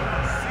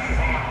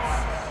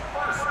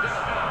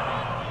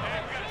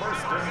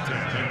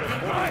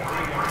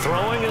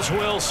 Throwing is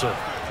Wilson.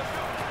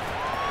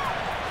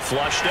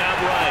 Flushed out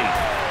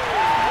right.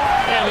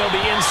 And they'll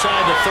be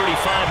inside the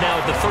 35 now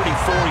at the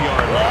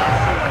 34-yard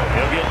line.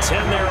 He'll get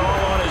 10 there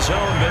all on his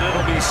own, but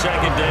it'll be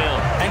second down.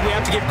 And we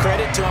have to give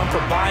credit to him for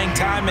buying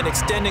time and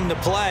extending the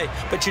play.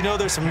 But you know,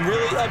 there's some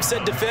really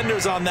upset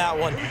defenders on that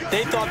one.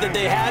 They thought that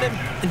they had him.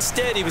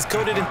 Instead, he was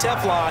coated in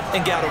Teflon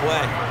and got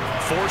away.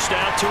 Forced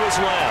out to his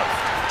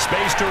left.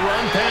 Space to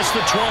run past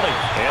the 20.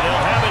 And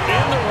he'll have it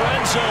in the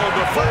red zone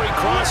before he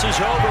crosses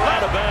over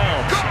out of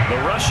bounds. The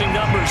rushing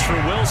numbers for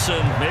Wilson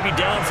maybe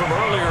down from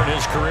earlier in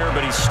his career,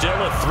 but he's still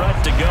a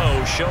threat to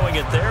go, showing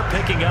it there,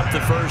 picking up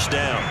the first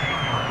down.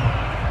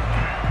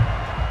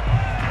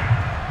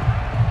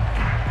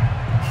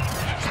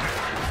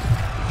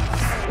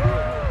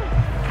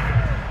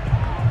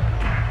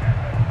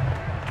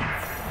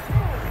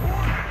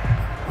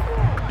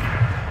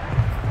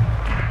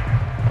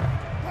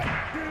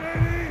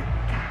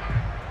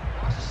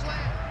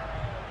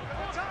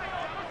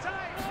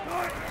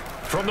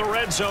 From the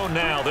red zone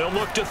now, they'll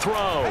look to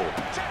throw.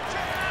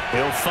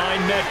 He'll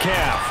find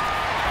Metcalf.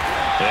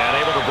 And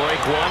able to break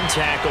one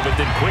tackle, but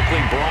then quickly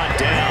brought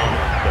down.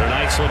 But a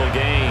nice little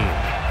gain.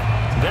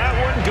 That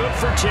one good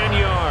for 10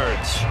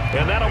 yards.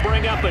 And that'll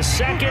bring up a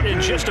second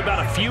and just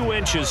about a few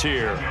inches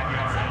here.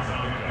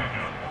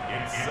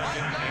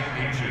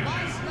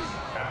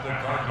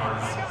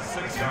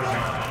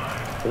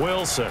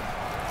 Wilson.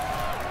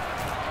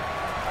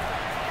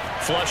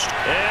 Flushed,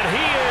 and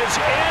he is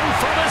in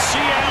for the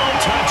Seattle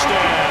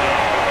touchdown.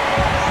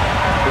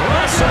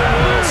 Russell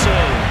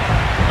Wilson,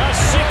 a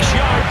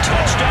 6-yard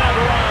touchdown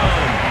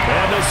run.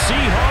 And the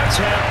Seahawks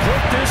have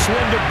put this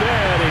one to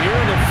bed here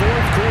in the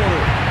fourth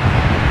quarter.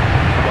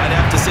 I'd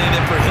have to say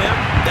that for him,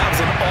 that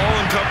was an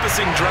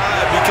all-encompassing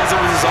drive because it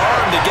was his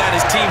arm that got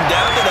his team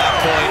down to that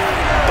point,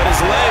 but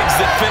his legs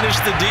that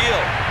finished the deal.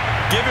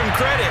 Give him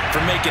credit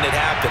for making it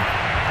happen.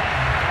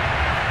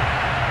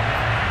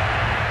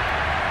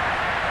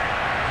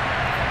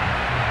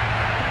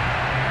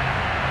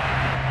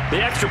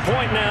 The extra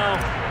point now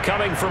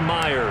coming from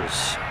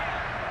Myers.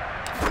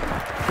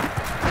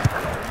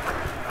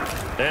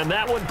 And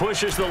that one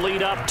pushes the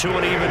lead up to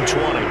an even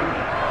 20.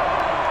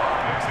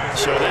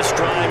 So this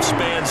drive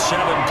spans 7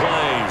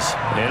 plays.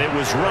 And it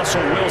was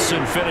Russell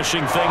Wilson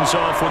finishing things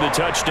off with a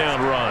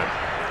touchdown run.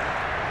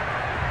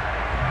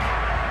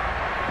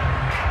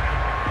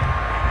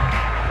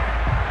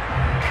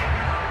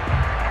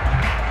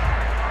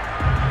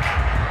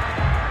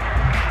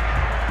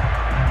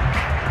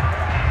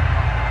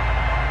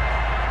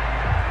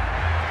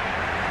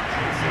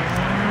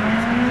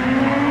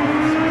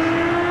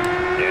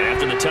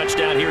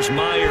 Touchdown, here's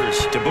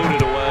Myers to boot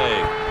it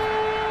away.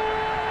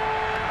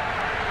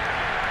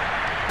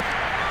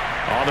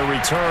 On the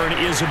return,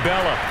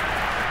 Isabella.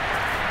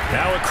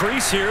 Now a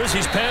crease here as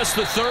he's past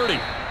the 30.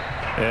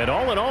 And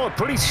all in all, a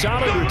pretty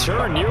solid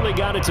return. Nearly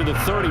got it to the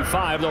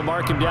 35. They'll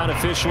mark him down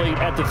officially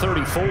at the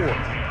 34.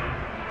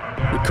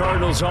 The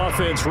Cardinals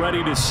offense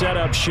ready to set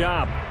up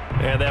shop.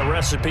 And that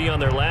recipe on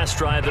their last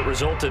drive that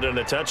resulted in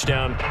a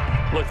touchdown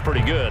looked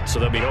pretty good, so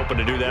they'll be hoping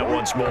to do that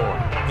once more.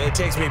 And it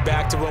takes me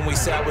back to when we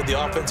sat with the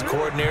offensive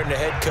coordinator and the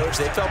head coach.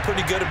 They felt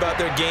pretty good about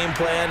their game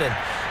plan and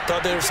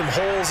thought there were some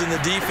holes in the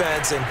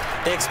defense, and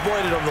they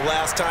exploited them the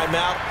last time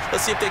out.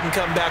 Let's see if they can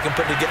come back and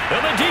put it together.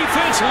 And the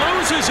defense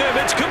loses him.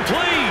 It's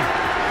complete.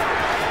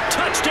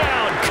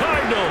 Touchdown,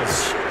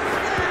 Cardinals.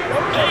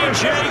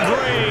 A.J.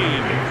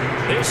 Green,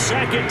 his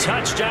second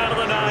touchdown of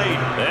the night,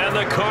 and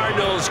the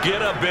Cardinals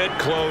get a bit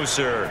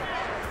closer.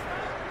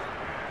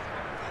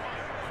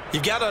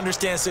 You've got to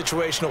understand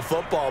situational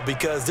football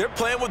because they're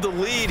playing with the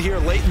lead here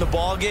late in the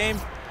ball game.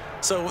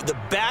 So the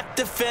back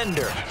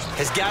defender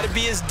has got to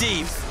be as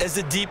deep as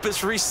the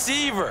deepest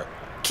receiver.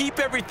 Keep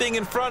everything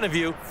in front of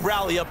you,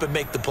 rally up and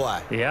make the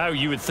play. Yeah,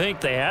 you would think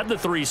they had the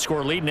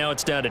 3-score lead. Now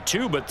it's down to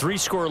 2, but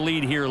 3-score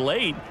lead here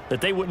late,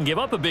 that they wouldn't give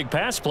up a big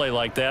pass play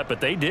like that, but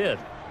they did.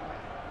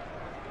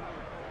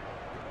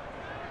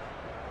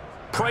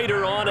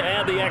 Prater on to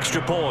add the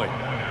extra point.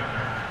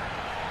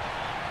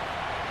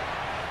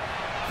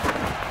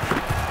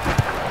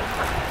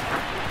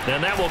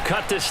 And that will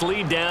cut this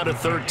lead down to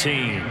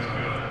 13.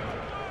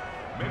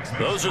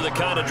 Those are the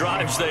kind of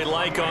drives they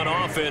like on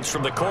offense,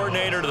 from the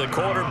coordinator to the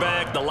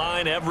quarterback, the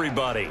line,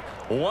 everybody.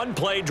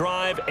 One-play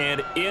drive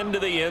and into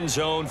the end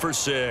zone for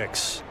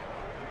 6.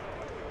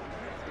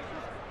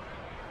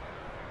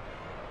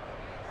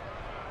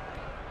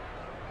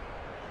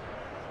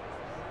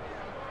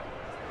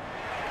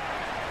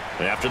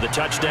 After the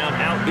touchdown,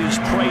 out is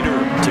Prater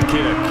to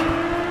kick.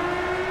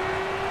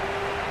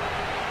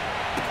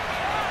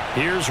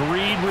 Here's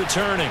Reed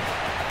returning.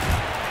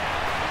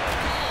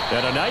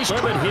 And a nice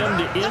limit him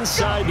to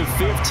inside the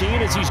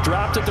 15 as he's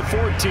dropped at the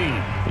 14.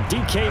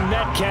 DK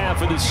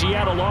Metcalf of the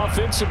Seattle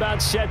offense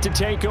about set to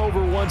take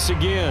over once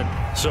again.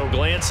 So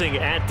glancing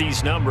at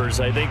these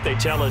numbers, I think they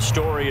tell a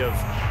story of,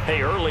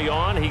 hey, early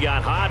on he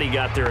got hot, he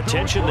got their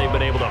attention. They've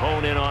been able to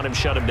hone in on him,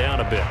 shut him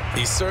down a bit.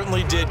 He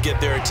certainly did get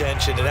their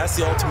attention, and that's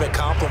the ultimate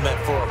compliment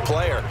for a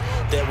player,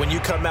 that when you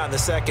come out in the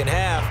second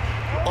half,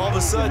 all of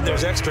a sudden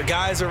there's extra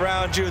guys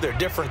around you, there are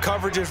different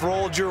coverages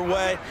rolled your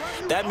way.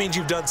 That means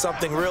you've done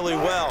something really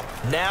well.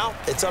 Now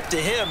it's up to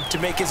him to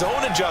make his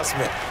own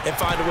adjustment and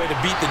find a way to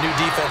beat the new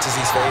defenses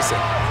he's facing.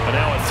 And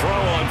now a throw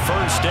on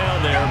first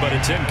down there, but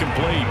it's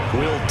incomplete.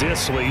 Will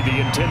Dissly,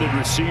 the intended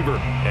receiver,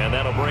 and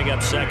that'll bring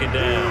up second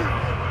down.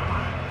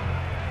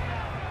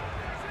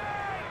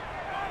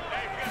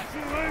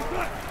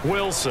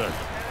 Wilson.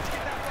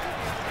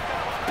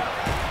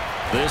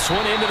 This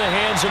one into the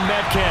hands of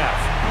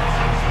Metcalf.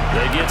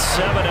 They get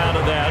 7 out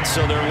of that,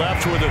 so they're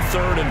left with a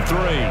 3rd and 3.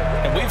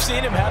 And we've seen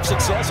him have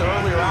success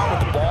earlier on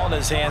with the ball in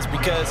his hands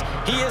because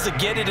he is a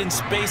get it in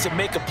space and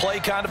make a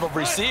play kind of a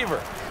receiver.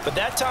 But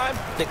that time,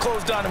 they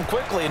closed on him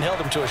quickly and held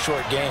him to a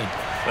short gain.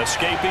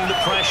 Escaping the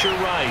pressure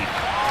right.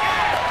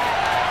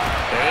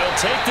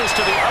 They'll take this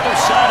to the other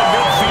side of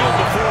midfield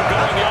before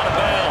going out of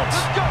bounds.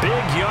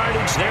 Big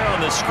yardage there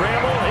on the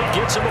scramble. It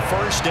gets him a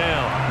first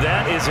down.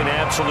 That is an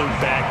absolute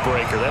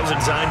backbreaker. That was a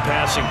design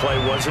passing play,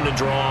 wasn't a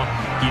draw.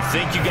 You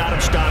think you got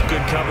him stopped,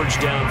 good coverage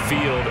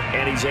downfield,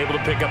 and he's able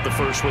to pick up the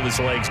first with his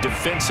legs.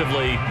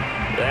 Defensively,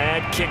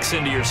 that kicks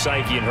into your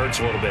psyche and hurts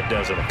a little bit,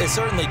 doesn't it? It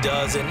certainly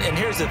does, and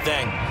here's the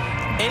thing.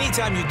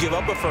 Anytime you give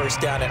up a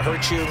first down, it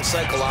hurts you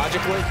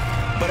psychologically,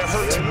 but it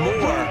hurts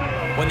more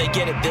when they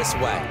get it this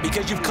way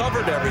because you've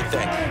covered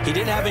everything. He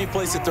didn't have any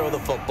place to throw the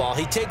football.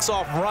 He takes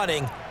off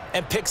running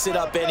and picks it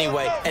up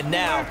anyway, and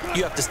now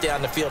you have to stay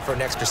on the field for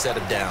an extra set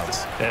of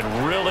downs. And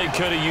really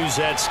could have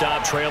used that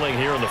stop trailing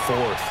here in the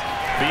 4th.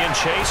 Being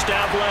chased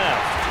out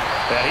left.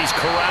 And he's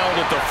corralled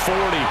at the 40,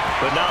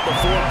 but not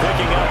before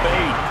picking up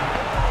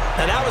 8.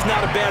 And that was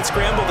not a bad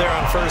scramble there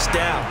on first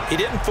down. He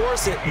didn't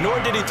force it,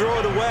 nor did he throw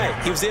it away.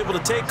 He was able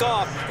to take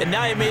off, and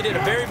now he made it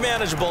a very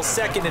manageable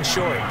 2nd and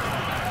short.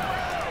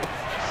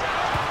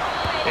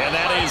 And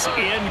that is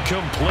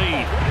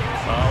incomplete.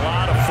 A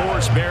lot of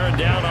force bearing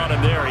down on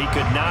him there. He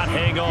could not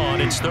hang on.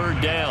 It's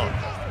 3rd down.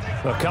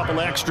 A couple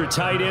extra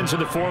tight ends in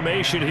the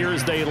formation here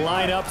as they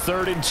line up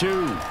 3rd and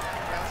 2.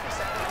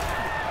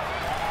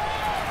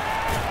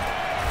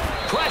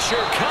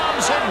 Pressure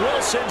comes, and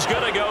Wilson's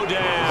going to go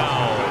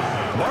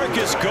down.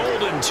 Marcus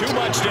Golden, too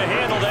much to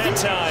handle that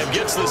time,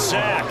 gets the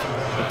sack.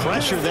 The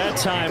pressure that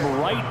time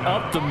right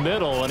up the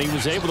middle, and he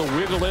was able to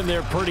wiggle in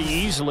there pretty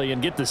easily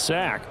and get the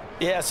sack.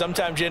 Yeah,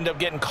 sometimes you end up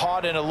getting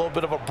caught in a little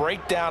bit of a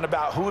breakdown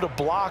about who to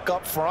block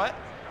up front,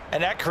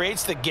 and that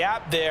creates the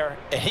gap there,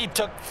 and he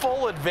took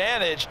full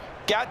advantage,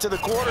 got to the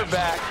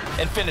quarterback,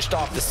 and finished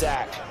off the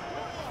sack.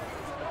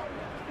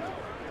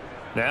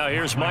 Now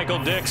here's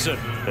Michael Dixon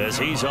as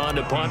he's on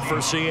to punt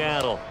for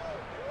Seattle.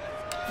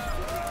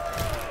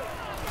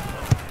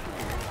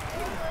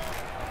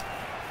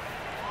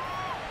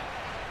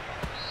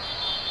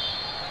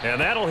 And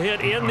that'll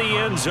hit in the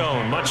end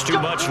zone. Much too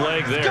much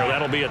leg there.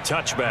 That'll be a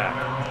touchback.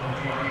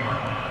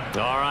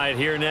 All right,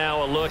 here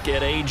now a look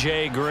at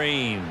A.J.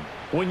 Green.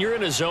 When you're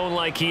in a zone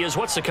like he is,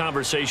 what's the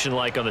conversation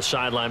like on the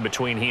sideline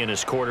between he and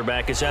his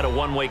quarterback? Is that a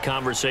one-way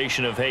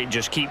conversation of, hey,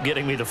 just keep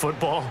getting me the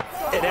football?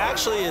 It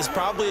actually is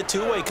probably a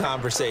two-way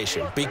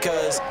conversation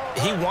because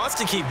he wants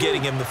to keep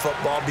getting him the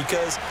football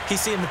because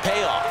he's seeing the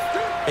payoff.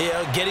 You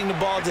know, getting the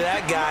ball to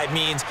that guy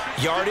means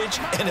yardage,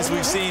 and as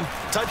we've seen,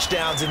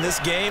 touchdowns in this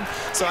game.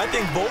 So I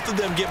think both of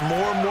them get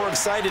more and more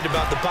excited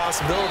about the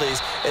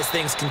possibilities as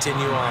things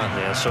continue on.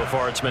 Yeah, so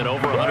far it's been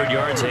over 100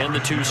 yards and the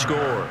 2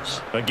 scores.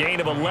 A gain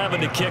of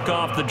 11 to kick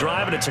off the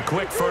drive, and it's a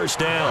quick first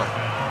down.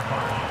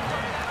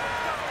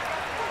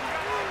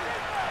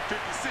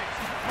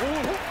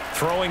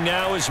 Throwing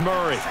now is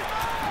Murray.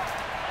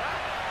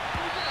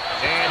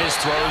 And his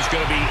throw is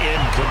going to be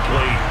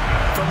incomplete.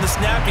 From the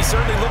snap, he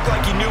certainly looked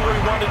like he knew where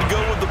he wanted to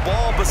go with the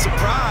ball, but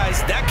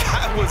surprise, that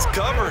guy was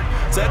covered.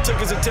 So that took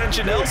his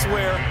attention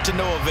elsewhere to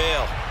no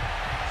avail.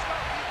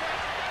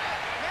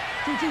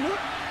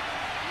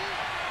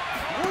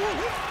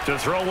 To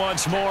throw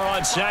once more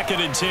on 2nd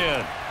and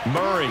 10.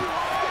 Murray.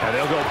 And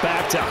they'll go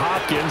back to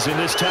Hopkins, and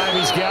this time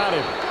he's got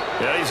him.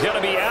 Yeah, he's got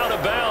to be out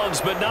of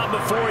bounds, but not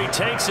before he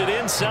takes it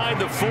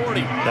inside the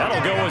 40.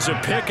 That'll go as a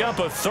pickup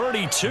of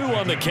 32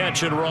 on the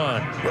catch and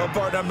run. Well,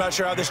 partner, I'm not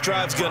sure how this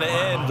drive's going to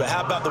end, but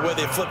how about the way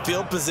they flip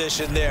field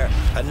position there?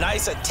 A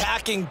nice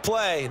attacking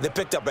play that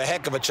picked up a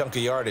heck of a chunk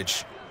of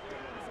yardage.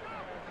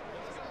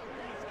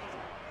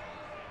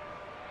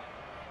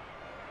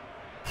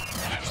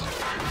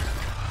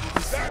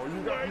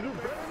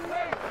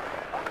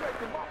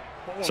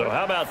 So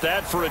how about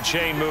that for a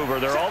chain mover?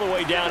 They're all the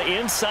way down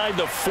inside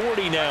the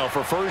 40 now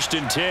for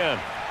 1st and 10.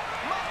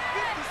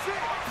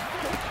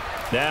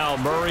 Now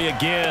Murray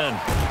again.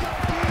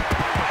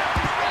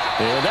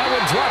 And that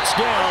one drops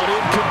down,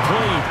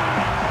 incomplete.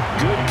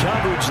 Good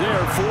coverage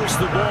there, forced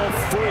the ball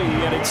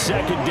free, and it's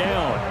 2nd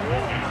down.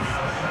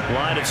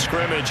 Line of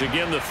scrimmage,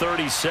 again the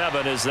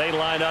 37 as they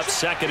line up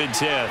 2nd and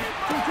 10.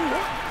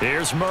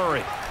 Here's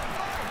Murray.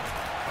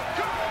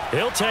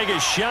 He'll take a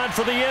shot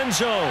for the end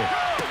zone.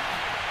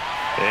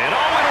 And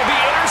it'll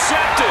be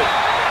intercepted.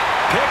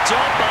 Picked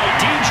up by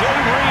DJ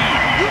Reed.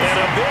 And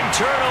a big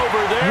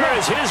turnover there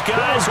as his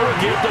guys will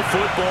get the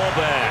football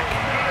back.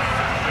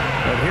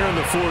 And here in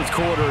the 4th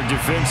quarter,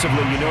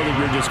 defensively, you know that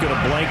you're just going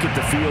to blanket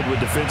the field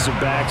with defensive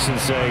backs and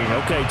say,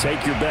 okay,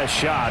 take your best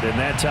shot. And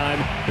that time,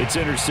 it's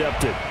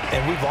intercepted.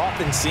 And we've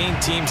often seen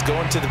teams go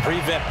into the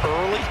prevent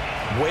early,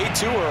 way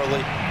too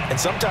early, and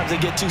sometimes they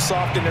get too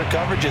soft in their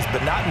coverages,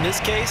 but not in this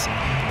case.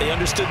 They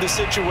understood the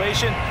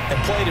situation and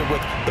played it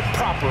with the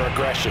proper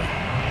aggression.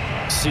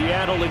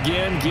 Seattle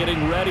again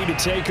getting ready to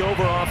take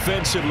over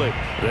offensively.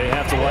 They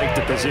have to like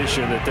the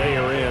position that they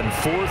are in.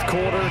 4th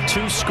quarter,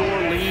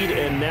 2-score lead,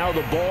 and now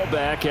the ball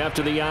back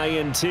after the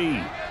INT.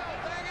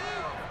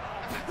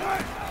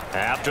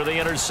 After the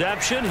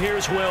interception,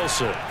 here's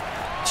Wilson.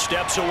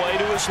 Steps away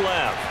to his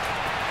left.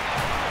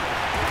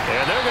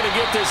 And they're going to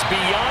get this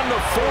beyond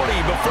the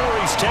 40 before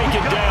he's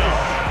taken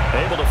down.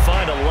 Able to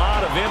find a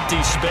lot of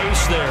empty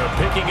space there,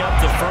 picking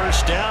up the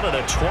 1st down and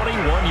a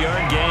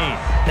 21-yard gain.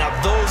 Now,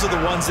 those are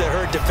the ones that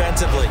hurt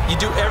defensively. You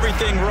do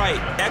everything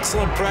right.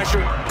 Excellent pressure,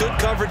 good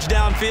coverage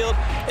downfield,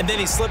 and then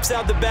he slips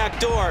out the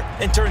back door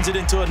and turns it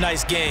into a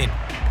nice gain.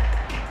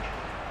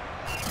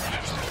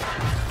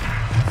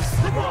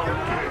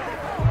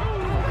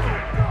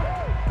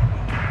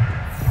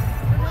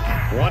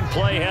 One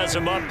play has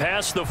him up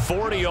past the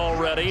 40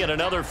 already, and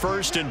another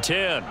 1st and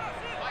 10.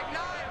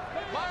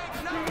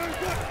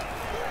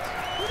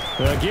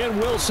 Again,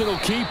 Wilson will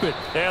keep it.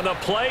 And the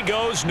play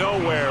goes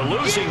nowhere.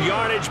 Losing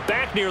yardage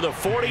back near the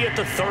 40 at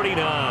the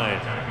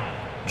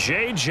 39.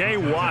 J.J.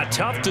 Watt,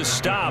 tough to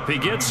stop. He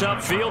gets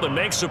upfield and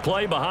makes the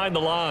play behind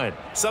the line.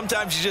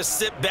 Sometimes you just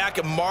sit back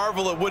and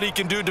marvel at what he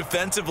can do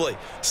defensively.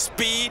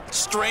 Speed,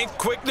 strength,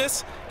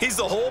 quickness, he's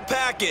the whole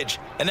package.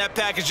 And that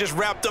package just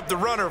wrapped up the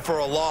runner for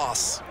a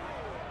loss.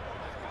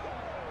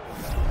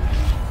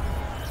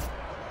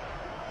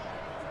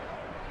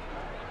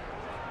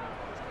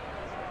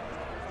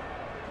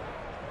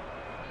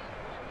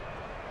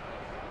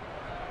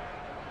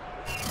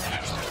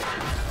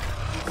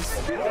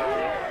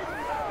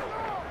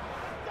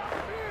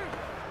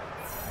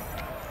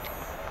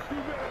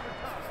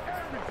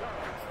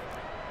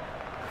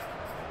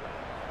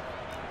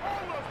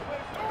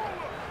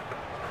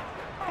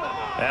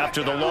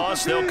 After the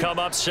loss, they'll come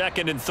up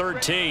 2nd and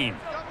 13.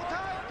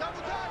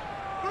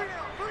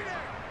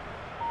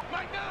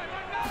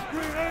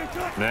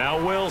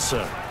 Now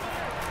Wilson.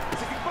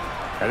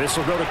 And this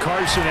will go to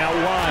Carson out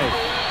wide.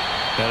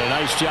 And a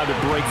nice job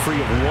to break free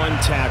of one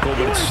tackle,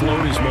 but it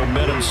slowed his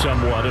momentum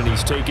somewhat, and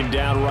he's taken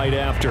down right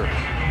after.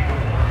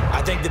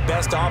 I think the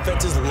best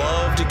offenses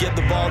love to get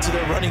the ball to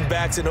their running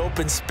backs in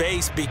open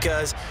space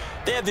because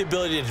they have the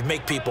ability to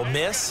make people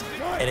miss,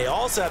 and they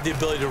also have the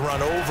ability to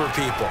run over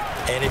people.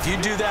 And if you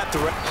do that, the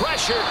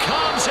pressure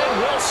comes, and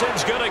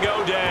Wilson's going to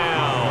go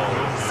down.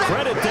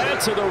 Credit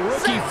that to the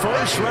rookie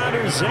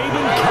first-rounder,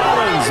 Zayden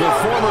Collins, the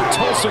former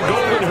Tulsa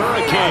Golden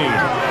Hurricane.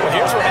 Well,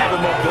 here's where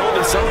having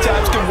mobility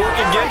sometimes can work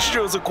against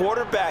you as a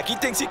quarterback. He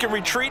thinks he can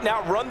retreat and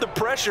outrun the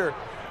pressure.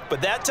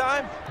 But that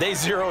time, they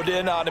zeroed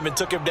in on him and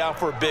took him down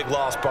for a big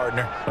loss,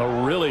 partner.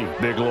 A really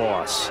big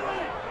loss.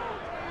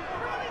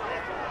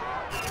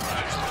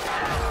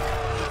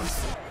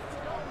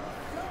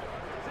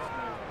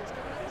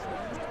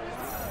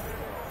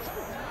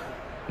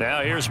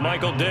 Now here's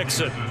Michael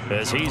Dixon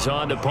as he's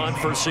on to punt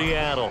for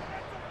Seattle.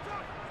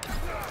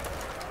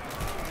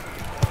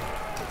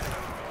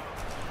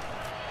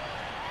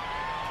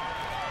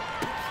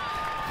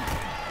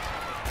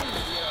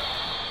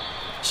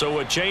 So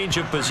a change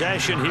of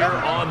possession here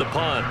on the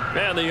punt.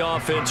 And the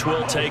offense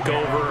will take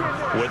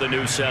over with a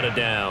new set of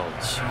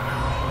downs.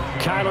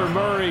 Kyler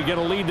Murray going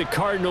to lead the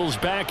Cardinals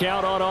back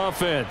out on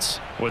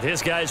offense. With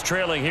his guys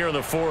trailing here in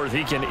the fourth,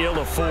 he can ill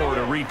afford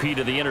a repeat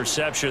of the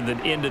interception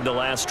that ended the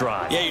last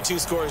drive. Yeah, you're 2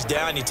 scores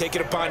down. You take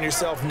it upon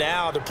yourself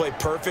now to play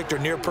perfect or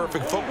near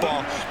perfect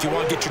football if you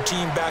want to get your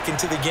team back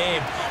into the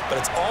game. But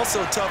it's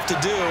also tough to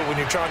do when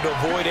you're trying to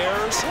avoid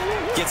errors,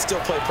 yet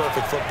still play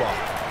perfect football.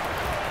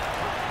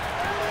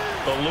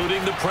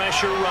 Eluding the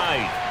pressure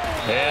right.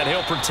 And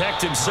he'll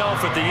protect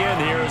himself at the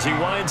end here as he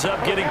winds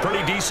up getting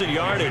pretty decent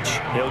yardage.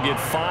 He'll get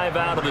 5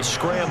 out of the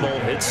scramble.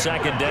 It's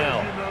second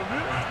down.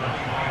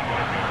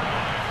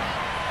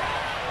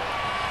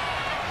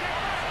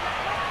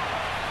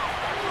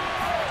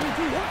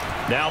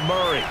 Now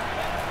Murray.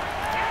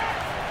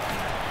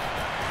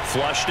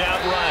 Flushed out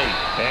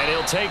right. And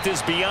he'll take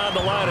this beyond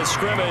the line of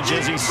scrimmage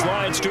as he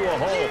slides to a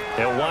hole.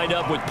 He'll wind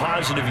up with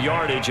positive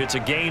yardage. It's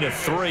a gain of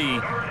 3.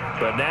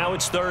 But now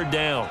it's third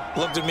down.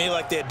 Looked to me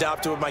like they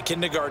adopted what my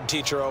kindergarten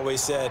teacher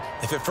always said.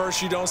 If at first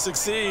you don't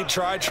succeed,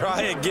 try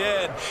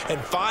again. And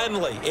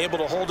finally, able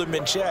to hold him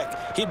in check.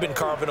 He'd been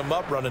carving him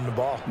up running the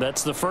ball.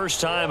 That's the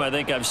first time I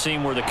think I've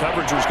seen where the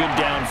coverage was good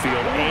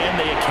downfield and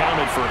they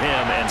accounted for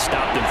him and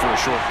stopped him for a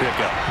short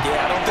pickup.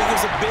 Yeah, I don't think it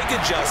was a big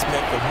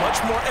adjustment, but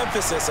much more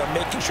emphasis on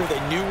making sure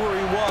they knew where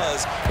he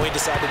was when he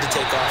decided to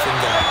take off and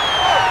go.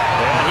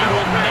 And he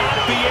will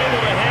not be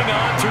able to hang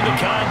on through the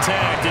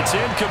contact. It's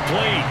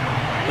incomplete.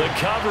 The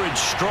coverage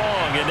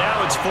strong, and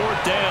now it's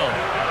fourth down.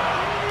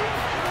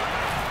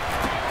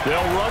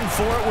 They'll run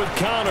for it with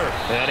Connor,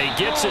 and he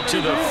gets it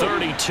to the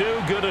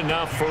 32. Good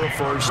enough for a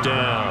first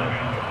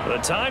down. The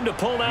time to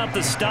pull out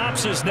the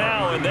stops is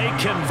now, and they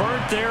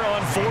convert there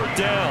on fourth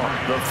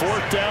down. The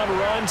fourth down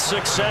run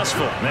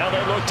successful. Now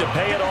they look to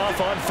pay it off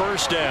on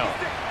first down.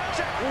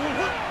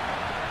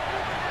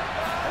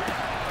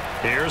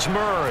 Here's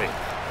Murray.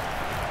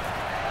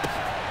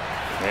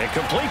 And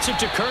completes it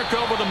to Kirk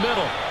over the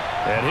middle.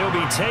 And he'll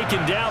be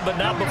taken down, but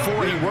not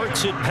before he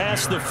works it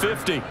past the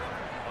 50.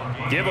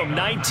 Give him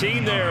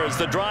 19 there as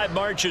the drive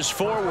marches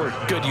forward.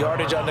 Good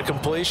yardage on the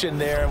completion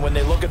there, and when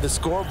they look at the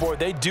scoreboard,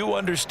 they do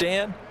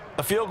understand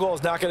a field goal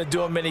is not going to do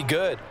them any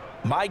good.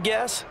 My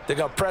guess, they're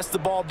going to press the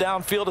ball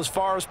downfield as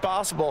far as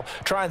possible,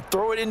 try and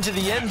throw it into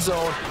the end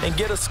zone and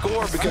get a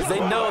score because they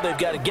know they've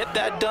got to get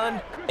that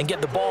done and get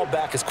the ball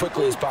back as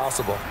quickly as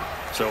possible.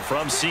 So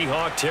from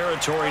Seahawk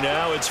territory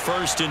now, it's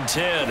 1st and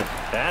 10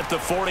 at the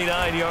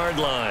 49-yard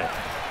line.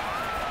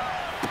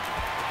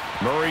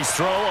 Murray's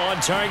throw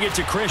on target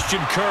to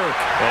Christian Kirk.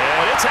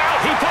 And it's out.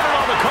 He put it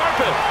on the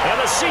carpet, and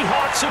the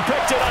Seahawks have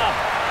picked it up.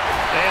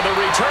 And the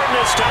return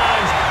this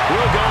time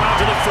will go out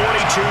to the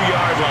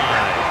 42-yard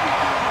line.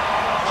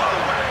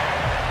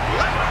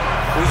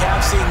 We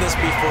have seen this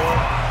before,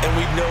 and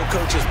we know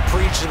coaches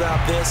preach about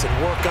this and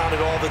work on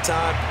it all the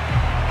time.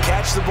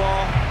 Catch the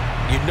ball.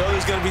 You know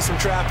there's going to be some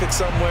traffic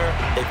somewhere.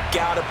 They've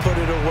got to put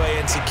it away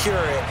and secure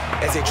it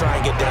as they try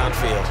and get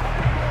downfield.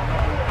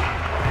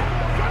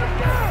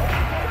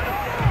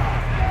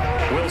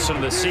 Wilson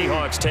and the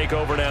Seahawks take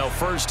over now,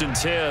 1st and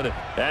 10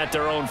 at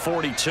their own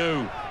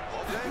 42.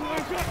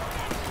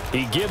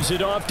 He gives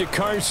it off to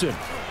Carson.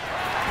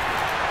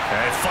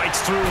 And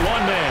fights through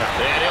one man.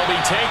 And he'll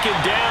be taken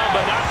down,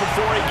 but not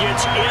before he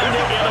gets into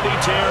enemy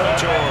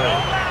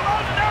territory.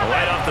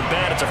 Right off the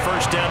bat, it's a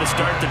first down to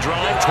start the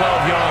drive, 12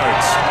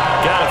 yards.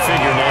 Got to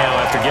figure now,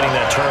 after getting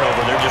that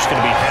turnover, they're just going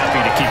to be happy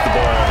to keep the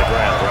ball on the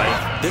ground, right?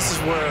 This is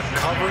where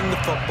covering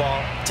the football,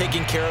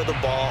 taking care of the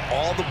ball,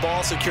 all the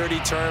ball security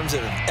terms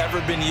that have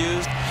ever been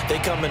used, they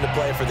come into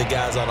play for the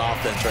guys on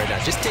offense right now.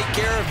 Just take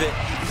care of it,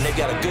 and they've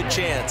got a good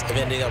chance of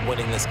ending up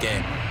winning this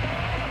game.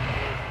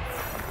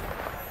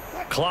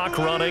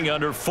 Clock running,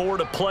 under 4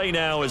 to play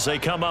now as they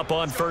come up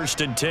on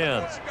 1st and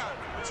 10.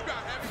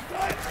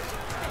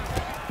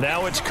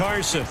 Now it's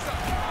Carson.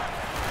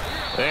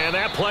 And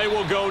that play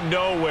will go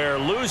nowhere.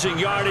 Losing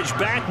yardage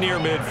back near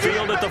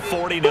midfield at the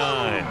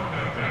 49.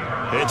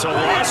 It's a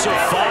loss of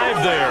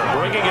 5 there,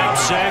 bringing up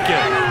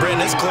second.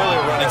 Brandon, it's clearly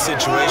a running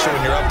situation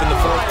when you're up in the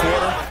 4th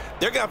quarter.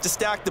 They're going to have to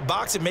stack the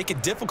box and make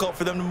it difficult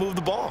for them to move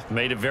the ball.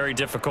 Made it very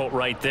difficult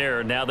right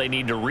there. Now they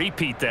need to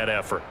repeat that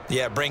effort.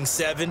 Yeah, bring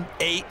 7,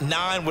 8,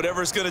 9,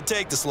 whatever it's going to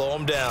take to slow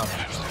them down.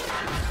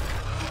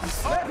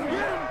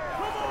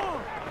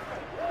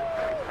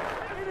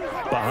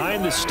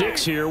 Behind the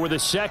sticks here with a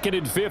 2nd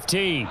and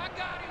 15.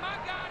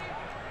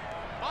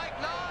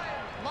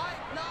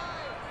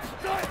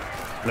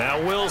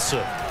 Now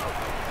Wilson.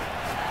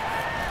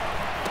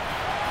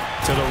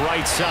 To To the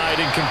right side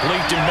and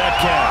complete to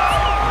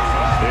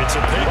Metcalf. It's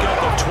a pickup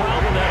of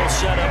 12, and that'll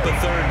set up a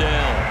third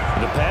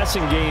down. The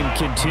passing game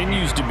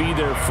continues to be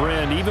their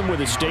friend. Even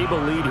with a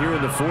stable lead here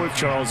in the fourth,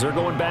 Charles, they're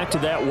going back to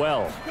that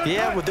well.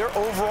 Yeah, with their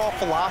overall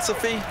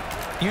philosophy,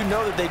 you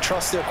know that they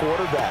trust their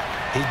quarterback.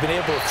 He's been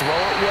able to throw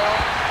it well.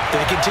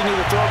 They continue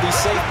to throw these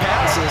safe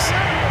passes.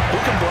 Who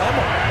can blame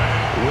them?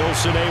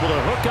 Wilson able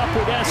to hook up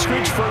with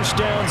Eskridge. First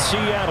down,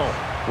 Seattle.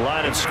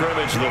 Line of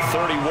scrimmage, the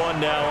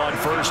 31 now on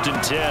 1st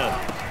and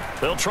 10.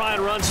 They'll try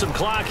and run some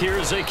clock here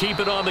as they keep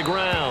it on the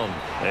ground.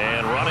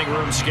 And running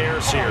room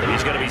scarce here.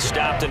 He's going to be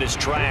stopped in his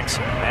tracks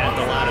at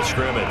the line of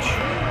scrimmage.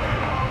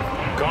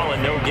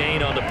 Calling no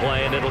gain on the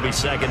play, and it'll be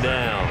second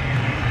down.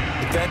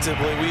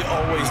 Defensively, we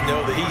always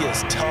know that he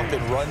is tough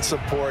in run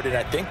support, and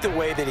I think the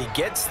way that he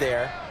gets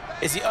there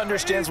is he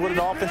understands what an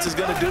offense is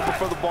going to do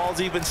before the ball's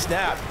even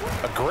snapped.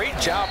 A great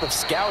job of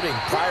scouting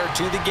prior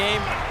to the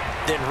game,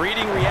 then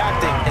reading,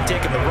 reacting, and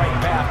taking the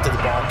right path to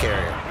the ball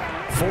carrier.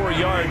 4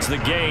 yards the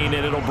gain,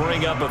 and it'll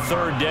bring up a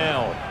third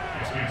down.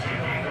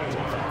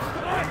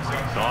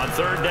 On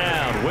third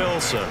down,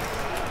 Wilson.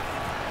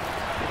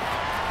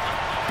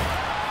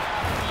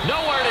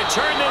 Nowhere to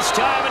turn this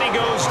time, and he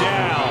goes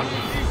down.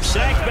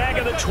 Sacked back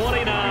at the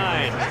 29.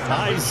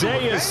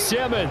 Isaiah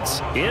Simmons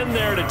in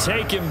there to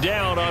take him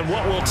down on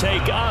what will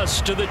take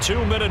us to the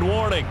 2-minute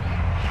warning.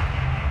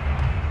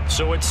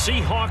 So it's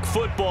Seahawk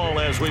football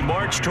as we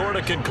march toward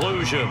a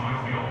conclusion.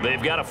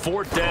 They've got a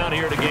fourth down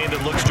here in a game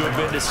that looks to have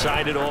been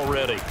decided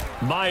already.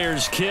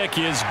 Myers' kick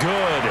is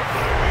good,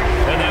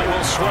 and that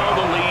will swell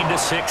the lead to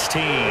 16.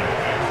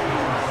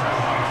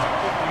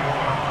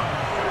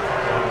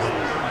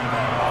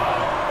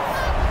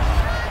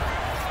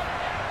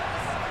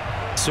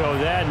 So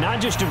that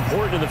not just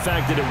important in the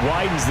fact that it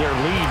widens their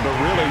lead, but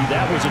really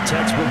that was a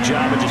textbook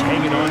job of just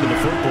hanging on to the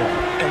football.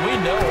 And we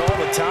know all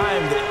the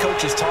time that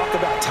coaches talk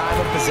about time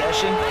of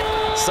possession.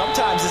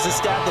 Sometimes it's a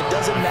stat that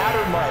doesn't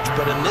matter much,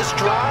 but in this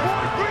drive,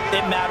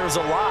 it matters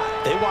a lot.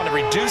 They want to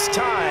reduce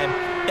time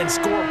and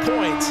score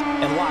points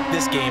and lock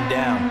this game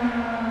down.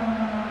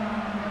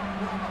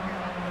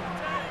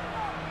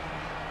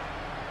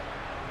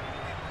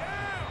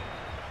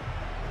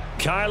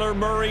 Kyler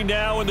Murray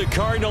now in the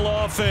Cardinal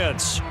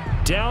offense.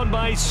 Down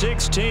by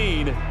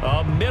 16.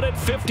 A minute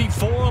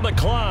 54 on the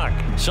clock.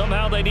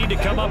 Somehow they need to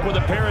come up with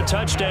a pair of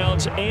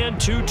touchdowns and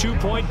 2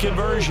 two-point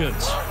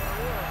conversions.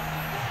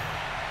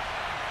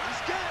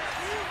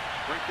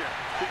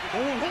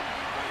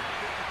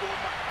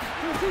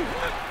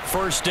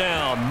 First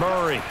down,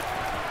 Murray.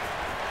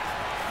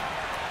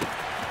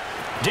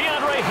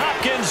 DeAndre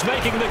Hopkins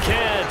making the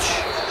catch.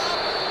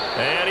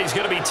 And he's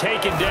going to be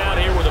taken down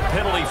here with a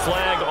penalty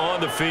flag on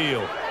the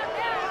field.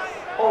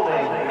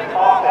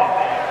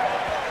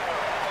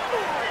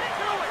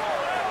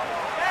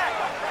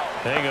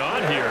 Hang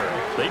on here.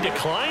 They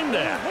declined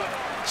that.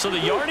 So the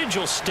yardage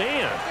will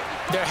stand.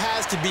 There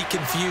has to be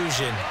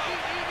confusion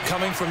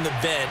coming from the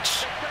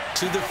bench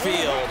to the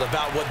field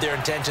about what their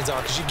intentions are,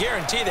 because you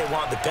guarantee they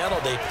want the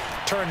penalty.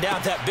 Turned down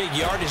that big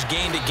yardage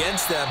gained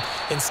against them.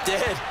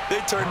 Instead,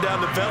 they turned down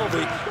the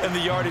penalty, and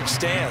the yardage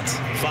stands.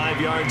 5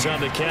 yards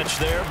on the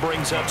catch there,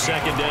 brings up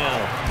second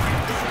down.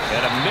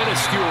 And a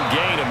minuscule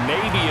gain of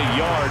maybe a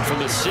yard from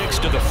the 6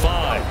 to the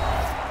 5.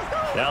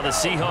 Now the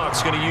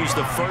Seahawks going to use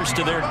the first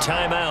of their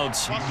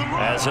timeouts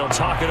as they'll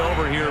talk it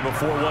over here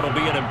before what will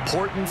be an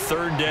important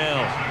third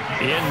down.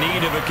 In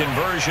need of a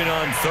conversion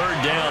on third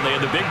down. They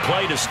had the big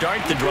play to start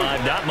the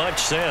drive. Not much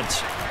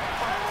sense.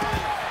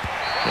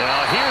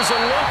 Now here's a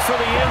look for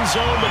the end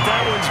zone, but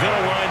that one's going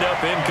to wind up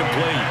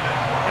incomplete.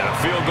 And a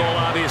field goal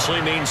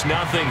obviously means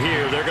nothing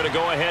here. They're going to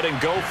go ahead and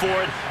go for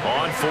it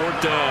on fourth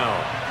down.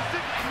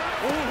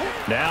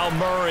 Now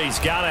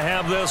Murray's got to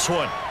have this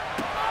one.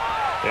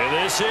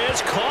 And this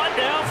is caught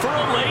now for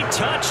a late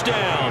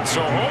touchdown.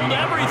 So hold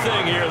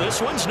everything here.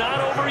 This one's not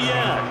over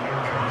yet.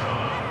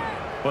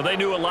 Well, they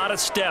knew a lot of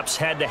steps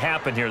had to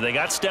happen here. They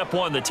got step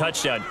one, the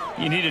touchdown.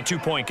 You need a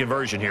 2-point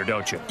conversion here,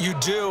 don't you? You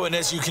do, and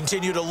as you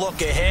continue to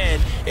look ahead,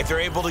 if they're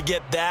able to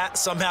get that,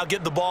 somehow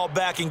get the ball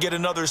back and get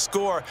another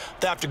score,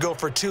 they have to go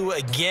for 2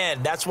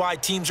 again. That's why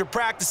teams are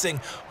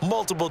practicing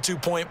multiple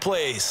 2-point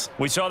plays.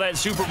 We saw that in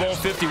Super Bowl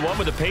 51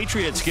 with the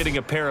Patriots getting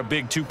a pair of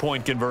big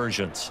 2-point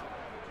conversions.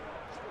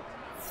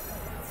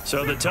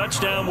 So the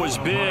touchdown was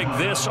big.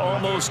 This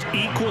almost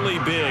equally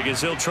big as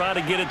he'll try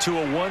to get it to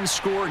a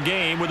 1-score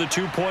game with a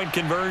 2-point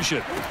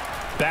conversion.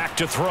 Back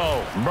to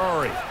throw,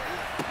 Murray.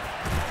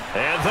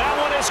 And that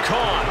one is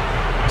caught.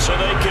 So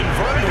they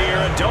convert here,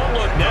 and don't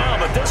look now,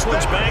 but this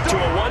one's back to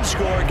a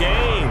 1-score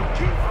game.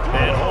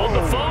 And hold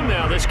the phone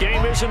now. This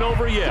game isn't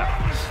over yet.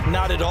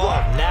 Not at all.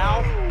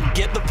 Now,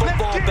 get the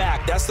football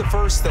back. That's the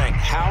first thing.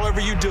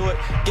 However you do it,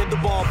 get the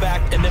ball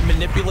back and then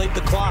manipulate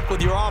the clock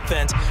with your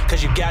offense,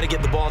 because you've got to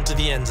get the ball into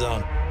the end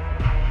zone.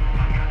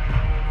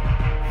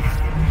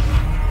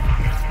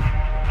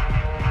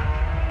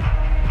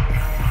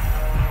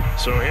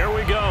 So here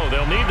we go.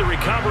 They'll need the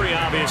recovery,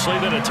 obviously,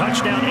 then a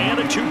touchdown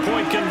and a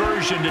 2-point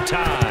conversion to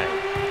tie.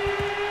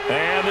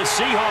 And the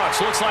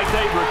Seahawks, looks like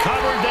they've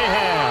recovered. They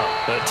have.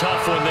 A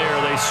tough one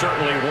there. They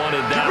certainly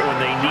wanted that when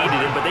they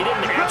needed it, but they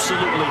didn't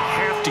absolutely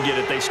have to get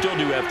it. They still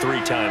do have 3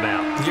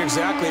 timeouts. You're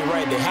exactly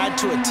right. They had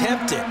to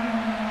attempt it.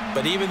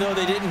 But even though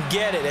they didn't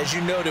get it, as you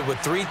noted, with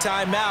 3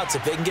 timeouts,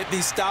 if they can get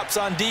these stops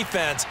on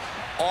defense,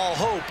 all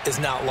hope is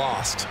not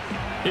lost.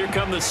 Here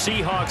come the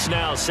Seahawks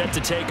now, set to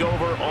take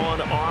over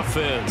on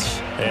offense.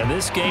 And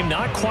this game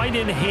not quite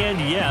in hand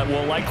yet.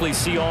 We'll likely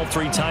see all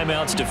 3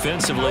 timeouts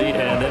defensively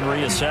and then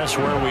reassess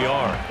where we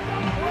are.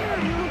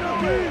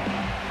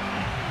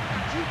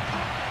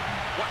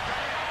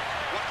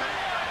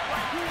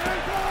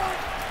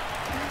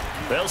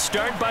 They'll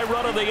start by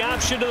running the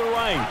option to the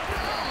right.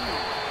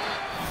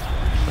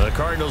 The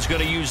Cardinals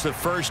going to use the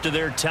first of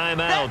their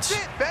timeouts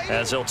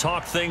as they'll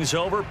talk things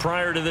over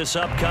prior to this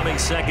upcoming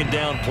 2nd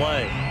down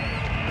play.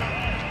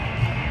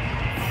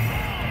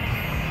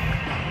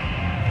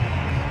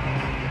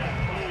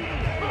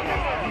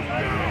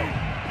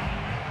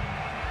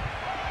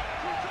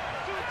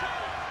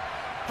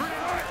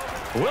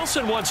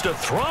 Wilson wants to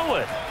throw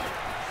it.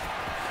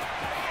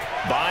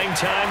 Buying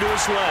time to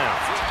his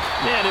left.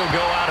 And he'll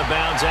go out of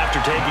bounds after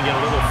taking it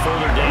a little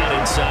further down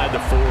inside the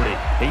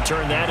 40. He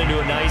turned that into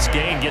a nice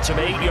gain, gets him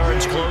 8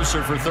 yards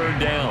closer for 3rd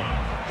down.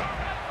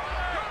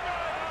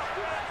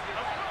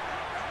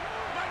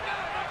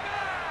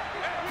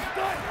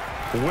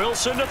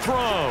 Wilson to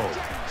throw.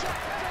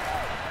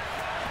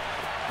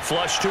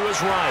 Flush to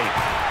his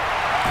right.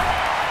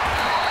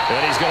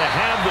 And he's going to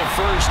have the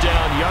 1st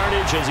down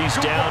yardage as he's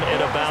down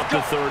at about the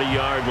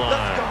 30-yard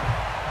line.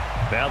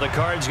 Now the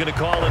Cards going to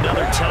call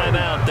another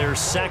timeout, their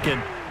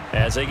 2nd,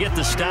 as they get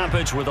the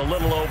stoppage with a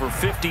little over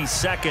 50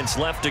 seconds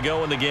left to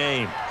go in the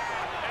game.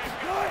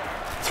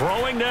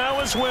 Throwing now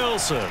is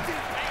Wilson.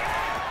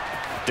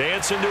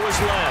 Dancing to his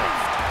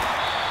left.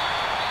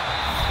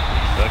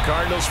 The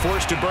Cardinals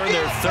forced to burn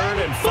their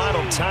 3rd and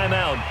final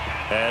timeout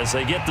as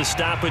they get the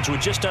stoppage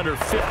with just under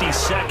 50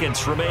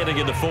 seconds remaining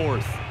in the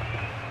 4th.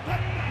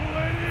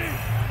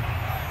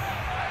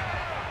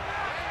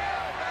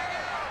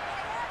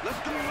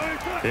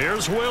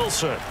 Here's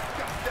Wilson.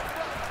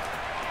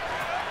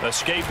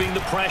 Escaping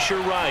the pressure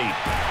right.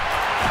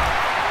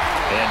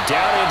 And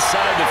down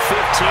inside the 15,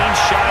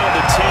 shy of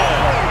the 10.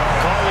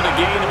 Call it a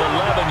gain of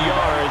 11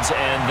 yards,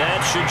 and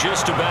that should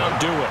just about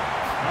do it.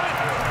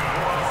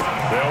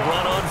 They'll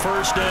run on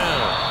 1st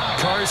down.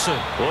 Carson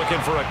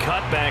looking for a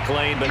cutback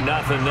lane, but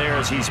nothing there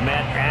as he's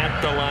met at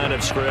the line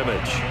of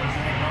scrimmage.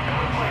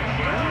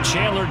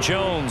 Chandler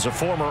Jones, a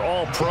former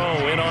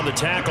All-Pro, in on the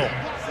tackle.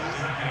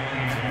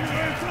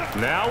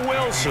 Now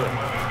Wilson.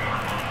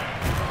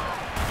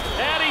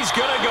 And he's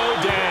going to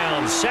go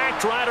down.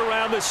 Sacked right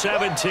around the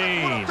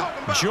 17.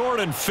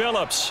 Jordan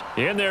Phillips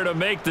in there to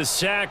make the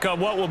sack on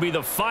what will be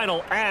the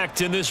final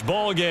act in this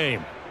ball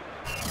game.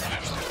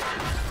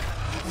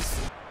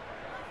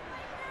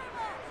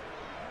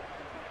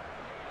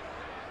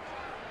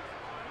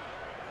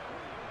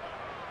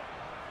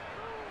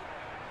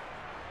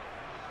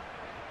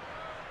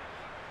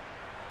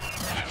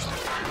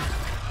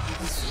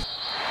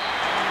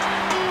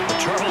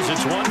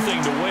 It's one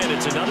thing to win.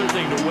 It's another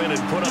thing to win and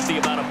put up the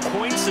amount of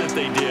points that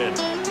they did.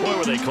 Boy,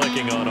 were they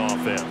clicking on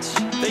offense.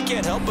 They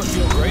can't help but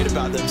feel great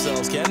about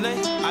themselves, can they?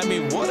 I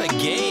mean, what a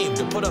game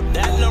to put up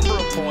that number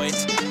of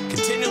points,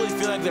 continually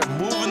feel like they're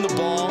moving the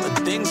ball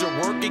and things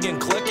are working and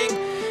clicking.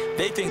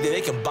 They think that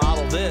they can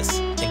bottle this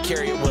and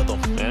carry it with them.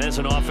 And as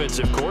an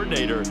offensive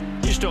coordinator,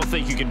 you just don't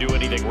think you can do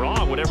anything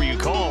wrong. Whatever you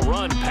call,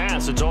 run,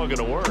 pass, it's all going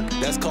to work.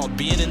 That's called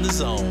being in the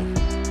zone.